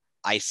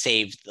 I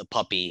saved the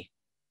puppy,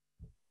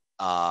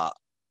 but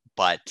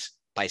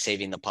by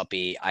saving the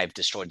puppy, I've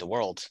destroyed the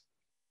world.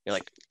 You're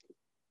like,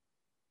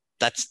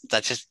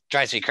 that just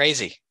drives me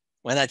crazy.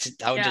 That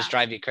would just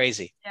drive me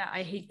crazy. Yeah,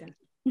 I hate that.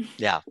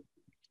 Yeah.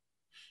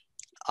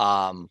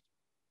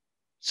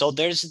 So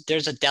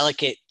there's a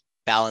delicate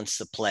balance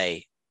to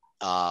play,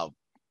 to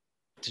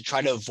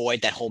try to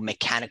avoid that whole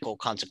mechanical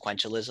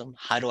consequentialism.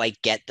 How do I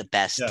get the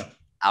best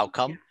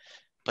outcome?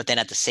 But then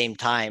at the same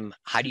time,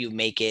 how do you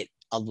make it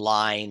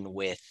align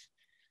with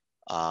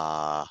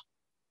the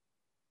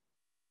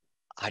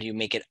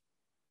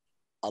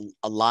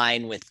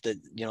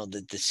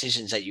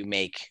decisions that you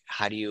make?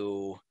 How do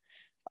you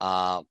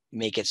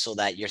make it so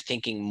that you're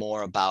thinking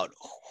more about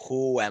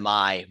who am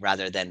I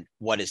rather than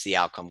what is the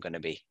outcome going to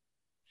be?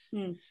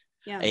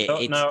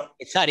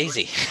 It's not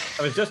easy.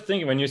 I was just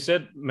thinking, when you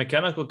said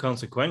mechanical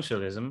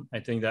consequentialism, I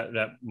think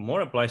that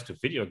more applies to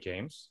video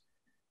games.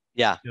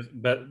 Yeah.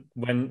 But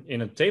when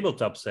in a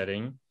tabletop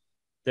setting,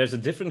 there's a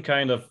different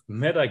kind of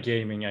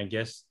metagaming, I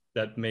guess,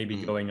 that may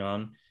be going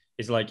on.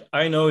 It's like,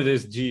 I know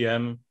this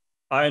GM,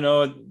 I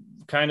know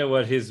kind of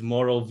what his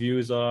moral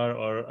views are,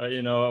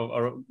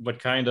 or what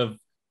kind of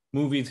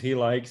movies he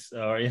likes,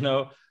 or,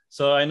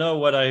 so I know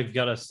what I've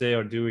got to say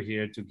or do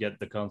here to get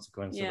the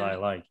consequence that I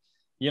like.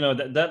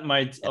 That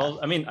might,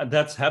 I mean,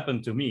 that's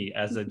happened to me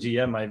as a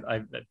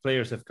GM.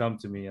 Players have come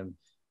to me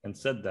and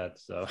said that.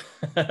 So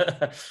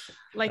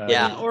like with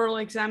an oral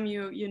exam,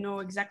 you know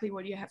exactly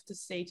what you have to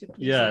say to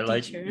please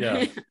the teacher.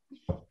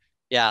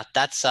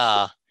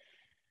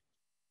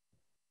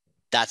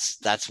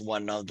 That's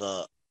one of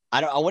the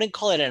I wouldn't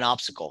call it an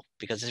obstacle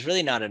because it's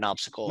really not an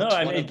obstacle. No, It's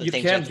I one mean of the you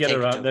things you have can't to get take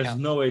into around. There's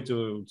account. no way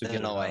to There's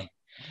get no around. way.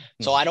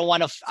 So I don't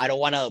want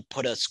to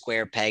put a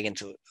square peg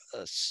into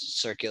a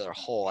circular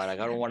hole, and I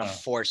don't want to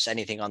force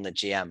anything on the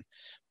GM.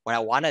 What I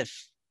want to,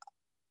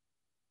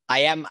 I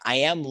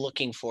am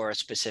looking for a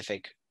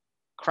specific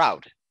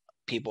crowd,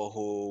 people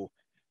who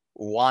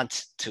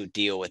want to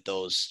deal with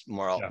those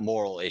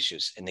moral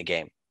issues in the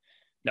game.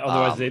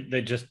 Otherwise,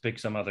 they just pick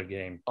some other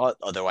game.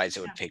 Otherwise, it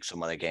would pick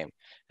some other game.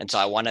 And so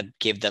I want to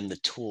give them the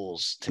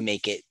tools to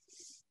make it,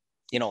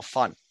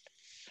 fun.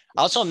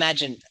 I also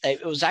imagine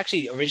it was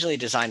actually originally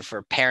designed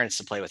for parents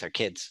to play with their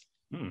kids.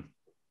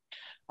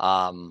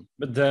 But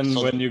then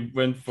when you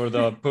went for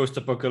the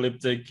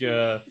post-apocalyptic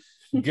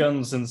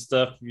guns and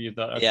stuff, you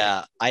thought, okay.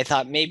 Yeah, I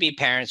thought maybe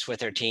parents with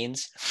their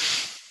teens.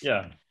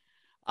 Yeah.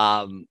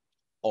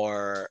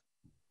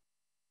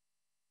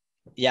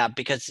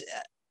 Because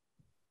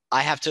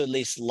I have to at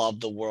least love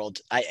the world.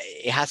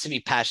 It has to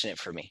be passionate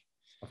for me,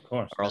 of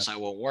course, or else I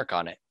won't work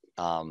on it.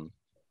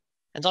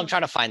 And so I'm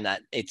trying to find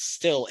that. It's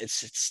still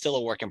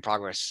a work in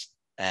progress,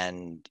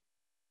 and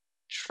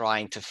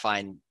trying to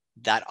find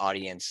that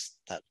audience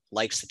that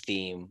likes the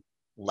theme,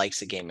 likes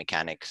the game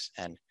mechanics,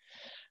 and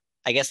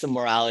I guess the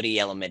morality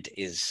element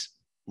is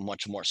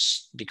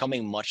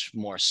becoming much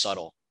more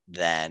subtle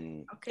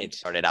than it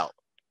started out.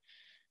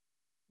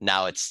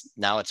 Now it's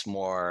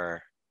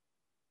more,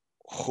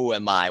 who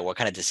am I? What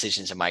kind of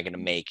decisions am I going to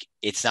make?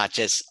 It's not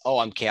just,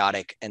 I'm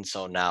chaotic, and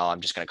so now I'm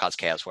just going to cause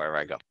chaos wherever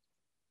I go.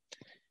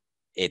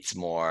 It's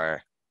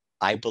more,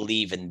 I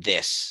believe in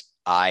this.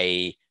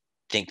 I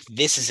think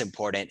this is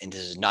important and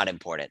this is not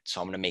important.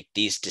 So I'm going to make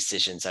these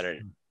decisions that are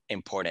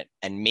important.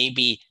 And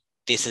maybe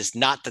this is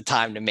not the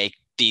time to make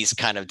these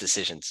kind of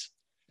decisions.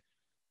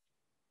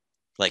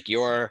 Like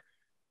you're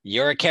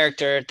a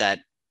character that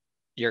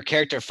your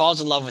character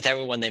falls in love with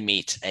everyone they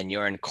meet, and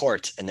you're in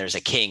court and there's a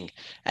king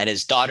and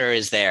his daughter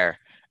is there.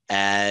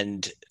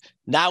 And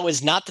now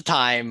is not the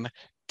time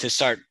to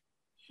start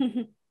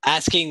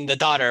asking the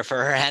daughter for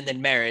her hand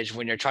in marriage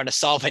when you're trying to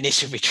solve an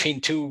issue between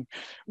two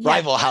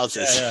rival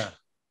houses.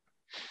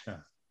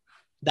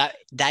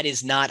 That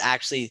is not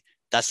actually,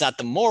 that's not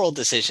the moral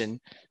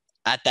decision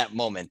at that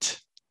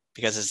moment,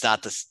 because it's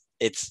not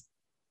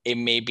it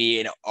may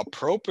be an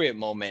appropriate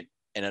moment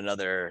in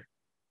another,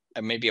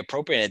 it may be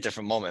appropriate in a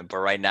different moment, but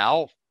right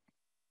now,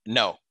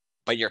 no.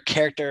 But your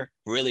character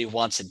really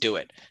wants to do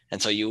it.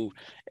 And so you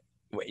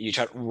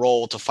try to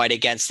roll to fight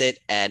against it,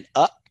 and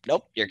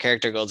nope, your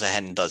character goes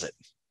ahead and does it.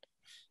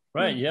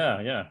 Right.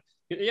 Yeah.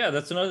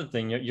 That's another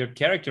thing. Your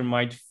character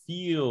might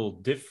feel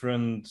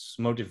different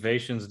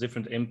motivations,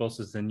 different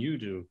impulses than you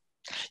do.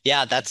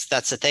 Yeah, that's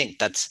the thing.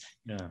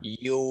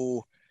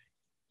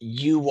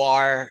 You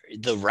are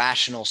the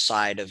rational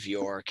side of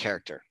your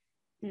character.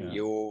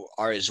 You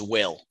are his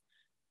will,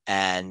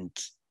 and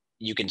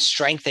you can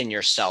strengthen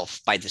yourself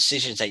by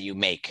decisions that you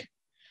make.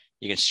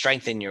 You can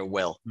strengthen your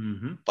will.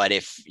 But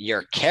if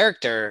your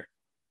character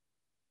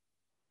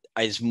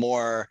is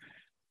more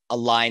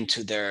aligned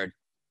to their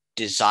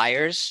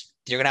desires,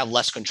 you're gonna have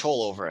less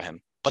control over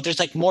him. But there's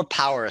like more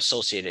power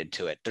associated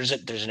to it. There's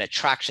an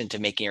attraction to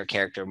making your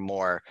character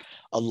more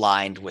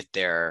aligned with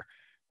their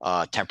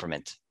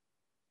temperament.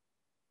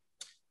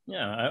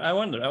 Yeah, I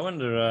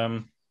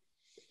wonder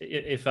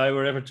if I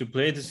were ever to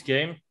play this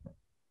game,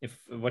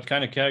 what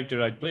kind of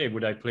character I'd play.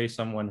 Would I play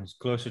someone who's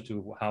closer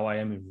to how I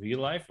am in real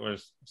life, or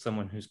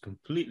someone who's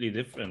completely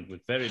different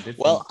with very different?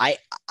 Well,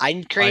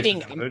 I'm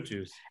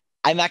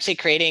actually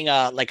creating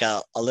a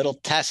little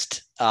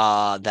test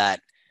that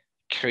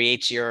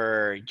creates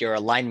your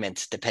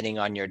alignment depending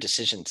on your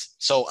decisions.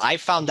 So I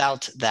found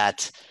out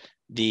that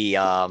the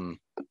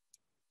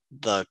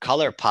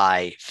color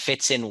pie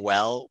fits in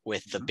well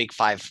with the big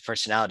 5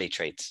 personality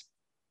traits.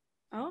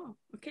 Oh,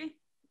 okay.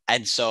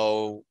 And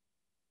so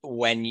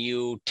when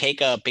you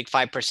take a big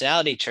 5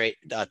 personality trait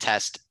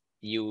test,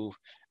 I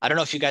don't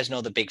know if you guys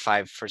know the big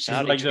 5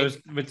 personality traits.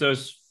 With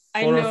those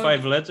 4 or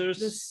 5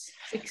 letters.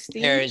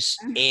 16.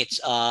 It's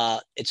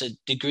a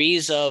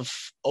degrees of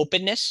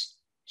openness,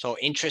 so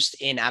interest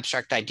in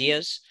abstract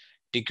ideas,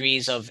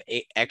 degrees of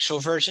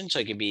extroversion, so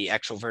it can be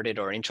extroverted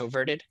or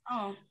introverted.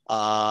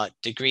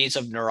 Degrees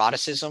of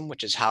neuroticism,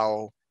 which is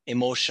how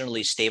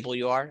emotionally stable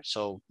you are,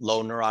 so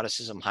low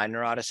neuroticism, high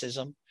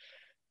neuroticism.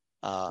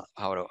 How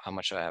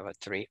much do I have?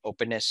 3.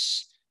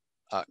 Openness,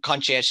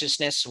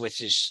 conscientiousness,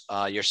 which is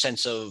your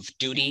sense of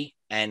duty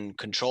and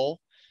control,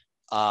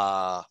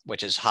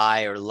 which is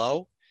high or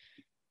low.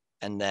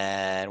 And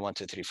then 1,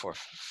 2, 3, 4,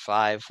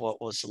 5.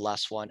 What was the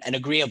last one? And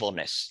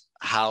agreeableness,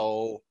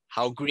 how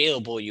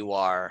agreeable you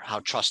are, how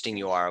trusting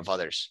you are of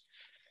others.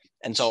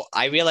 And so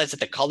I realized that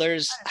the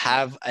colors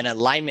have an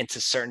alignment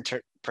to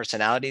certain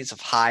personalities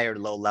of high or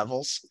low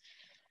levels.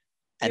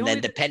 And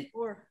then depend.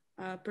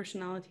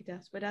 Personality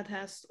test, but that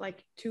has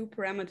like 2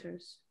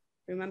 parameters.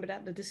 Remember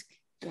that, the disc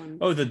one?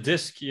 Oh, the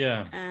disc,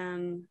 yeah.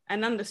 And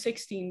then the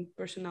 16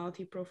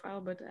 personality profile,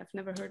 but I've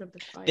never heard of the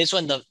 5. This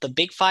one, the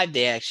big 5,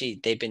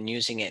 they've been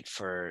using it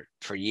for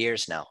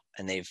years now,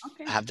 and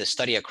have this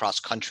study across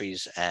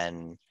countries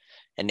and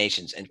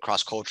nations and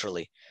cross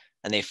culturally.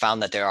 and they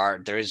found that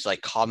there is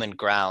like common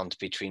ground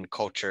between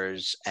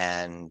cultures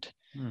and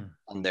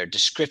on their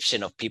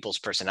description of people's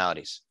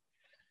personalities.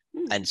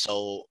 And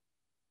so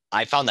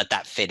I found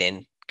that fit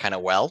in kind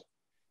of well.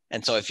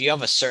 And so if you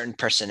have a certain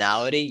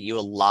personality, you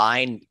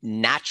align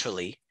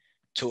naturally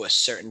to a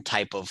certain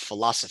type of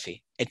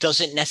philosophy. It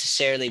doesn't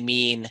necessarily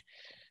mean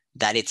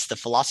that it's the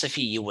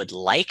philosophy you would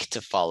like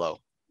to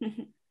follow.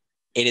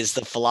 It is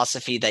the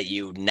philosophy that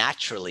you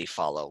naturally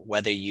follow,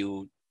 whether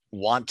you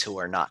want to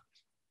or not.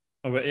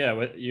 Oh, but yeah,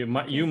 but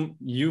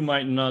you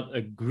might not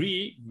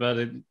agree, but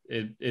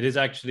it is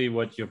actually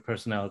what your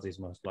personality is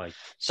most like.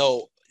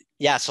 So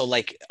yeah, so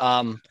like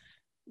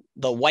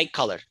the white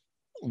color.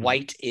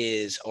 White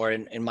is, or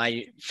in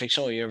my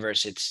fictional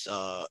universe, it's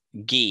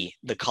Gi,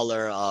 the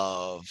color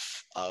of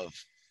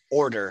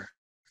order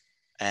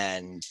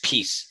and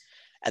peace.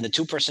 And the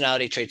two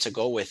personality traits that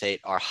go with it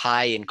are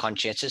high in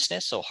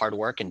conscientiousness, so hard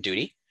work and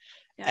duty,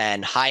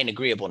 and high in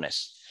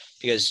agreeableness,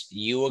 because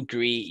you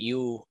agree,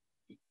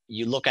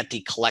 you look at the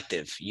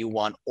collective, you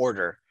want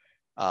order,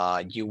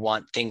 you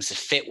want things to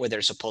fit where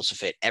they're supposed to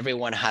fit.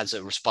 Everyone has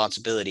a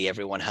responsibility,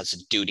 everyone has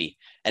a duty,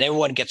 and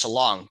everyone gets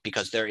along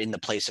because they're in the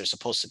place they're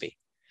supposed to be.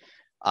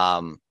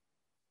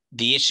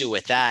 The issue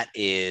with that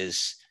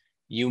is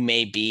you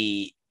may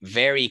be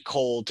very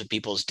cold to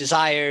people's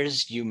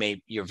desires.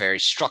 You're very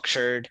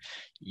structured.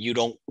 You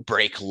don't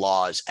break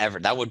laws ever.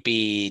 That would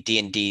be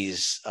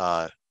D&D's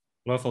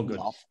lawful good.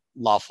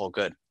 Lawful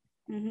good.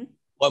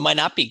 Well, it might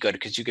not be good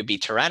because you could be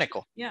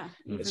tyrannical. Yeah.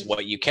 Because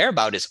what you care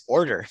about is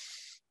order.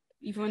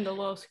 Even when the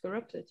law is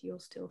corrupted, you'll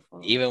still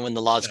follow. Even when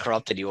the law is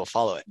corrupted, you will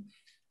follow it.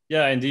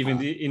 Yeah, and even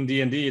in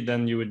D&D,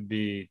 then you would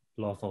be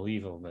lawful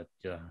evil, but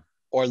yeah.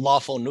 Or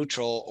lawful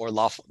neutral, or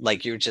lawful,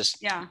 like you're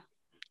just yeah.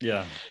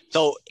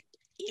 So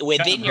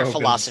within your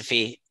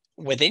philosophy,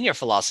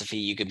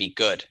 you can be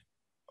good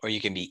or you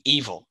can be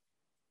evil.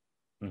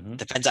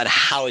 Depends on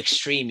how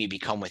extreme you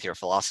become with your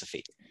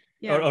philosophy.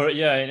 Or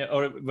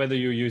whether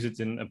you use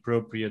it in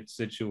appropriate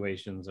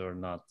situations or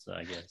not,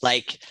 I guess.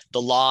 Like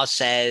the law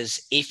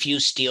says, if you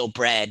steal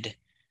bread,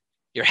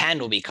 your hand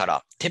will be cut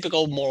off.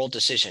 Typical moral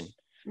decision.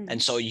 And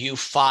so you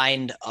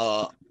find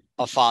a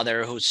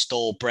father who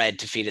stole bread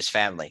to feed his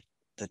family.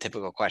 The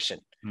typical question.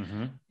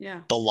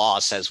 The law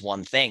says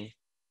one thing.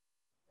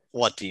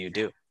 What do you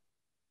do?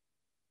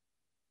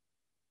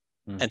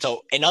 And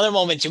so in other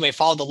moments, you may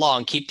follow the law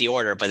and keep the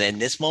order, but in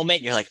this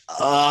moment, you're like,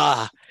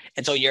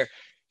 And so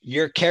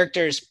your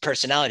character's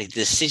personality, the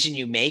decision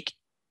you make,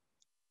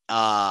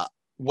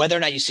 whether or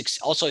not you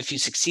also if you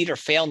succeed or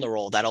fail in the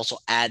role, that also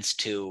adds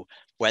to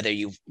whether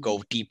you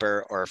go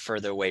deeper or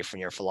further away from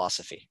your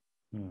philosophy,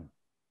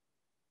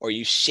 or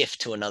you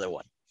shift to another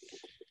one.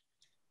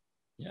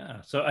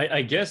 Yeah, so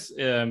I guess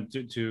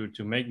to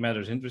make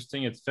matters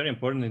interesting, it's very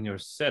important in your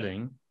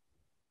setting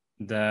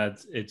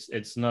that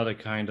it's not a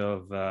kind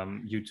of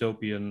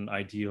utopian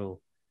ideal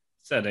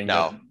setting.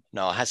 No,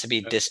 it has to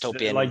be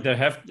dystopian. Like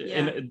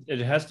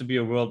it has to be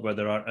a world where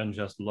there are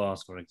unjust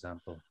laws, for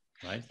example,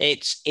 right?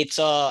 It's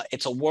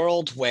a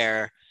world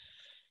where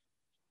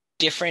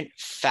different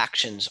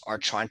factions are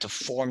trying to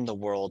form the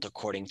world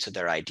according to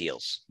their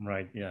ideals.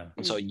 Right, yeah.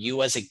 And so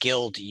you as a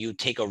guild, you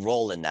take a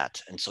role in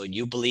that. And so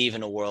you believe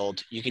in a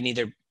world, you can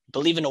either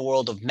believe in a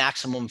world of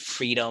maximum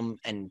freedom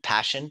and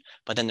passion,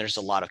 but then there's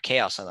a lot of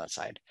chaos on that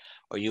side.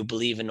 Or you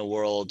believe in a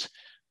world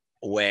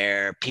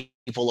where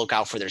people look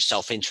out for their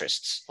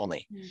self-interests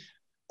only.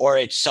 Or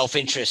it's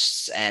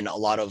self-interests and a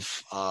lot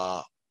of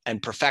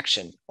and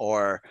perfection,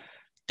 or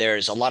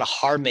there's a lot of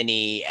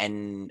harmony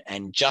and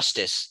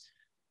justice,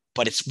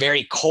 but it's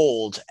very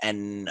cold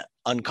and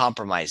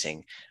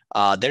uncompromising.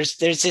 There's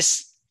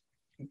this,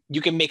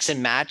 you can mix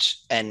and match,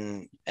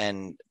 and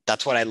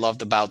that's what I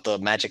loved about the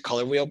Magic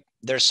Color Wheel.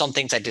 There's some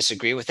things I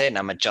disagree with it, and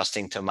I'm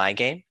adjusting to my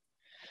game.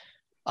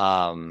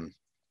 But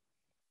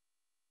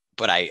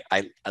I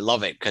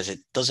love it because it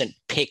doesn't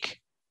pick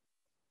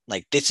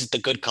like this is the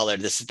good color,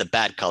 this is the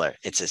bad color.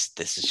 It's just,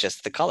 this is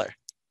just the color,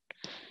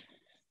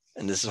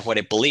 and this is what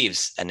it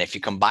believes. And if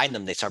you combine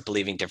them, they start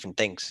believing different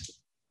things.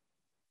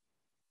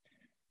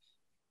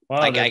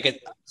 Wow,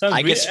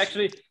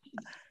 actually,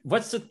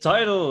 what's the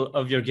title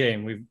of your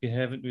game? We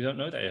don't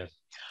know that yet.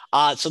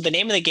 So the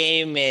name of the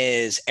game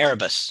is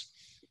Erebus.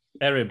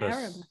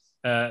 Erebus.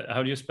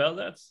 How do you spell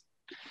that?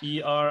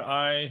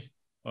 E-R-I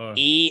or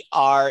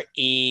E-R-E-B-U-S.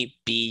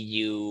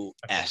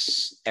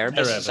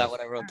 Erebus. Is that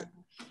what I wrote?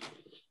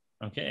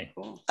 Okay.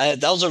 Cool.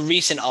 That was a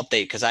recent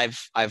update because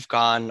I've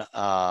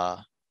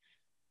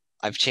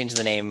changed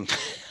the name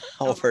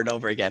over and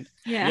over again.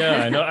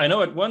 Yeah, I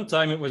know. At one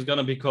time it was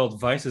gonna be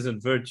called Vices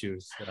and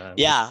Virtues.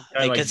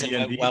 Because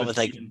it went with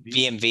like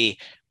VMV.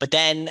 But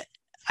then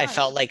I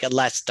felt like a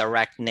less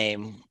direct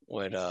name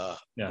would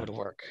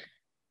work.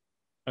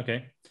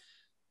 Okay.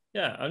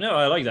 Yeah, I know.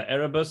 I like that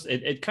Erebus.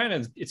 It's kind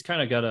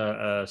of got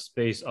a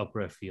space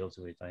opera feel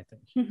to it, I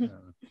think.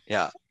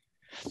 Yeah,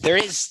 there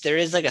is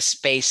like a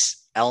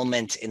space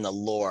element in the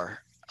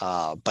lore,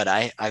 but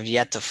I've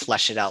yet to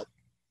flesh it out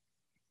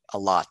a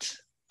lot.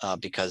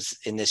 Because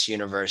in this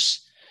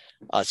universe,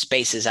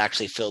 space is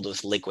actually filled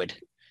with liquid.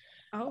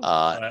 Oh,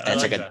 I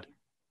it's like like that.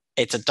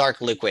 it's a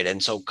dark liquid,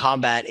 and so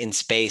combat in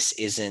space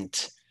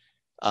isn't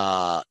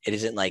it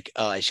isn't like,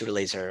 oh, I shoot a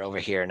laser over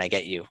here and I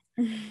get you.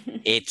 More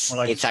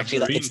like It's actually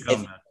like submarine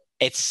combat.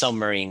 it's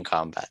submarine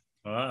combat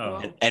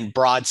Wow. Wow. and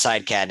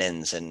broadside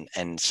cannons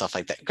and stuff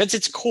like that, because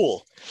it's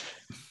cool.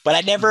 But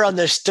I never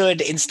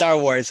understood in Star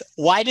Wars,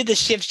 why did the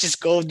ships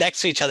just go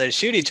next to each other and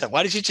shoot each other?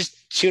 Why did you just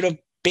shoot a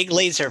big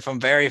laser from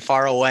very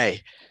far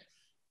away?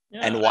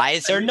 Yeah, And why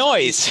is there recently,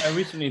 noise? I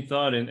recently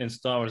thought in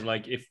Star Wars,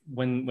 like if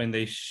when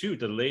they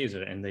shoot a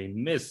laser and they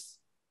miss,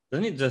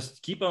 doesn't it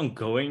just keep on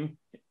going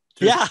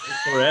Yeah.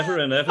 forever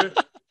and ever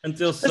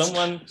until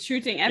someone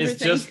Shooting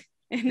is everything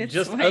in its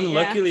just way,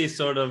 unluckily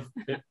sort of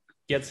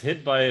gets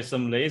hit by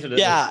some laser that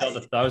Yeah. was shot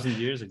 1,000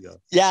 years ago.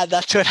 Yeah,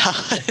 that's what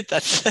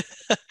that's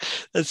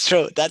that's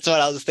true. That's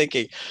what I was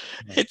thinking.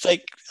 It's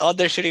like, oh,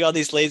 they're shooting all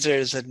these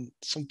lasers and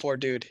some poor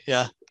dude.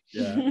 Yeah.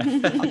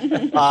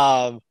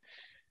 Yeah.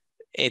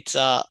 It's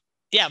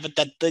yeah, but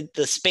that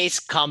the space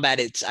combat,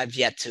 I've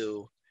yet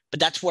to, but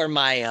that's where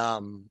my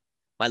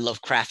my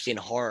Lovecraftian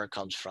horror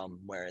comes from,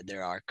 where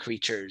there are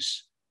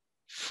creatures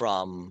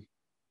from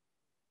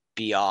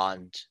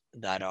beyond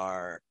that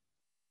are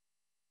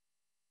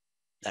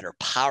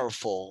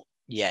powerful,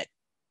 yet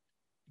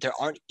they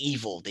aren't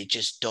evil. They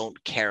just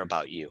don't care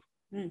about you.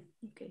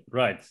 Okay.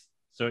 Right.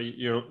 So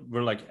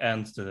we're like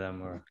ants to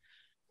them, or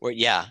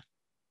Yeah.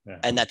 Yeah.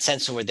 And that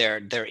sense where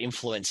their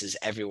influence is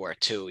everywhere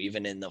too,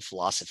 even in the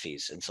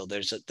philosophies. And so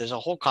there's a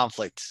whole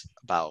conflict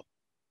about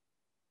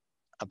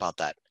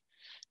that.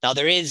 Now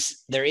there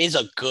is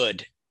a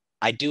good.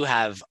 I do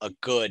have a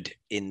good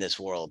in this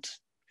world,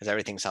 because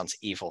everything sounds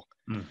evil.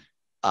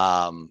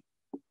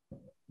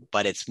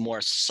 But it's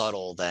more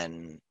subtle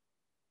than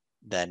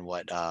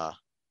what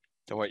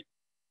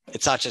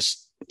it's not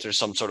just there's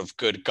some sort of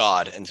good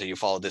God, and so you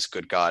follow this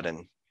good God,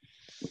 and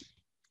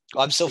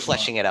I'm still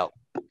fleshing it out.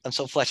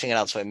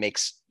 So it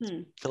makes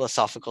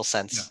philosophical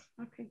sense.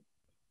 Yeah. Okay.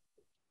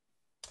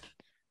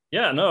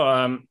 Yeah,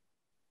 no,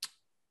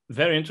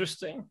 very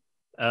interesting.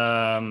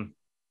 And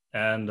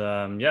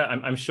yeah,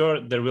 I'm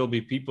sure there will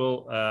be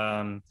people.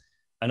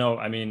 I know.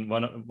 I mean,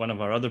 one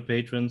of our other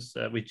patrons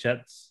we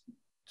chat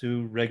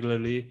to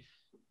regularly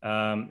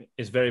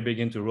is very big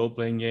into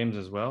role-playing games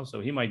as well. So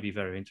he might be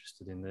very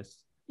interested in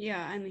this.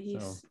 Yeah, and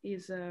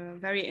he's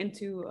very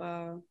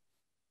into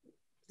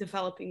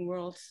developing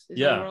worlds,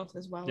 world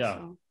as well. Yeah.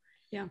 So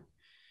yeah.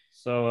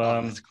 So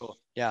that's cool.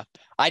 Yeah,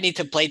 I need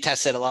to play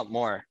test it a lot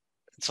more,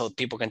 so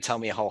people can tell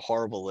me how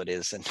horrible it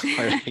is and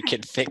where I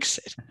can fix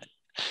it.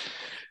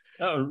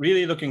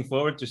 Really looking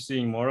forward to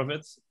seeing more of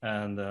it.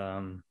 And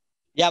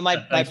yeah,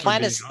 my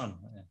plan is on.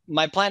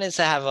 My plan is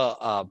to have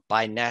a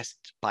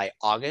by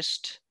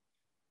August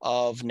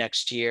of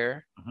next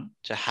year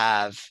to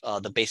have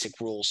the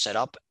basic rules set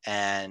up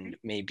and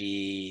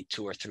maybe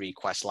 2 or 3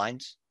 quest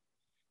lines.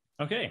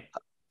 Okay.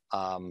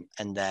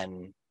 And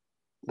then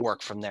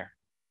work from there.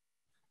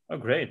 Oh,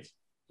 great!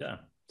 Yeah.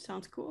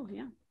 Sounds cool.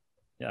 Yeah.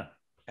 Yeah.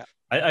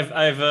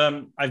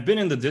 I've been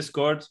in the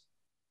Discord,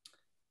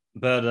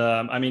 but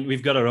I mean,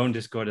 we've got our own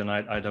Discord, and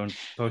I don't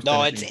post.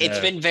 No, it's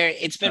been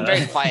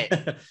very quiet.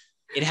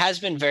 It has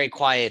been very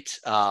quiet,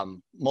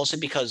 mostly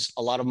because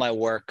a lot of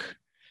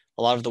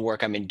the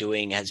work I've been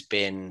doing has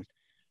been,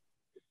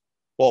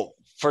 well,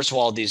 first of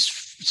all,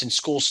 since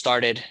school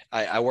started,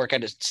 I work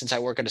at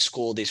a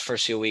school, these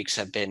first few weeks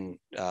have been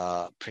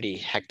pretty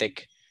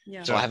hectic.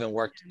 Yeah. So I haven't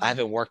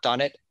worked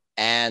on it.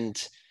 And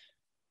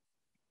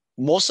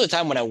most of the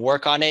time when I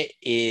work on it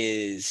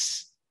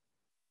is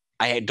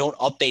I don't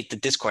update the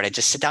Discord. I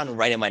just sit down and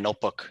write in my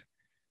notebook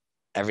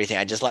everything.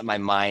 I just let my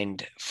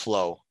mind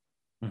flow.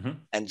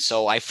 And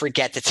so I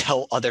forget to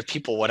tell other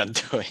people what I'm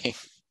doing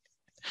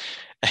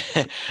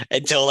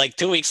until like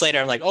 2 weeks later.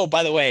 I'm like, oh,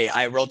 by the way,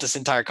 I wrote this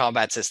entire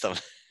combat system.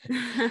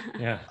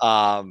 Yeah.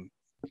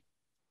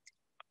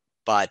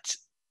 But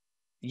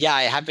yeah,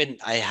 I have been.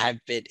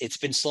 It's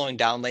been slowing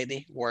down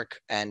lately.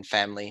 Work and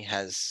family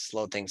has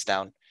slowed things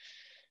down.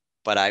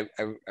 But I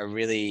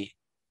really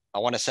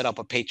want to set up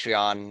a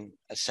Patreon,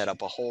 set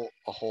up a whole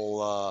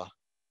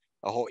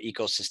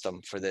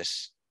ecosystem for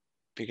this,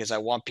 because I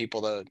want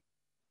people to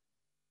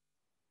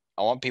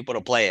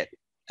play it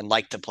and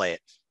like to play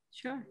it.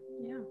 Sure.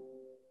 Yeah.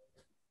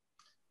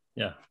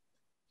 Yeah.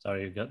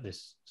 Sorry, you got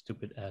this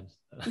stupid ad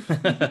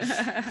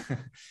that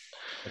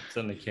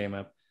suddenly came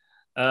up.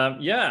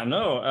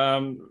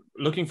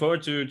 Looking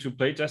forward to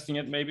play testing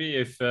it. Maybe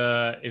if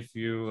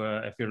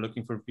you're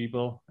looking for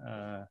people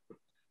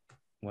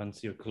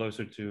once you're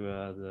closer to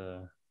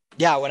the.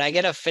 Yeah, when I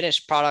get a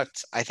finished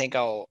product, I think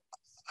I'll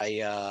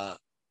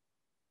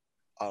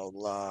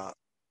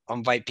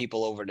invite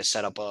people over to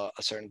set up a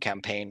certain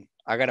campaign.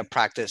 I gotta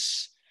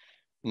practice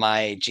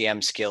my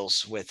GM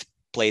skills with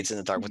Blades in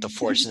the Dark, with the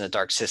Forged in the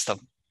Dark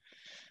system.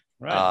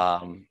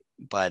 Right.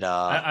 But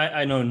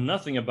I know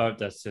nothing about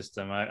that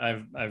system.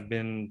 I've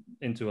been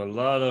into a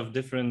lot of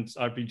different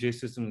RPG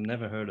systems and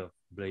never heard of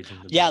Blades in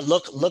the Dark. Yeah,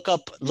 look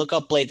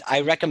up Blades.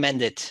 I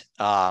recommend it.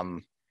 I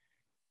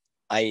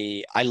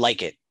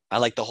like it. I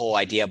like the whole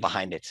idea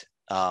behind it.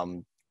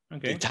 The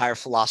Okay. entire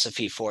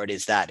philosophy for it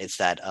is that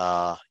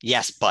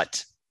yes,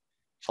 but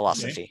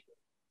philosophy.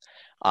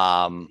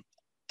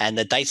 And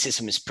the dice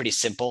system is pretty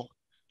simple.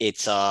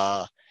 It's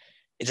a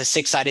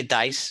 6-sided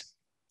dice.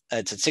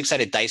 It's a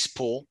 6-sided dice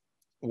pool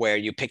where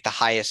you pick the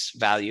highest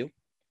value.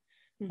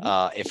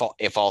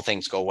 If all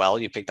things go well,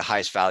 you pick the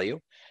highest value,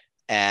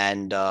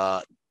 and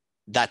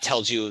that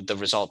tells you the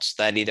results.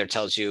 That either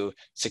tells you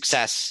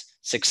success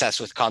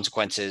with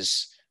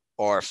consequences,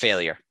 or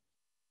failure.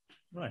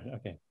 Right.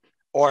 Okay.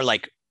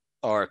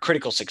 Or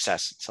critical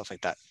success, stuff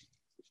like that.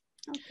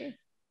 Okay.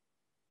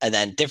 And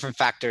then different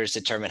factors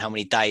determine how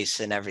many dice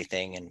and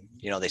everything, and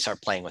they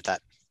start playing with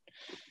that.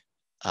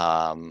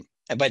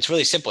 But it's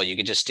really simple. You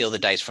can just steal the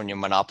dice from your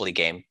Monopoly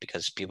game,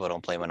 because people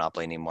don't play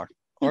Monopoly anymore,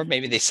 or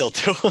maybe they still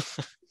do.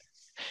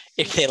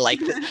 If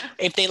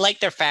they like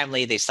their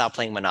family, they stop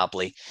playing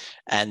Monopoly,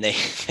 and they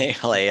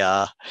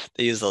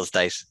use those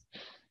dice.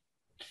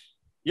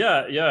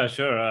 Yeah,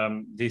 sure.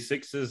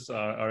 D6s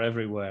are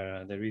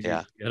everywhere. They're easy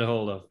to get a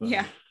hold of.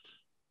 Yeah.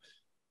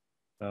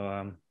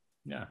 So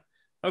yeah.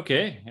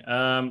 Okay.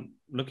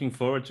 Looking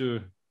forward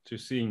to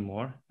seeing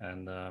more,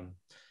 and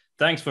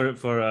thanks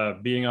for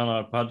being on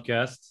our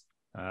podcast.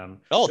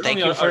 Thank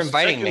you for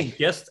inviting me.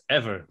 Guest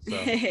ever. So.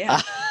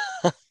 Yeah.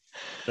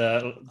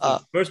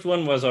 The first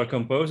one was our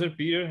composer,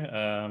 Peter.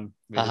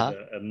 We did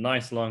a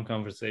nice long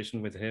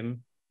conversation with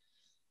him.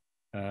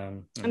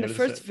 And the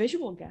first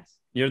visual guest.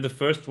 You're the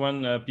first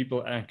one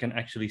people can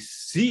actually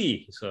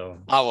see. So.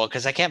 Oh, well,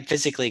 because I can't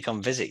physically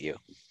come visit you.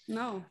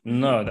 No.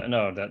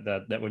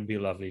 That would be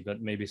lovely,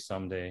 but maybe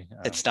someday.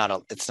 It's not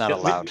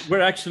allowed. We're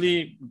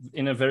actually,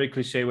 in a very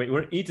cliche way,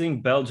 we're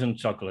eating Belgian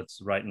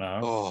chocolates right now.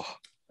 Oh.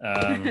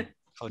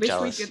 So Wish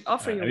jealous. we could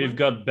offer you We've one.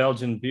 got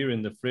Belgian beer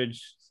in the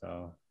fridge,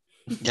 so.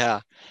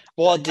 Yeah.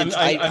 Well,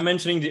 I'm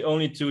mentioning the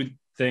only two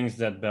things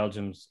that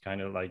Belgium's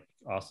kind of like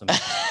awesome.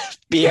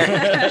 Beer.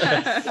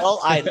 Well,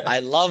 I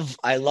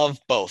love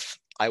both.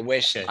 I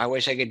wish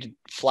I could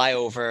fly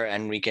over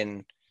and we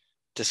can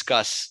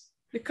discuss.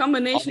 The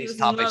combination is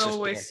not topics with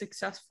always beer.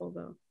 successful,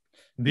 though.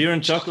 Beer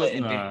and chocolate?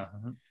 and Nah,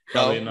 beer.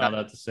 probably No, not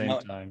at the same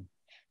time.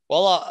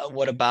 Well,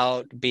 what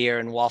about beer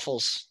and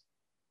waffles?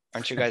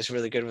 Aren't you guys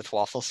really good with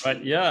waffles?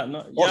 Right? Yeah.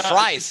 Or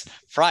fries.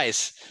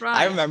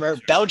 I remember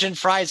Belgian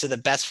fries are the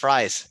best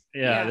fries.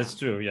 Yeah, that's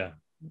true. Yeah.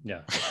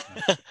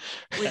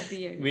 With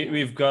beer.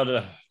 We've got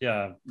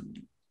a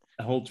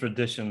whole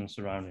tradition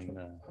surrounding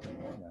that.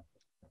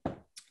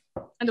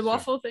 And the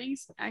waffle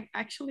things,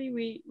 actually,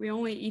 we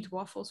only eat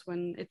waffles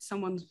when it's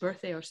someone's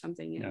birthday or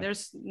something. Yeah.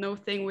 There's no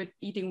thing with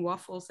eating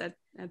waffles at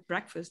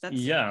breakfast. That's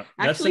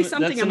actually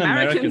something that's an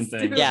Americans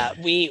American thing. do. Yeah,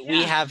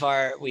 we have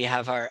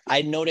our.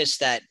 I noticed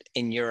that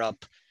in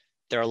Europe,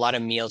 there are a lot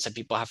of meals that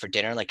people have for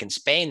dinner. Like in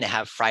Spain, they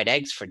have fried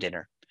eggs for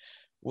dinner.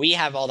 We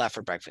have all that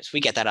for breakfast.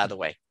 We get that out of the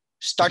way.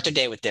 Start the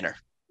day with dinner.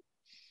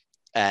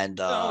 And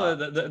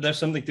there's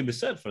something to be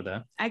said for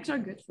that. Eggs are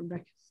good for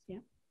breakfast. Yeah.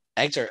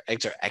 Eggs are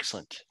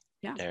excellent.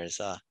 Yeah. There's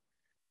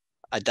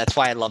that's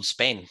why I love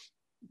Spain.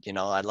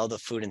 I love the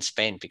food in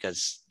Spain,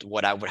 because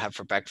what I would have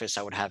for breakfast,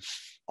 I would have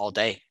all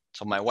day.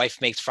 So my wife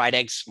makes fried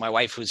eggs. My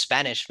wife, who's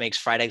Spanish, makes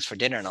fried eggs for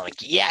dinner, and I'm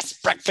like, yes,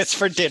 breakfast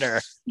for dinner.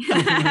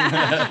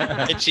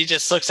 And she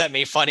just looks at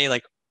me funny,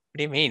 like, what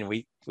do you mean?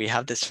 We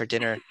have this for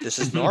dinner. This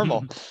is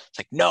normal. It's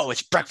like, no,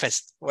 it's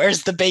breakfast.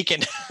 Where's the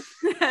bacon?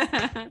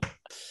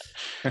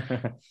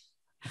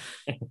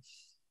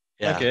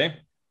 Yeah. Okay.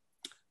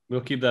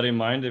 We'll keep that in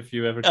mind if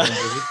you ever come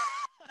visit.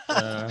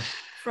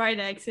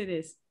 Fried eggs it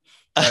is.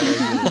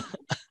 I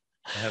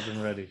have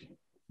them ready.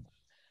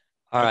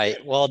 All right.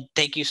 Well,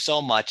 thank you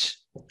so much.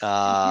 When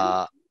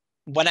I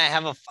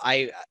have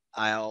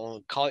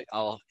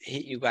I'll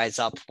hit you guys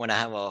up when I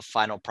have a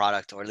final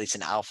product, or at least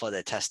an alpha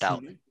to test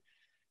out.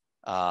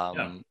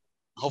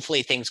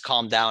 Hopefully things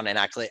calm down and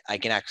I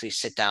can actually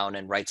sit down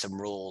and write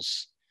some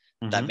rules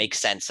that make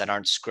sense, that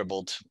aren't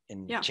scribbled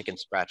in chicken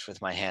scratch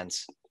with my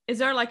hands. Is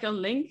there like a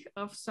link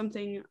of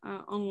something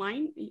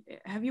online?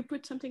 Have you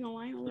put something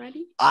online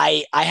already?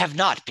 I have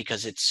not,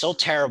 because it's so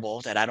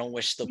terrible that I don't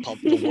wish the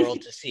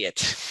world to see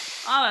it.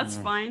 Oh, that's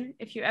fine.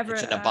 If you ever,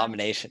 it's an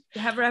abomination.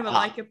 You ever have a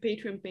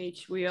Patreon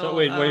page, So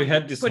wait, we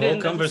had this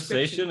whole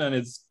conversation and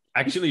it's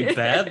actually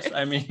bad.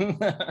 I mean,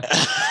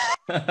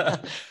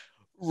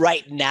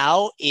 right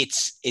now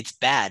it's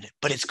bad,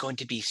 but it's going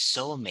to be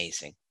so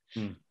amazing.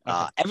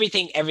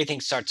 Everything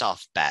starts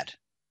off bad.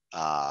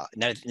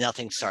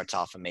 Nothing starts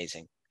off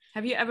amazing.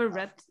 Have you ever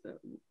read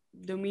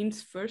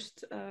Domien's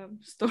first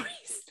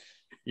stories?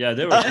 Yeah,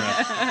 they were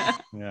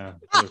crap. Yeah,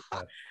 they were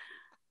crap.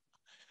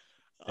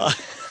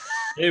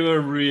 They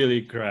were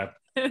really crap.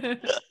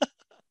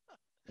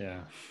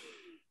 Yeah.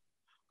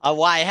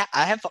 Well,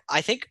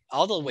 I think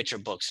all the Witcher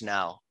books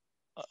now,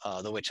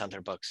 the Witch Hunter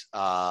books.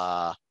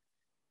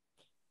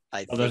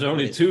 There's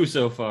only 2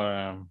 so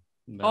far.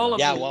 All of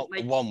them.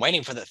 Well, I'm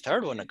waiting for the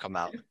third one to come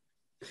out.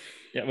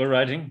 Yeah, we're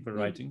writing.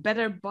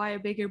 Better buy a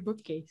bigger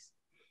bookcase.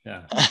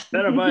 Yeah,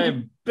 better buy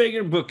a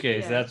bigger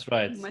bookcase. That's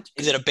right.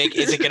 Is it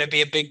going to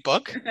be a big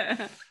book?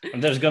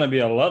 And there's going to be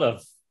a lot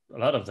of a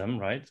lot of them,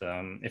 right?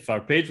 If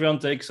our Patreon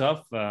takes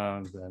off,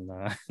 then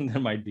there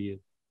might be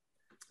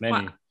many.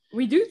 Well,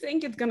 we do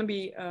think it's going to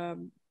be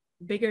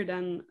bigger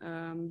than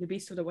The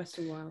Beast of the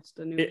Western Wilds,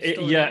 the new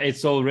story. Yeah,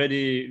 it's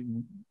already.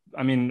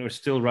 I mean, we're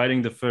still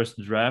writing the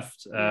first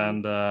draft,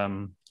 and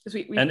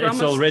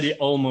it's already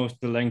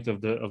almost the length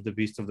of the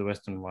Beast of the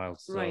Western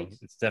Wilds. So right.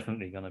 It's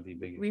definitely going to be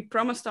bigger. We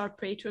promised our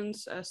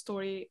patrons a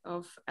story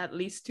of at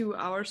least 2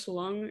 hours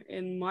long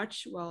in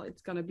March. Well,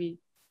 it's going to be.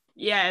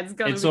 Yeah,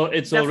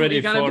 it's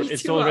already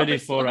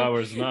 4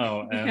 hours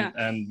now,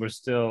 and we're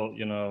still,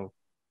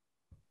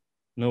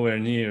 nowhere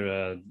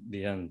near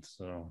the end.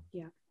 So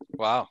yeah.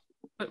 Wow.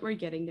 But we're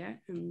getting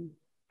there, and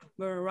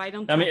we're right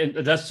on track. I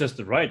mean, that's just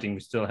the writing. We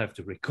still have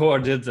to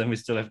record it, and we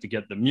still have to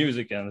get the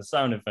music and the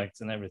sound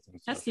effects and everything.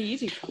 So. That's the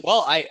easy part.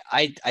 Well, I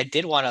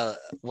did want to,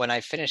 when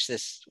I finish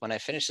this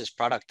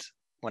product,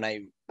 when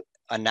I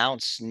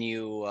announce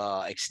new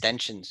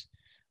extensions,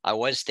 I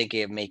was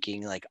thinking of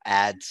making like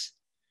ads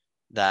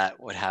that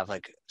would have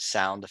like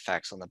sound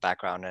effects on the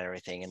background and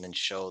everything, and then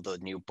show the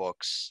new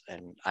books.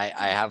 And I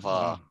have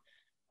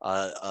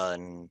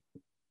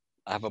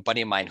I have a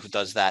buddy of mine who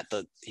does that.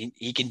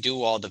 He can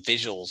do all the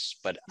visuals,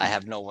 but I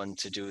have no one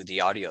to do the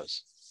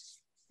audios.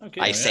 Okay,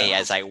 I say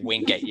as I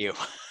wink at you.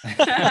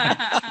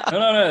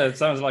 No, it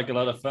sounds like a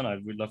lot of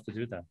fun. We'd love to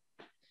do that.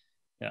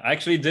 Yeah, I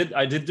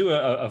did do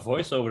a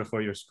voiceover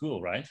for your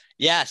school, right?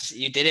 Yes,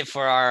 you did it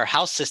for our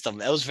house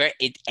system. It was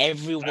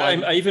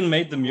everyone. I even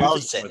made the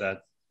music for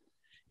that.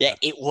 Yeah,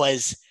 it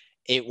was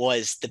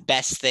the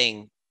best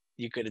thing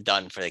you could have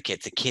done for the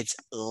kids. The kids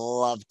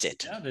loved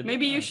it. Yeah,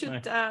 maybe you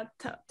should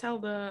tell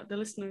the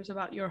listeners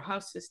about your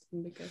house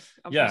system, because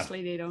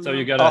obviously they don't know. So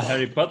you got a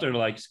Harry Potter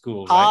like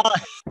school, right?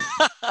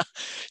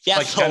 Yeah,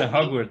 like kind of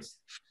Hogwarts.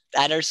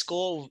 At our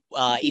school,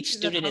 each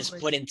student is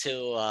put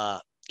into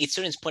a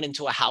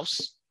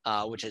house,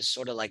 which is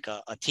sort of like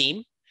a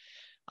team.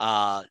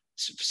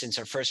 Since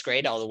their first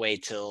grade all the way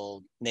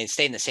till they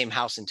stay in the same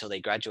house until they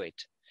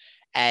graduate.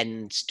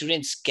 And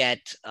students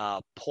get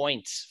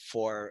points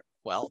for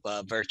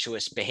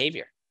virtuous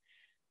behavior,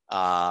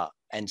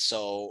 and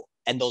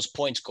those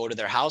points go to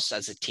their house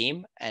as a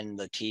team, and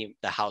the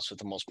house with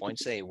the most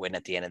points, they win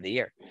at the end of the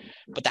year.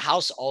 But the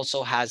house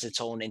also has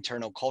its own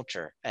internal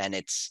culture and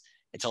its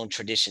own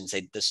traditions.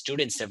 The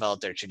students develop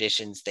their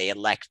traditions. They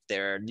elect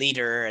their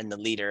leader, and the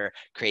leader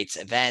creates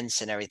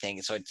events and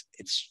everything. So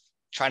it's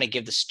trying to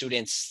give the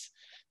students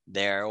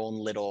their own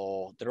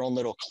little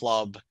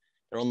club,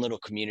 their own little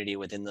community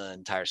within the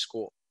entire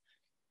school.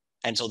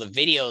 And so the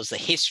videos, the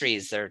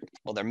histories, they're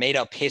made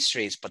up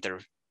histories, but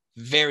they're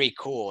very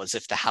cool, as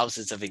if the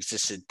houses have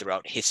existed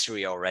throughout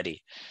history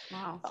already.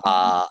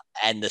 Wow.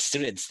 And the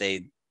students,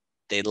 they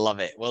love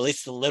it. Well, at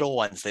least the little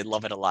ones, they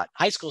love it a lot.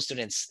 High school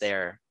students,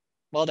 they're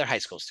high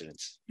school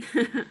students.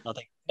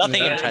 Nothing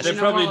interesting.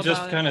 They're probably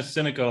just kind of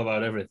cynical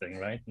about everything,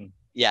 right?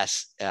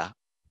 Yes, yeah.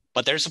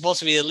 But they're supposed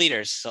to be the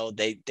leaders, so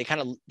they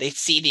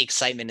see the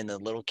excitement in the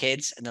little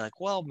kids, and they're like,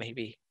 well,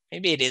 maybe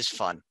it is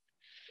fun.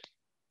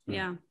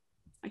 Yeah,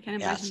 I can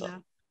imagine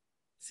that.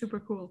 Super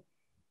cool.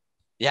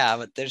 Yeah,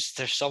 but there's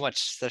so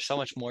much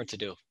more to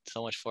do.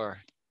 So much more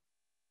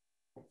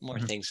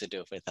things to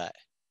do with that.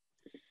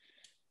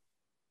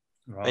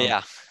 Wow. But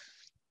yeah.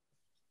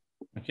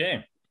 Okay.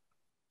 You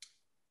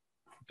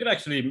could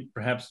actually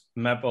perhaps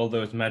map all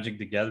those Magic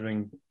the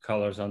Gathering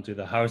colors onto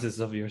the houses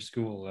of your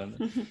school,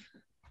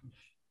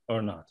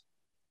 or not.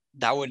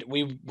 That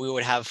we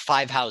would have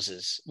 5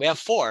 houses. We have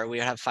 4. We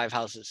would have 5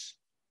 houses.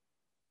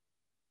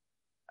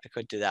 I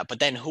could do that, but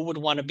then who would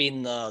want to be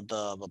in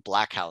the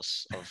black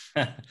house of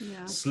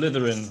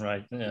Slytherin,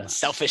 right? Yeah.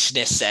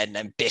 Selfishness and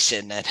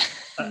ambition, and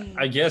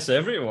I guess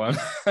everyone.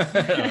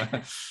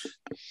 Yeah,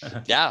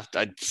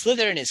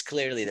 Slytherin is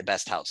clearly the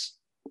best house.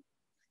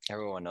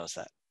 Everyone knows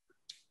that.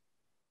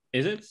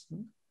 Is it?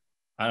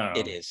 I don't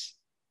know. It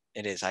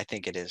is. I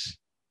think it is.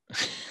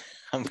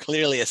 I'm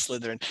clearly a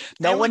Slytherin.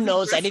 No one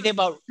knows anything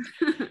about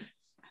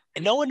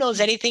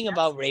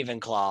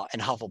Ravenclaw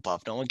and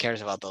Hufflepuff. No one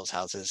cares about those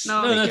houses.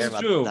 No, that's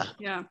true.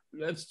 Yeah,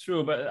 that's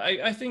true. But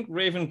I think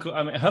Ravenclaw.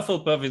 I mean,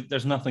 Hufflepuff.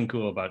 There's nothing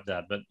cool about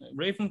that. But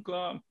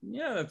Ravenclaw,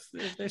 yeah,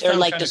 they're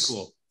like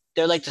cool.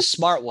 They're like the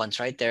smart ones,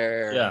 right?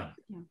 And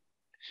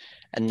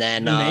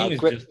then the name is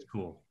just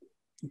cool.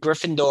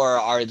 Gryffindor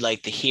are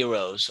like the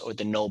heroes or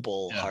the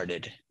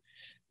noble-hearted. Yeah.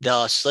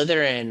 The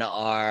Slytherin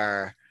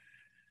are.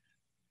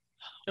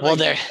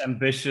 They're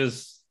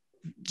ambitious.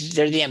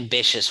 They're the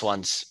ambitious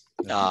ones.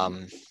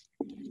 But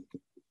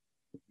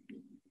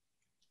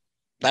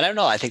I don't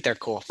know. I think they're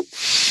cool.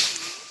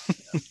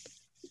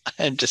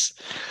 I'm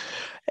just.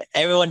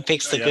 Everyone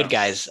picks the good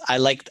guys. I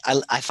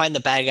find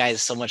the bad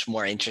guys so much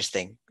more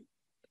interesting.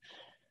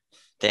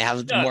 They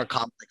have more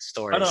complex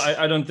stories.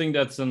 I don't think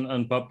that's an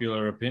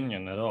unpopular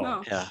opinion at all.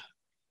 No. Yeah.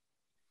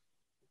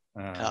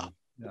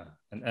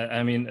 And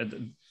I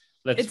mean,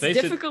 let's face it.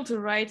 It's difficult to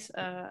write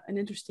an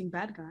interesting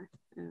bad guy.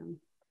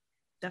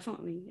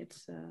 Definitely,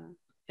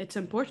 it's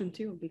important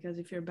too, because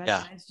if you're a bad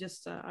guy, it's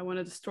just I want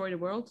to destroy the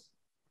world.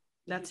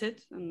 That's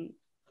it, and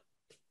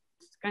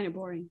it's kind of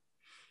boring.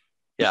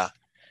 Yeah.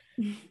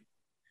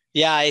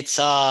 Yeah, it's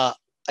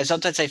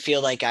sometimes I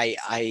feel like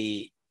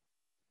I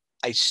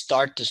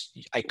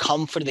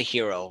come for the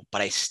hero,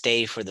 but I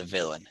stay for the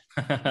villain.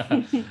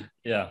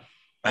 Yeah,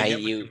 I Right? get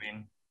what you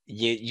mean.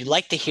 You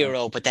like the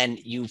hero, but then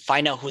you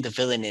find out who the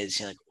villain is.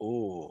 You're like,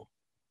 ooh,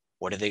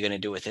 what are they gonna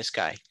do with this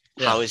guy?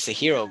 Yeah. How is the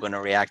hero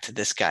gonna react to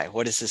this guy?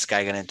 What is this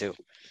guy gonna do?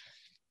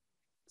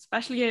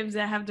 Especially if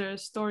they have their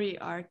story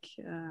arc,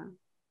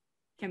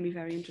 can be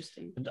very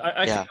interesting.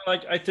 I Yeah. feel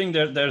like I think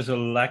there's a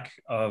lack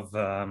of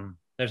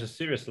there's a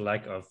serious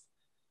lack of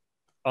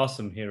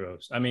awesome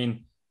heroes. I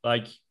mean,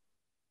 I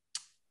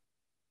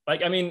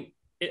mean,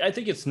 I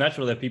think it's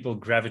natural that people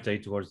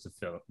gravitate towards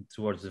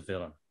the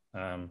villain.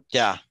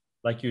 Yeah.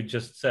 Like you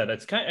just said,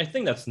 I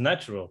think that's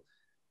natural.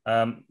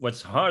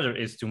 What's harder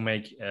is to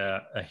make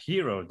a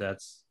hero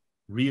that's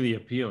really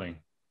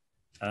appealing.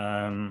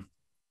 And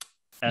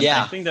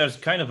Yeah. I think there's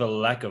kind of a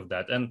lack of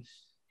that. And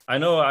I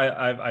know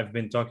I've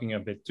been talking a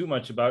bit too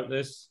much about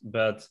this,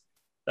 but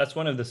that's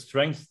one of the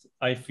strengths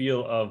I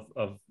feel of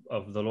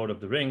the Lord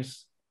of the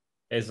Rings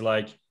is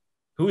like,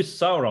 who is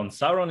Sauron?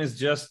 Sauron is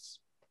just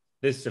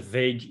this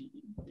vague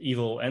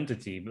evil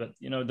entity, but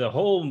the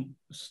whole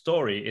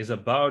story is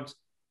about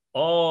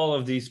all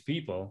of these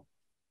people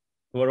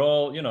who are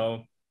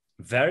all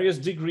various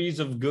degrees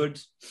of good,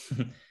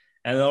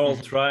 and they're all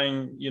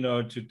trying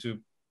to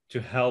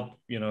help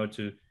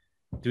to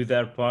do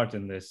their part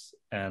in this,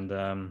 and they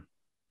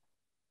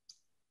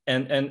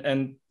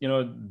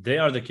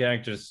are the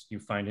characters you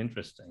find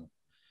interesting,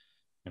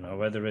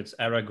 whether it's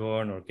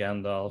Aragorn or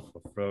Gandalf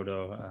or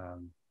Frodo.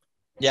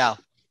 Yeah.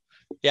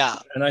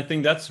 And I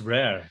think that's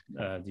rare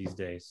these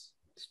days.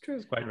 It's true.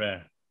 It's quite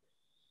rare.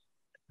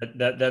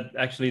 That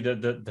actually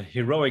the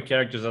heroic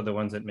characters are the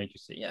ones that make you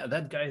say, yeah,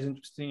 that guy is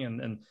interesting,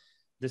 and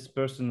this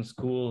person is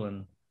cool,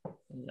 and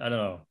I don't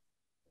know.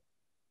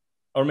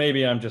 Or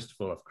maybe I'm just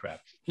full of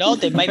crap. No,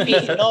 they might be.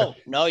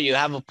 No, you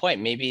have a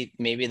point. Maybe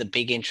the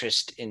big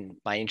interest in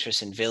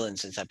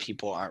villains is that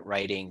people aren't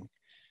writing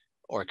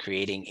or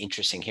creating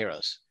interesting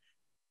heroes.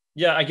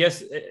 Yeah, I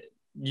guess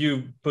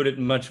you put it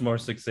much more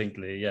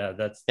succinctly. Yeah,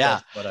 that's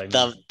what I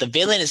mean. The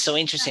villain is so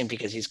interesting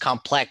because he's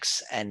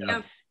complex and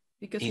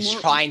because he's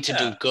trying to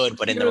do good,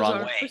 but in the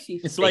wrong way.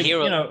 It's like,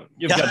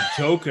 you've got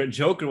Joker.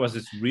 Joker was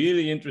this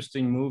really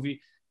interesting movie.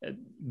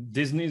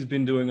 Disney's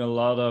been doing a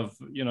lot of,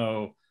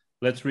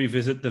 let's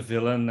revisit the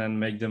villain and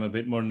make them a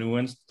bit more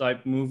nuanced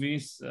type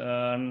movies.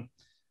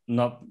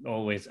 Not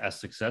always as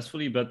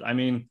successfully, but I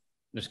mean,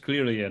 there's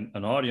clearly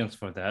an audience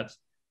for that.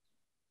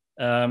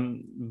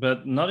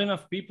 But not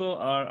enough people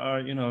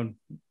are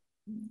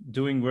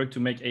doing work to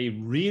make a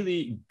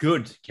really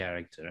good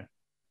character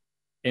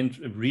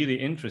really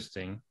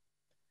interesting,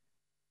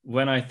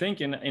 when I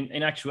think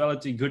in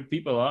actuality good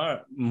people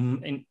are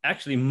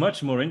actually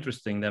much more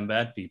interesting than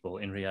bad people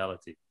in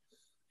reality.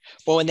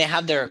 Well, when they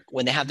have their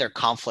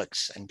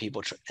conflicts and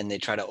people and they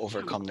try to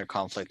overcome their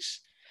conflicts.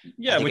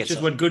 Yeah, which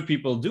is what good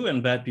people do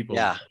and bad people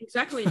do.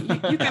 Exactly.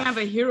 You can have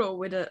a hero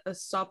with a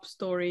sub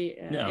story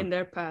in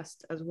their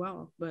past as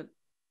well, but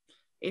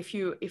if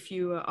you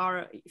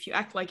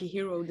act like a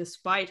hero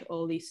despite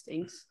all these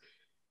things,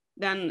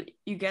 then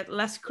you get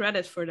less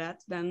credit for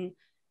that than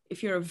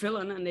if you're a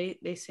villain and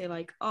they say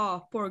like,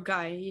 oh, poor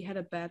guy, he had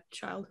a bad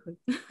childhood.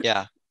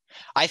 Yeah,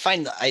 I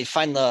find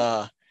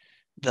the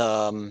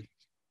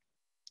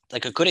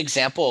like a good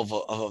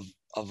example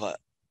of a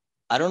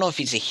I don't know if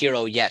he's a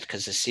hero yet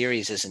because the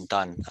series isn't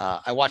done.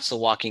 I watched The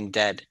Walking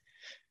Dead,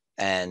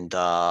 and there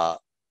are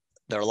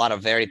a lot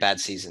of very bad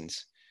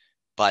seasons.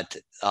 But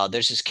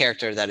there's this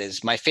character that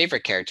is my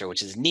favorite character,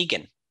 which is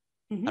Negan.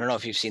 Mm-hmm. I don't know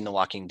if you've seen The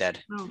Walking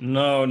Dead.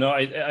 No,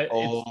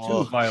 it's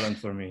too violent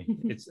for me.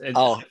 It's a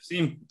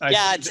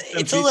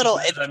little.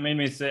 That made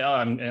me say, "Oh,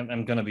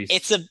 I'm gonna be."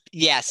 It's and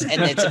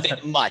it's a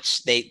bit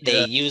much. They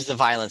use the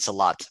violence a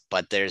lot,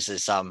 but there's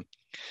this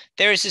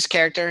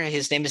character.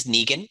 His name is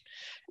Negan,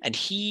 and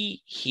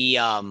he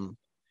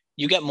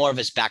you get more of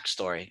his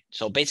backstory.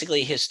 So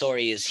basically, his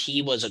story is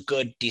he was a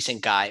good,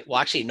 decent guy. Well,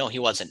 actually, no, he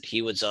wasn't.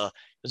 He was a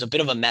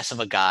bit of a mess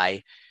of a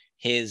guy.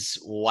 His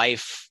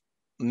wife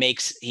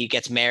he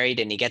gets married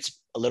and he gets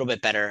a little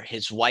bit better.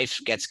 His wife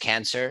gets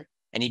cancer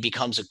and he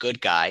becomes a good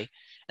guy.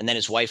 And then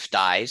his wife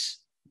dies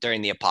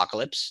during the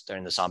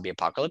zombie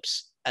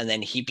apocalypse. And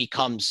then he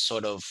becomes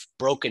sort of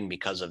broken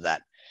because of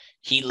that.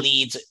 He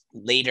leads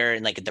later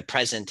in the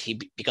present, he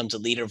becomes a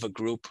leader of a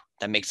group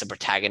that makes the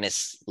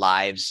protagonists'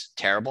 lives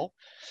terrible.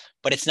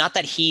 But it's not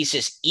that he's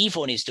just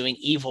evil and he's doing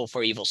evil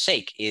for evil's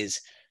sake.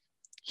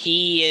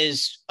 He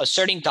is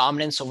asserting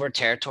dominance over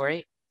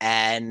territory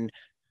and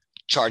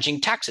charging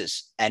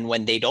taxes. And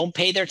when they don't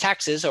pay their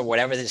taxes or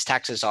whatever his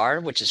taxes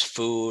are, which is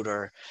food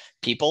or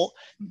people,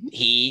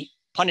 he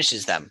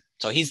punishes them.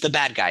 So he's the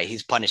bad guy.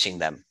 He's punishing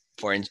them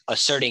for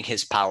asserting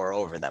his power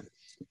over them.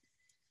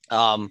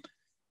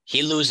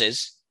 He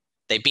loses.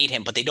 They beat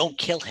him, but they don't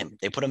kill him.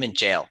 They put him in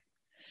jail.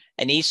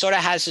 And he sort of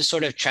has this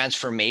sort of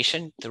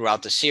transformation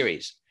throughout the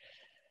series.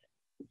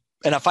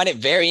 And I find it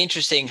very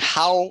interesting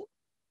how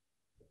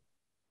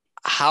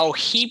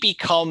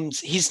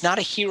he's not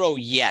a hero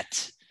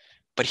yet,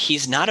 but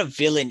he's not a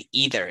villain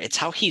either. It's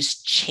how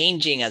he's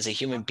changing as a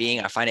human being.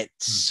 I find it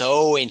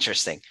so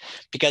interesting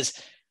because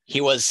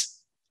he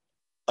was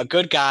a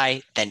good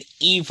guy, then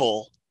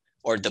evil,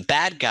 or the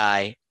bad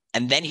guy,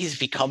 and then he's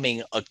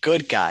becoming a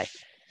good guy.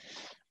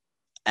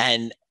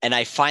 And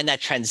I find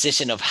that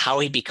transition of how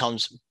he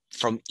becomes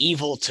from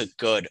evil to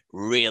good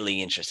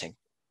really interesting.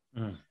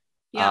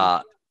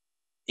 Yeah.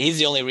 He's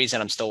the only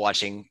reason I'm still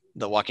watching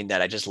The Walking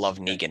Dead. I just love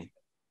Negan.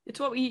 It's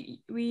what we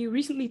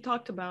recently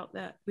talked about,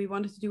 that we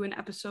wanted to do an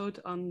episode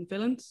on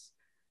villains.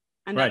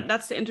 And Right.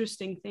 that's the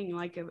interesting thing,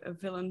 like a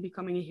villain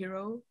becoming a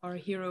hero, or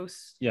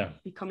heroes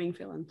becoming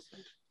villains.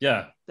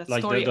 Yeah, That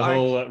like story the arc.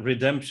 whole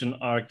redemption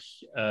arc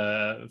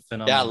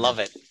phenomenon. Yeah, I love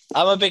it.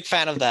 I'm a big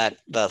fan of that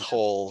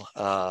whole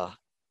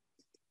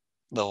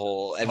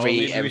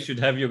Maybe we should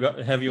have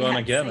you on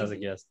again as a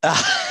guest.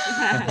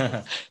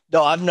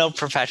 No, I'm no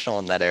professional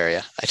in that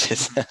area.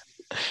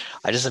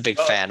 I'm just a big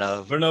fan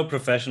of. We're no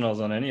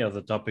professionals on any of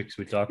the topics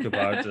we talk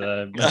about.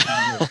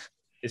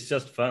 It's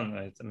just fun,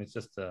 right? I mean, it's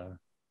just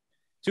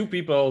two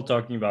people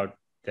talking about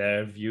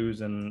their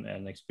views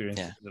and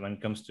experiences when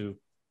it comes to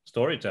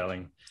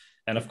storytelling,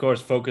 and of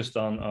course focused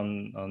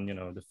on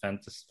the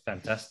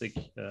fantastic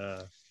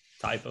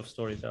type of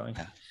storytelling.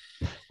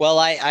 Well,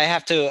 I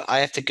have to go. I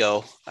have to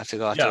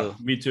go.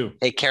 Me too.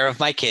 Take care of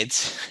my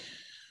kids.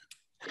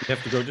 You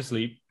have to go to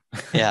sleep.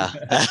 Yeah.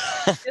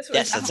 This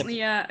was definitely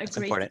a great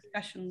important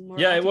discussion.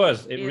 Yeah, it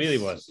was. It really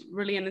was.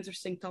 Really an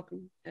interesting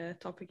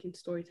topic in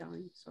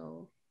storytelling.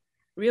 So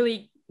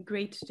really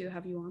great to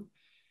have you on.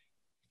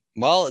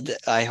 Well,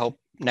 I hope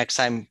next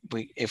time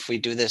if we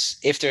do this,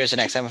 if there is a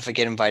next time, if I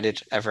get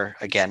invited ever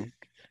again,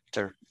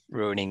 after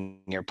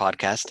ruining your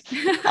podcast,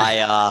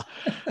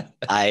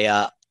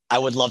 I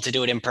would love to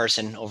do it in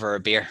person over a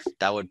beer.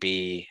 That would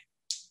be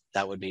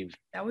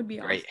great.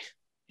 Awesome.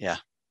 Yeah.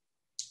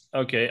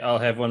 Okay, I'll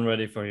have one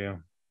ready for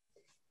you.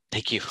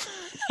 Thank you.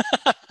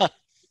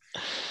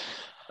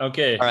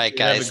 Okay. All right,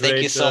 guys.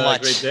 Thank you so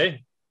much. Great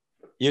day.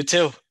 You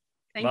too.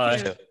 Thank Bye.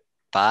 you.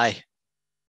 Bye.